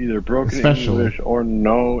 Either broken Especially. English or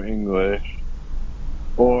no English.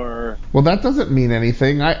 Or... Well, that doesn't mean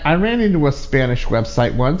anything. I ran into a Spanish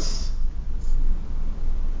website once.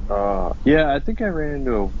 Yeah, I think I ran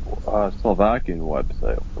into a Slovakian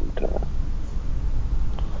website one time.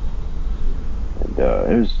 And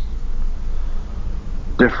it was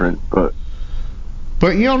different, but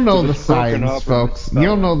you'll know it the was broken signs, up or folks.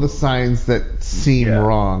 You'll know misspelled. the signs that seem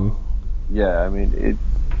wrong. Yeah, I mean,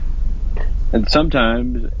 and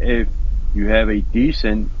sometimes if you have a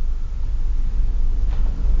decent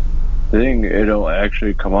thing, it'll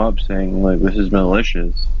actually come up saying, like, this is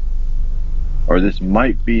malicious. Or this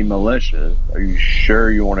might be malicious. Are you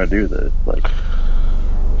sure you want to do this? Like,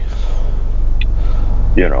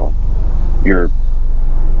 you know, your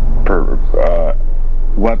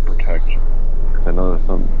web protection. 'Cause I know there's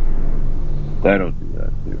some that'll do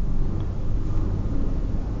that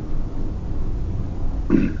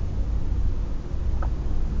too.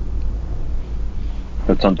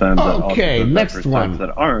 But sometimes Okay, there's next other one. sites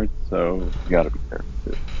that aren't, so you got to be careful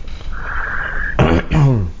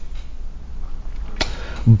too.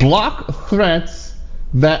 Block threats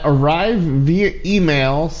that arrive via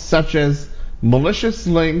email, such as malicious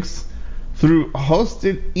links, through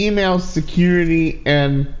hosted email security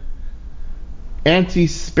and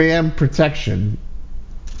anti-spam protection.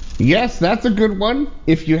 Yes, that's a good one.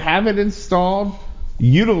 If you have it installed,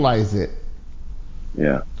 utilize it.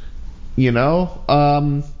 Yeah. You know,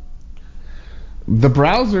 the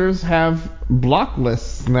browsers have block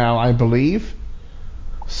lists now, I believe.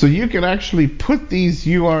 So you can actually put these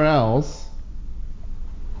URLs,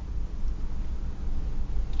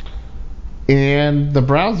 and the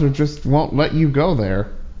browser just won't let you go there.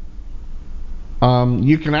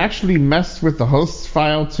 You can actually mess with the host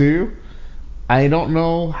file too. I don't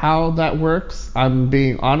know how that works. I'm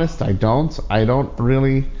being honest, I don't. I don't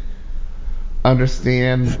really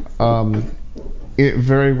understand it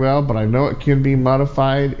very well, but I know it can be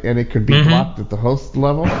modified and it could be blocked at the host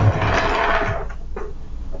level.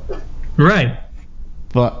 Right.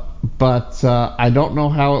 But I don't know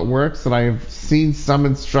how it works, and I've seen some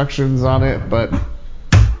instructions on it, but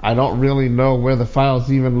I don't really know where the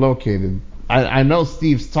file's even located. I know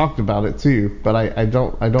Steve's talked about it too, but I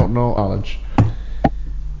don't know knowledge.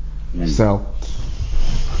 So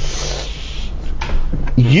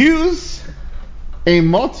use a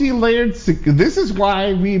multi-layered. This is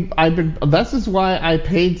why This is why I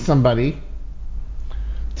paid somebody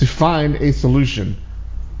to find a solution.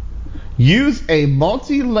 Use a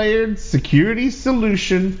multi-layered security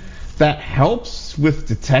solution that helps with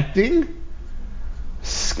detecting,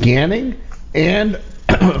 scanning, and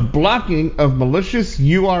blocking of malicious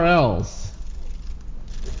URLs.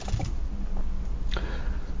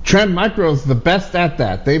 Trend Micro is the best at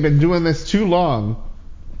that. They've been doing this too long.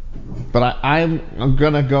 But I'm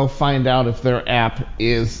going to go find out if their app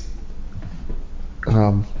is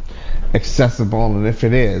accessible, and if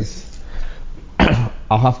it is,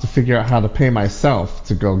 I'll have to figure out how to pay myself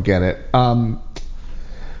to go get it.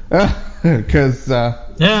 Because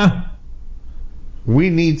we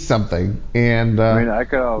need something, and I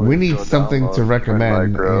could always we need go something to download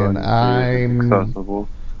recommend. Micro And see if it's I'm accessible.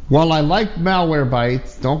 while I like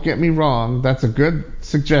Malwarebytes, don't get me wrong, that's a good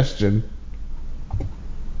suggestion.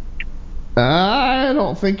 I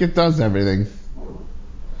don't think it does everything.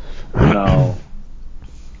 No.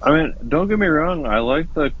 I mean, don't get me wrong. I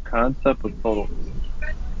like the concept of total.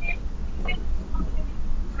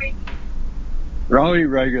 I'll eat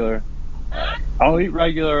regular.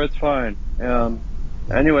 It's fine.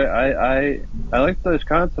 Anyway, I like this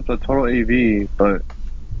concept of total AV, but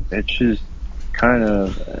it's just kind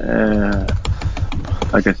of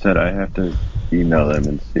like I said. I have to email them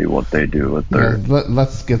and see what they do with their.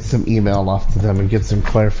 Let's get some email off to them and get some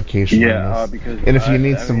clarification on this. Because and if you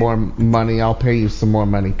need some more money, I'll pay you some more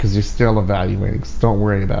money because you're still evaluating. So don't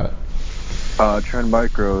worry about it. Trend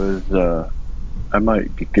Micro is. I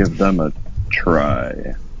might give them a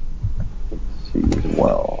try. Let's see as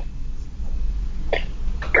well.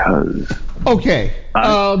 Because okay,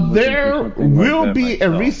 there will be a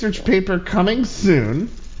research paper coming soon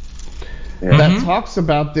that talks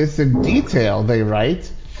about this in detail. They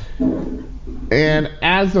write, and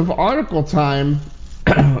as of article time,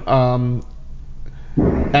 as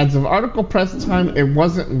of article press time, it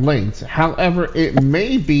wasn't linked. However, it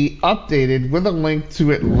may be updated with a link to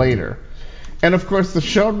it later. And of course, the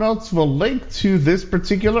show notes will link to this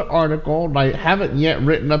particular article. I haven't yet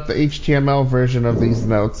written up the HTML version of these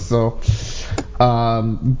notes, so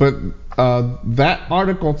that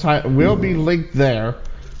article will be linked there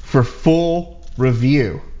for full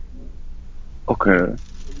review. Okay,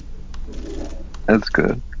 that's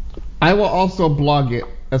good. I will also blog it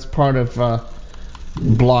as part of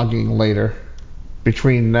blogging later,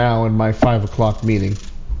 between now and my 5 o'clock meeting.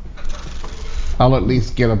 I'll at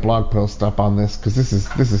least get a blog post up on this because this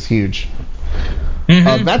is huge.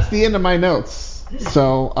 Mhm. That's the end of my notes.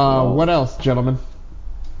 So what else, gentlemen?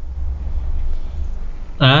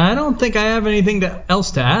 I don't think I have anything else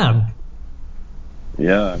to add.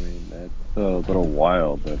 Yeah, I mean, it's a little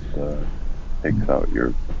wild that takes out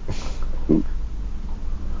your boot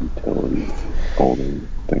utility holding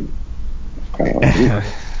thing.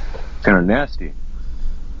 Kind of nasty.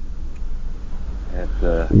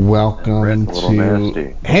 Welcome rat's a little to.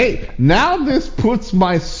 nasty. Hey, now this puts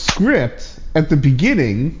my script at the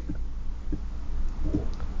beginning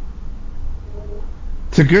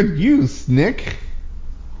to good use, Nick.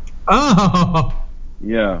 Oh,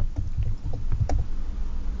 Yeah.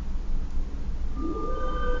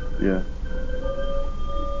 Yeah.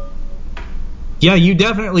 yeah, you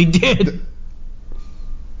definitely did.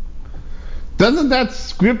 Doesn't that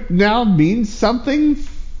script now mean something?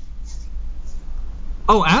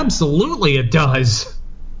 Oh, absolutely it does.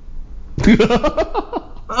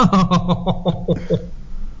 Oh.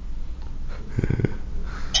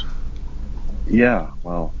 Yeah,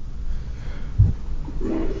 well.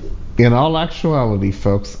 In all actuality,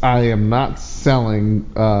 folks, I am not selling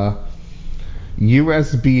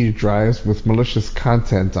USB drives with malicious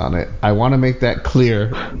content on it. I want to make that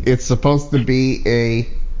clear. It's supposed to be a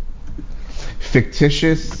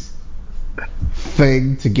fictitious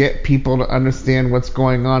thing to get people to understand what's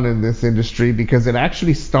going on in this industry because it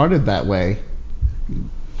actually started that way.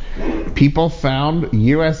 People found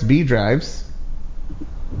USB drives,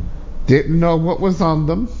 didn't know what was on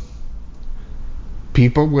them.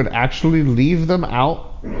 People would actually leave them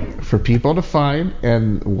out for people to find.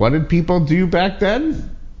 And what did people do back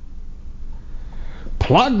then?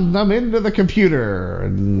 Plug them into the computer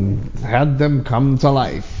and had them come to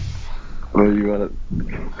life. Well,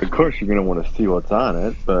 of course, you're gonna want to see what's on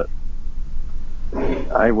it, but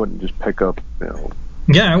I wouldn't just pick up,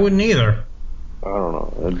 Yeah, I wouldn't either. I don't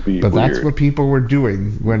know. That'd be But weird. that's what people were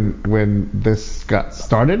doing when this got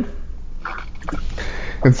started.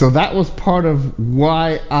 And so that was part of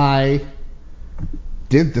why I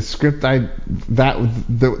did the script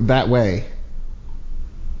that way.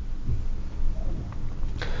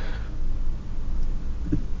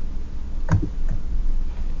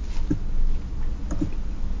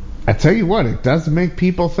 I tell you what, it does make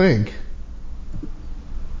people think.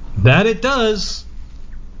 That it does.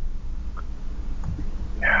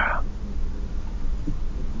 Yeah.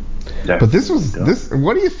 But this.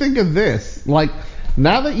 What do you think of this? Like,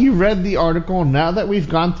 now that you read the article, now that we've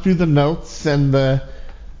gone through the notes and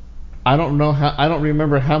I don't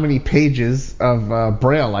remember how many pages of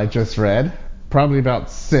Braille I just read. Probably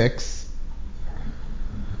about 6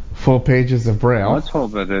 full pages of Braille. Let's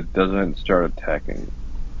hope that it doesn't start attacking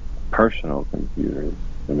personal computers.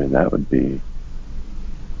 I mean, that would be.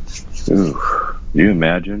 Ooh. Do you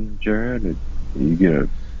imagine, Jared? You get a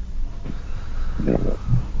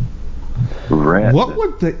rat. What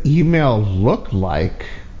would the email look like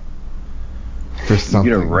for something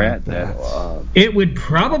You get a rat like that? It would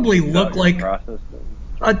probably look like process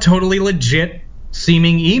a totally legit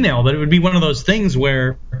seeming email, but it would be one of those things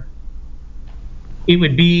where it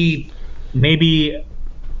would be maybe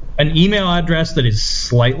an email address that is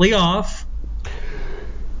slightly off,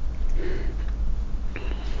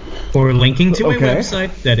 or linking to a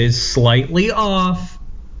website that is slightly off,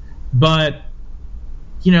 but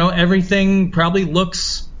everything probably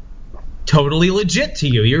looks totally legit to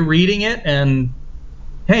you. You're reading it and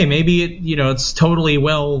hey, maybe it's totally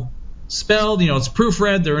well spelled, it's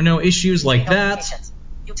proofread, there are no issues like that.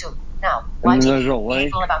 YouTube now. And then YTP. there's a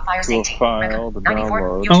link Fool about fire to a safety. file to 94.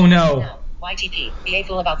 download. Oh no. YTP. Be a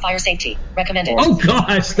fool about fire safety. Recommended. Oh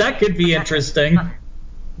gosh, that could be interesting.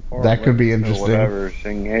 Or That could be link to interesting. Whatever,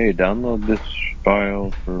 saying, hey, download this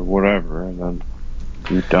file for whatever, and then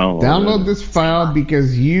you download this file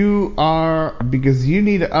because you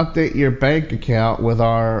need to update your bank account with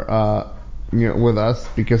our with us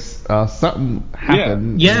because something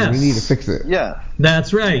happened Yes. and we need to fix it. Yeah.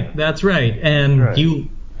 That's right. And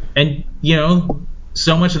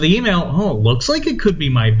so much of the email, it looks like it could be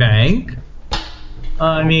my bank.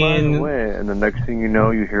 By the way, and the next thing you know,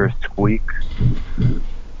 you hear a squeak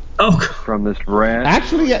from this rat.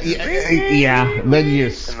 Actually, yeah. Then you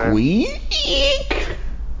squeak.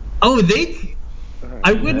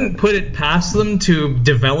 I wouldn't put it past them to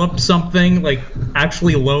develop something, like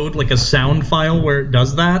actually load like a sound file where it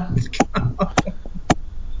does that.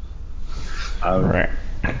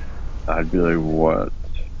 I'd be like, what?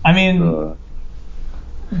 I mean,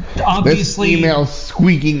 obviously, this email's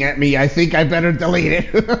squeaking at me. I think I better delete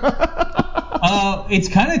it. It's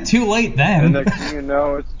kind of too late And then. next thing you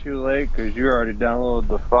know, it's too late because you already downloaded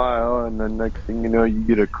the file, and then next thing you know, you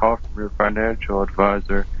get a call from your financial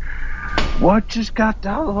advisor. What just got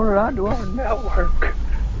downloaded onto our network?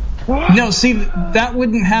 What? No, see, that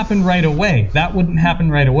wouldn't happen right away.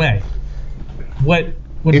 What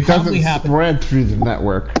would It probably doesn't happen? spread through the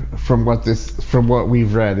network from what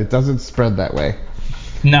we've read. It doesn't spread that way.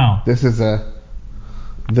 No. This is a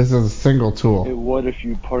single It tool. would if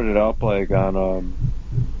you put it up like on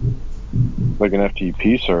like an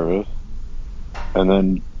FTP service, and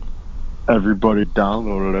then everybody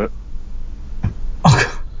downloaded it.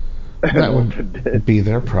 That would be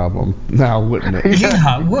their problem now, wouldn't it?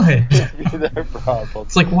 Yeah, it would. Be their problem.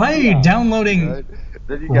 It's like, why are you downloading Right?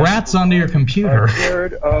 Then you got rats people onto your calling, computer?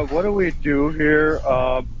 Jared, what do we do here?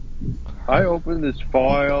 I opened this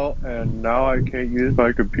file and now I can't use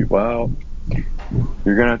my computer. Well,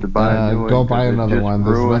 you're gonna have to buy a new one. Go buy 'cause it another just one.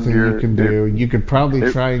 There's ruined nothing you can do. You could probably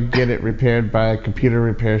it- try and get it repaired by a computer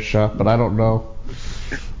repair shop, but I don't know.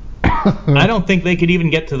 I don't think they could even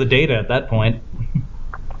get to the data at that point.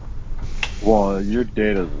 Well, your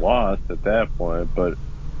data's lost at that point, but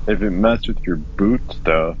if it messed with your boot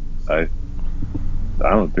stuff, I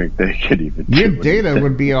don't think they could even Your do data anything.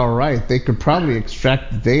 would be all right. They could probably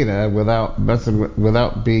extract the data without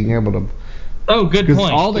being able to. Oh, good Because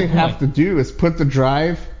point. all they have to do is put the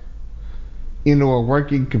drive into a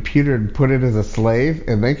working computer and put it as a slave,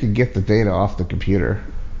 and they can get the data off the computer.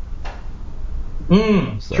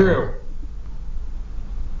 So. True.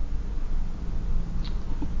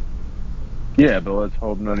 Yeah, but let's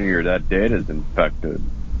hope none of that data's infected.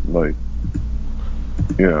 Like,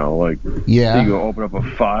 Yeah. you go open up a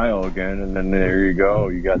file again, and then there you go.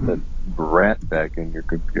 You got that rat back in your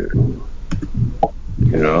computer.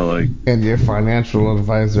 And your financial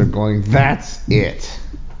advisor going, that's it.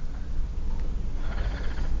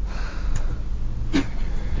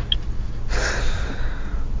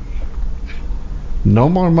 No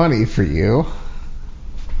more money for you.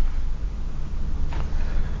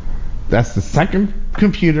 That's the second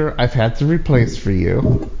computer I've had to replace for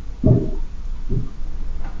you.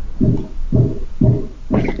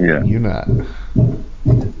 Yeah. You not.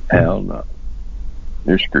 Hell no.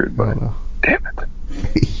 You're screwed, buddy. No. Damn it.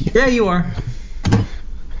 Yeah, you are.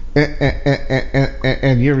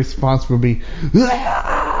 And your response will be,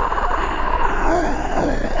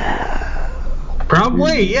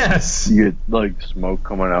 probably, yes. You get smoke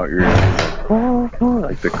coming out your ears,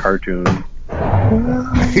 like the cartoon.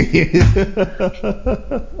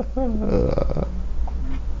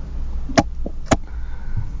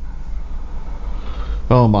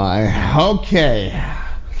 Oh my. Okay.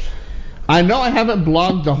 I know I haven't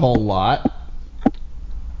blogged a whole lot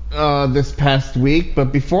this past week,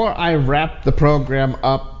 but before I wrap the program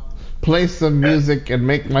up, play some music, and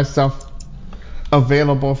make myself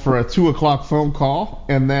available for a 2 o'clock phone call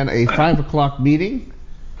and then a 5 o'clock meeting,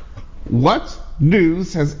 what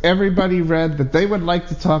news has everybody read that they would like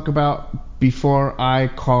to talk about before I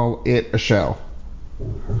call it a show?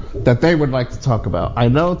 That they would like to talk about. I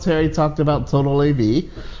know Terry talked about Total AV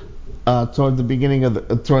toward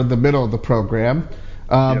the middle of the program.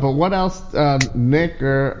 Yep. But what else, Nick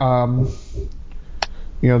or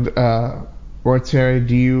or Terry,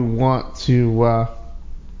 do you want to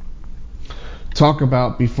talk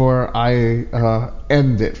about before I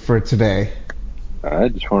end it for today? I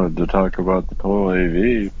just wanted to talk about the Total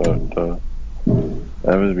AV, but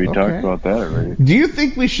we talked about that already. Do you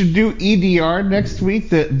think we should do EDR next week?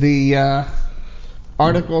 The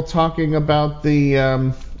article talking about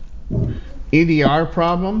the EDR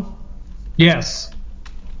problem? Yes.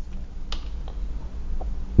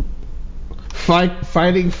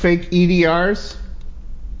 Fighting fake EDRs?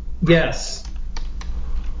 Yes.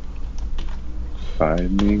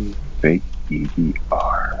 Finding fake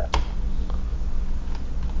EDR.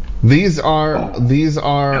 These are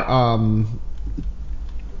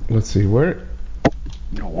let's see, where?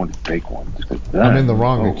 You don't want fake ones. I'm in the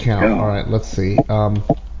wrong account. No. All right, let's see.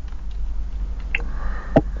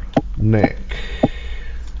 Nick.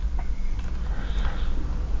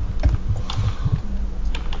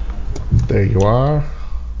 There you are.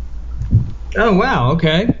 Oh, wow,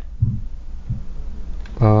 okay.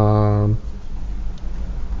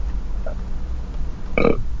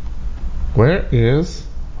 Where is?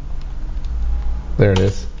 There it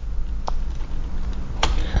is.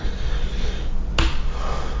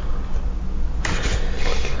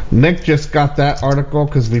 Nick just got that article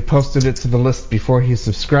because we posted it to the list before he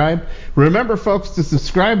subscribed. Remember, folks, to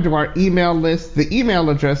subscribe to our email list. The email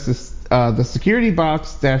address is the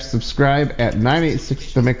securitybox-subscribe at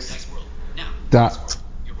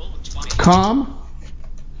 986themix.com.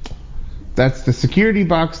 That's the security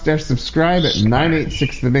box - subscribe at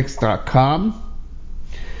 986themix.com.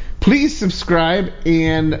 Please subscribe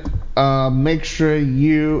and make sure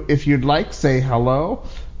you, if you'd like, say hello.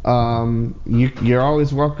 You're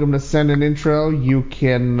always welcome to send an intro. You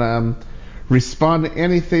can respond to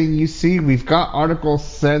anything you see. We've got articles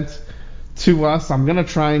sent to us. I'm going to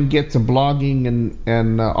try and get to blogging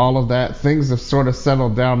and all of that. Things have sort of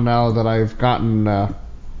settled down now that I've gotten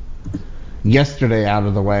yesterday out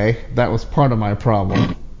of the way. That was part of my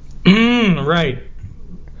problem. Right.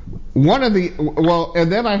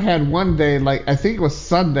 And then I had one day, like I think it was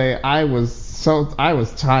Sunday, I was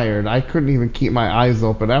tired. I couldn't even keep my eyes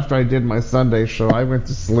open. After I did my Sunday show, I went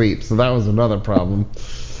to sleep. So that was another problem.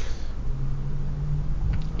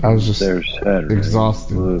 I was just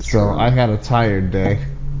exhausted. So I had a tired day.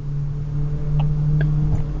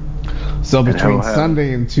 So between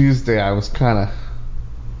Sunday and Tuesday, I was kind of...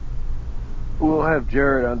 We'll have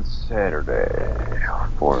Jared on Saturday.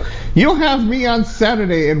 You'll have me on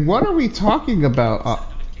Saturday, and what are we talking about?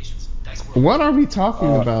 What are we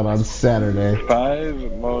talking about on Saturday?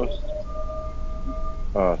 5 most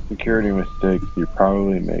security mistakes you're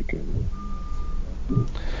probably making.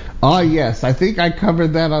 Yes. I think I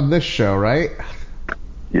covered that on this show, right?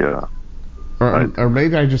 Yeah. Or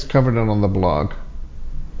maybe I just covered it on the blog.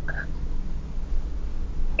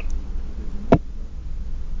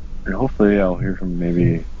 And hopefully I'll hear from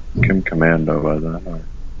maybe Kim Commando by then.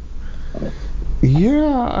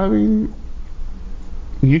 Yeah, I mean,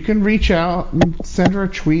 you can reach out and send her a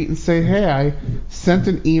tweet and say, hey, I sent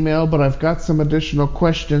an email, but I've got some additional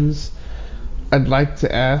questions I'd like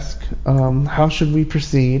to ask. How should we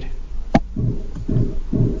proceed?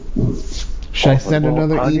 Should I send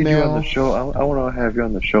another email? I need you on the show. I want to have you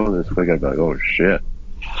on the show this week. I'd be like, oh, shit.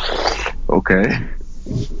 Okay.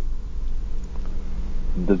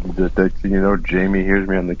 The next thing you know, Jamie hears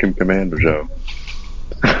me on the Kim Commando show.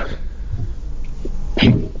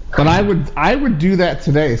 But I would do that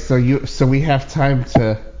today, so we have time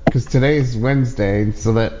to, because today is Wednesday,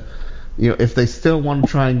 so that if they still want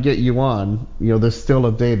to try and get you on, there's still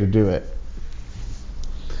a day to do it.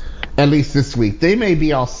 At least this week. They may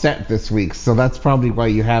be all set this week, so that's probably why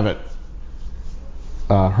you haven't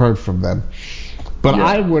heard from them. But yeah,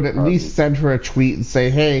 I would at least send her a tweet and say,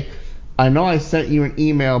 hey, I know I sent you an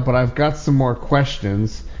email, but I've got some more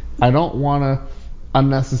questions. I don't want to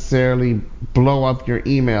unnecessarily blow up your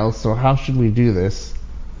email, so how should we do this?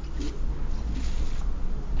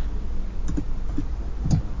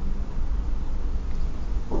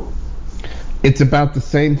 It's about the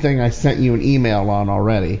same thing I sent you an email on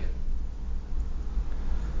already.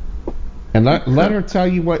 And let her tell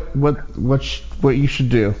you what you should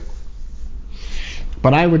do.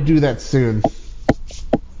 But I would do that soon.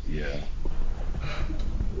 Yeah.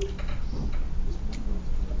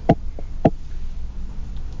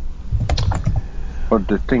 But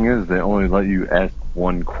the thing is, they only let you ask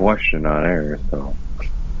one question on air, so...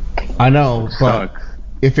 I know, but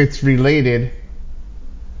if it's related,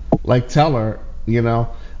 like tell her,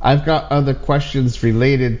 I've got other questions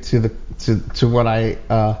related to what I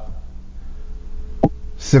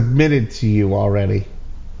submitted to you already.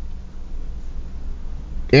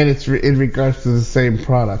 And it's in regards to the same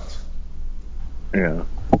product. Yeah.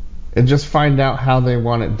 And just find out how they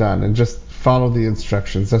want it done, and just follow the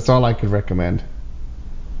instructions. That's all I could recommend.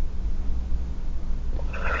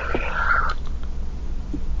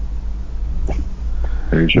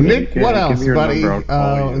 Nick, what else, buddy?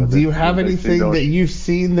 Do you have anything that you've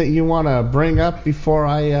seen that you want to bring up before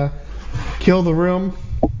I kill the room?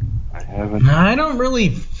 I haven't. I don't really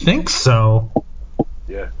think so.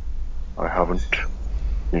 Yeah, I haven't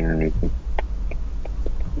seen anything.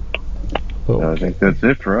 Okay. I think that's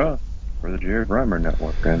it for us, for the Jared Reimer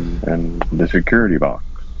Network and the security box.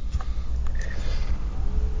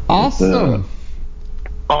 Awesome.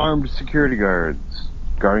 Armed security guards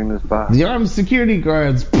guarding this box. The armed security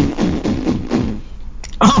guards.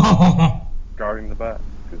 Guarding the box.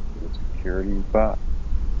 Because it's a security box.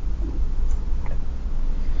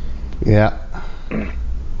 Yeah.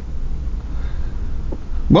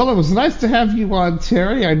 Well, it was nice to have you on,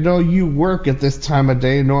 Terry. I know you work at this time of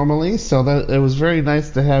day normally, so that it was very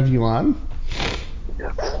nice to have you on.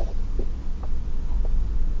 Yes.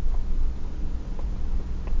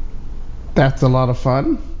 That's a lot of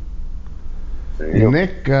fun.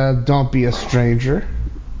 Nick, don't be a stranger.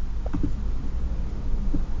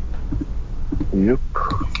 Yep.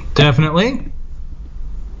 Definitely.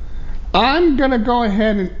 I'm going to go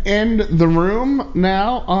ahead and end the room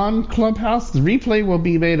now on Clubhouse. The replay will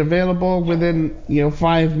be made available within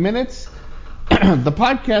 5 minutes. The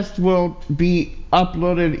podcast will be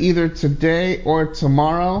uploaded either today or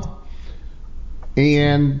tomorrow.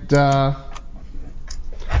 And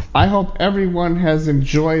I hope everyone has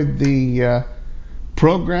enjoyed the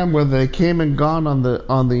program, whether they came and gone on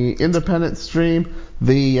the independent stream.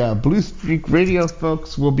 The Blue Streak Radio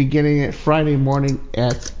folks will be getting it Friday morning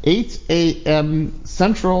at 8 a.m.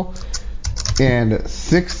 Central and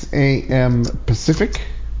 6 a.m. Pacific.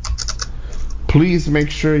 Please make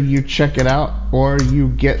sure you check it out or you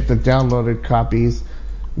get the downloaded copies.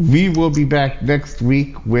 We will be back next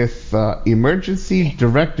week with emergency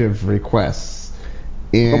directive requests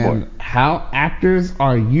and how actors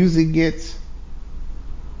are using it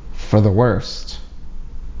for the worst.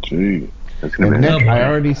 Gee, that's And gonna be Nick, I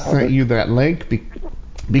already interesting. sent you that link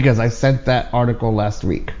because I sent that article last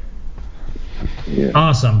week. Yeah.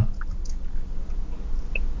 Awesome.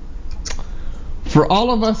 For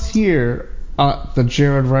all of us here at the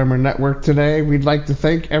Jared Reimer Network today, we'd like to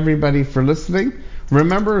thank everybody for listening.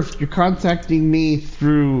 Remember, if you're contacting me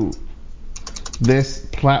through this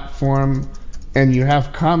platform and you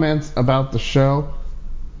have comments about the show,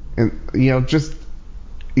 and just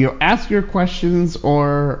ask your questions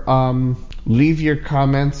or leave your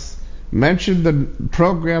comments. Mention the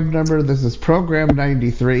program number. This is program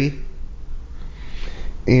 93,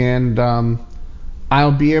 and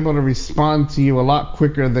I'll be able to respond to you a lot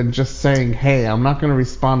quicker than just saying, hey. I'm not going to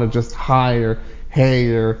respond to just hi or hey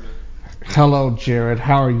or hello, Jared,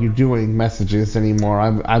 how are you doing messages anymore.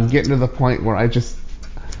 I'm getting to the point where I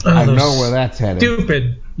know where that's headed.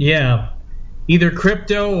 Stupid. Yeah. Either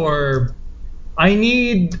crypto or I'm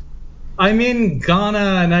in Ghana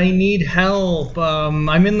and I need help.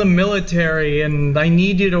 I'm in the military and I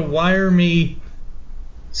need you to wire me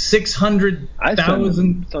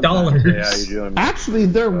 $600,000. Actually,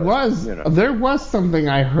 there was something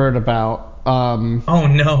I heard about. Oh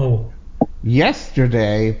no.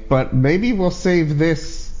 Yesterday, but maybe we'll save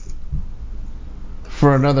this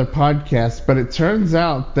for another podcast. But it turns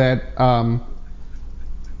out that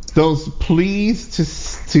those pleas to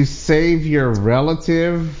save your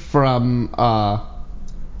relative from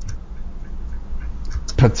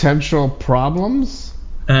potential problems.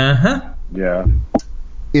 Yeah.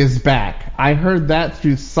 Is back. I heard that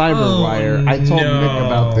through CyberWire. I told Nick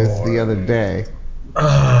about this the other day.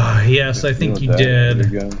 Yes, I think you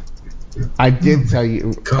did. I did tell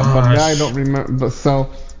you, but now I don't remember. So,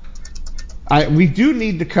 we do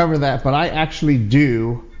need to cover that, but I actually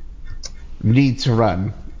do need to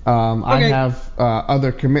run. I have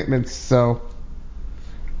other commitments, so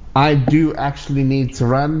I do actually need to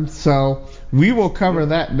run. So we will cover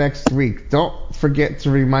that next week. Don't forget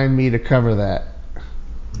to remind me to cover that.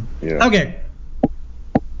 Yeah. Okay.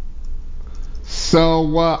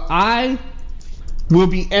 So I will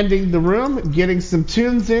be ending the room, getting some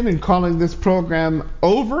tunes in, and calling this program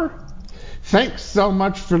over. Thanks so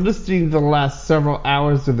much for listening to the last several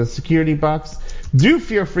hours of the Security Box. Do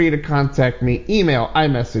feel free to contact me. Email,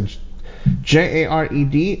 iMessage,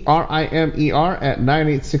 JAREDRIMER at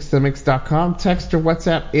 986mx.com. Text or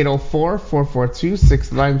WhatsApp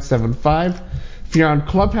 804-442-6975. If you're on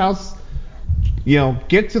Clubhouse,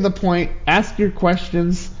 get to the point. Ask your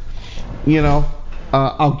questions.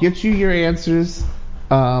 I'll get you your answers.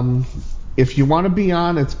 If you want to be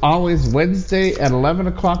on, it's always Wednesday at 11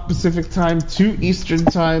 o'clock Pacific Time, 2 Eastern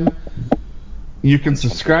Time. You can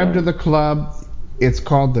subscribe to the club. It's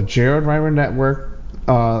called the Jared Reimer Network.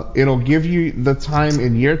 It'll give you the time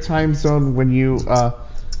in your time zone when you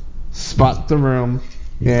spot the room.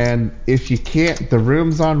 And if you can't, the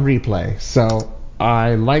room's on replay. So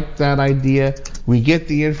I like that idea. We get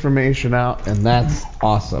the information out, and that's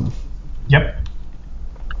awesome. Yep.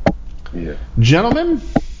 Yeah. Gentlemen,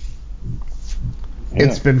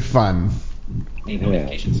 it's been fun.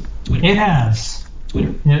 It has.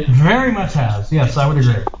 It very much has. Yes, I would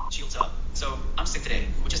agree. Shields up. So I'm sick today,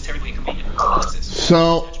 which is terribly inconvenient.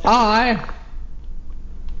 So I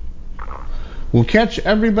will catch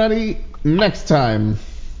everybody next time.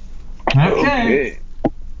 Okay.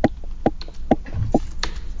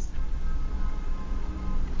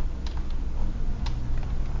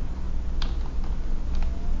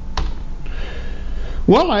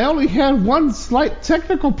 Well, I only had one slight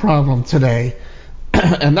technical problem today,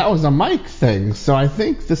 and that was a mic thing, so I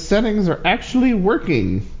think the settings are actually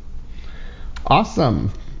working.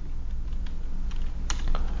 Awesome.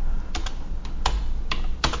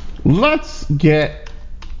 Let's get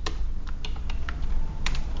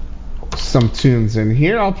some tunes in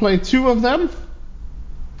here. I'll play two of them.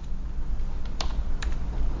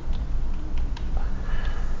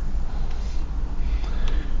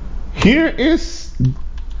 Here is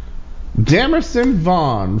Damerson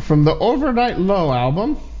Vaughn from the Overnight Low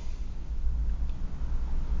album.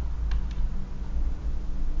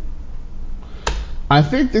 I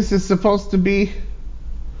think this is supposed to be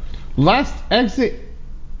last exit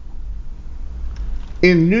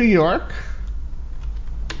in New York.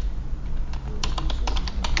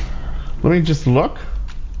 Let me just look.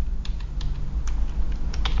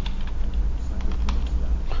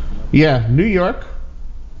 Yeah, New York.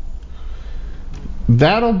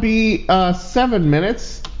 That'll be 7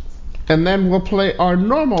 minutes, and then we'll play our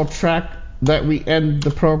normal track that we end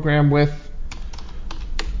the program with.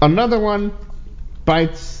 Another one,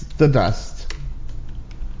 Bites the Dust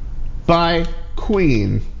by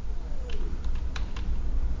Queen.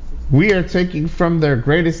 We are taking from their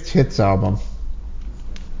greatest hits album.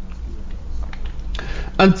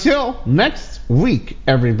 Until next week,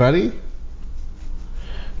 everybody,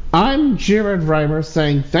 I'm Jared Reimer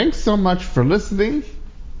saying thanks so much for listening.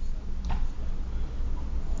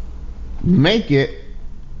 Make it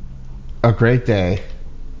a great day.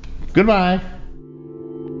 Goodbye.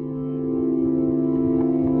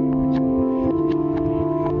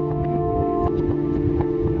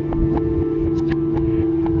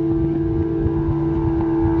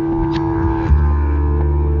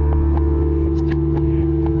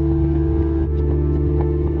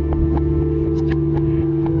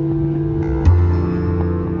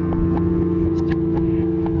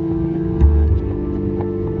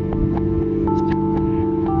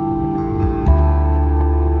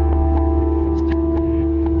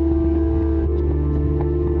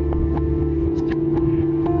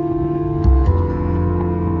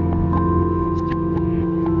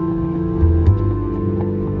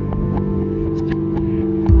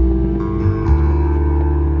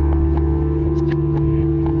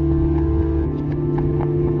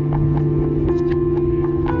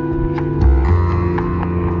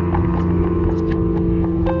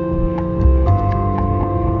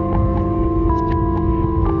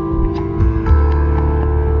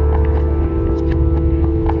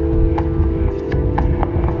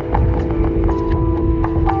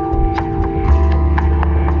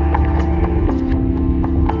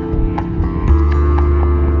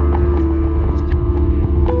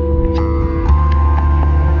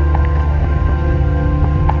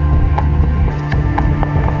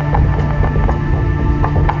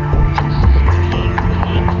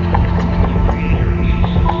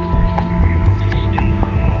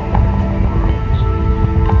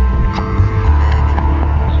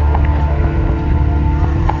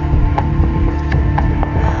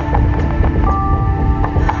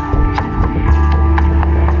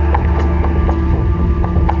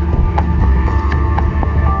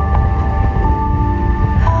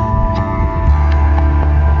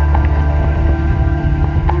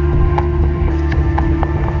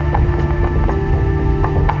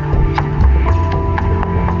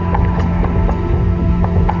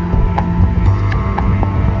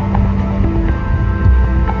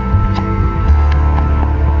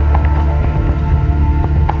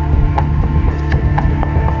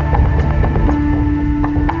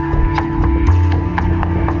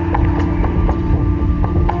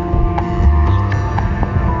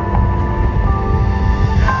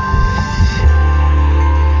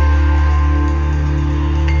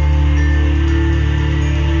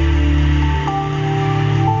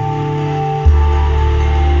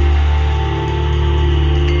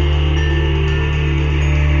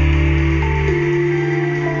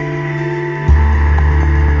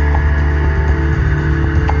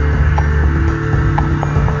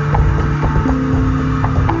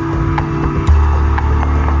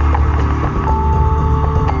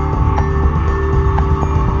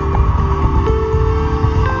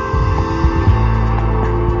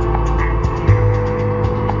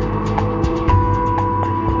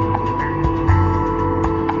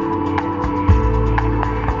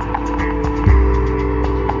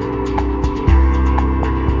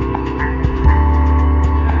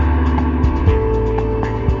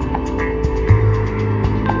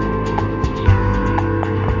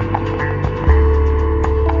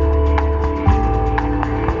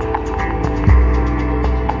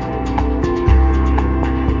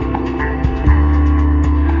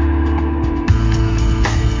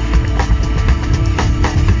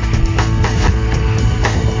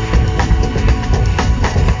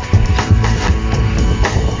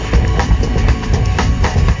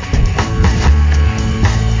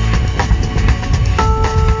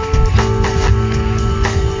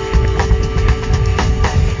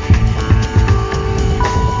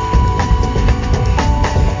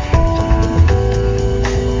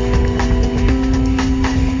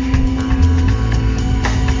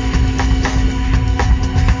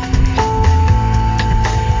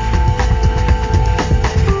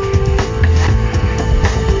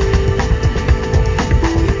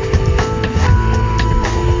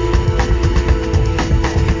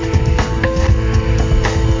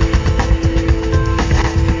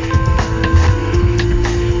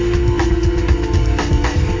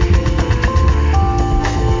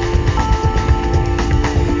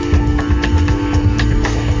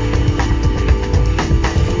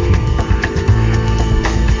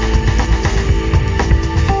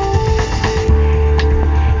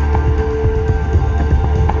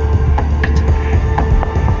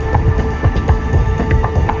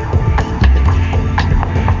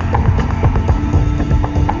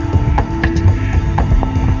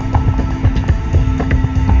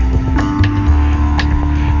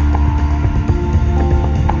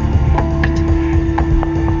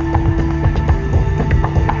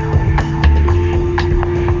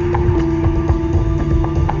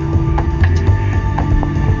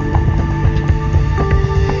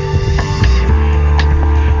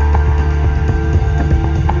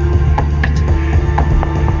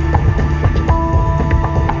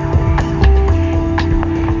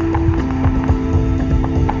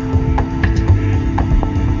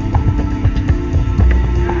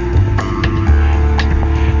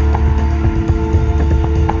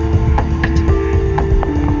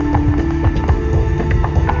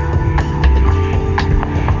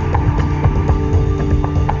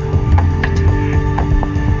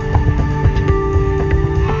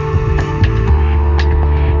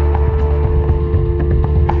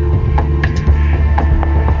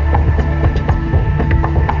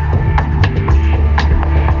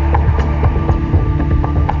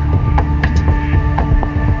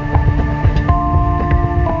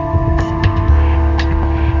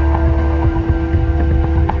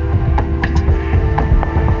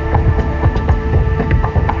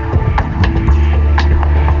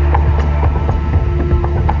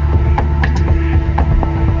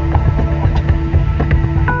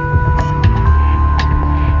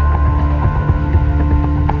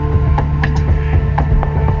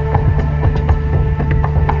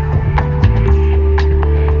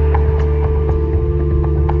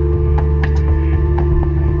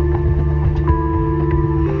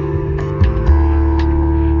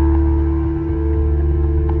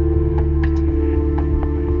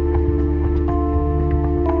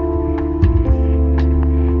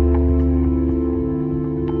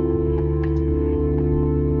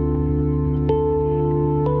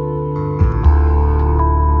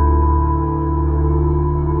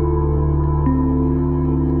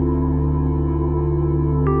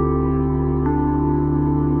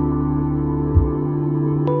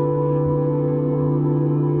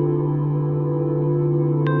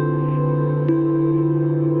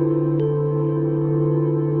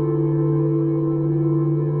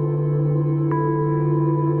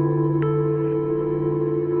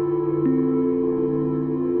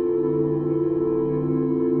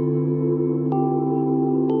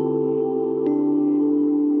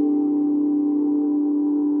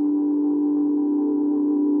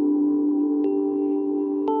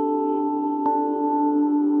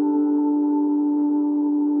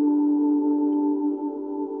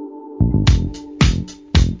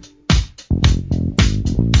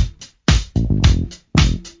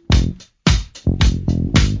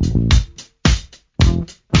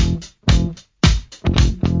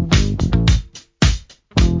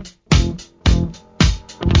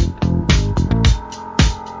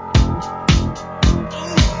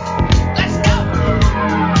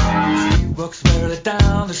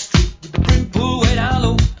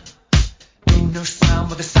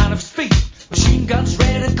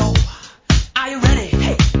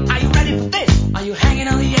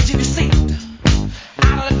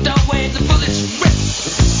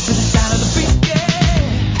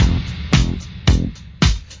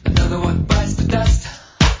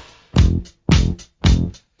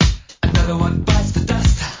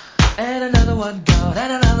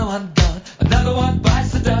 gone, and another one gone. Another one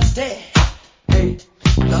bites the dust. Hey, hey,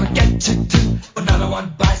 I'm gonna get you too. Another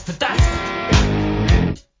one bites the dust.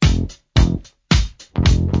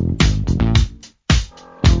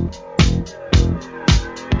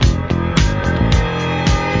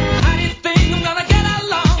 How do you think I'm gonna get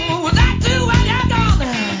along without you when you're gone?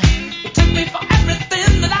 You took me for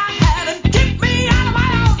everything that I had and kicked me out of my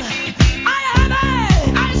own. Are you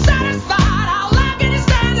happy? Are you satisfied? How long can you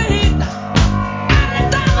stand the heat?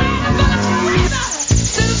 Anytime I'm gonna scream out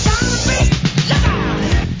to the sound of the beat. Look out!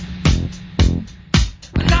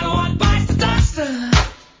 Another one bites the dust.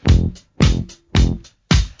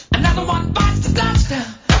 Another one bites the dust.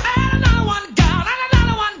 And another one gone. And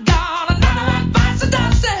another one gone. Another one bites the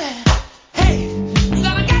dust. Hey, I'm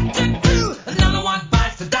gonna get you through. Another one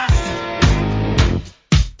bites the dust.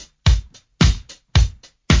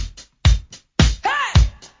 Hey!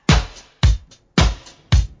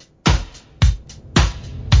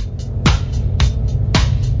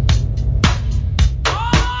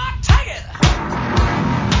 Oh, take it!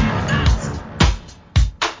 Dust!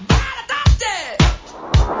 Gotta dust it!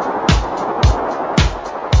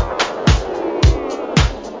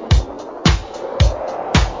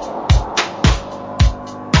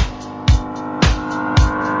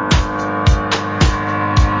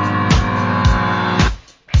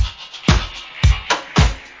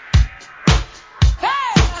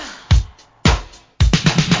 Hey!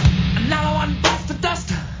 Another one bites the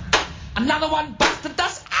dust. Another one bites the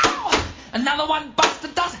dust. Ow! Another one bites the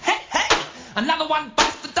dust. Hey, hey! Another one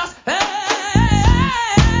bites the dust. Hey!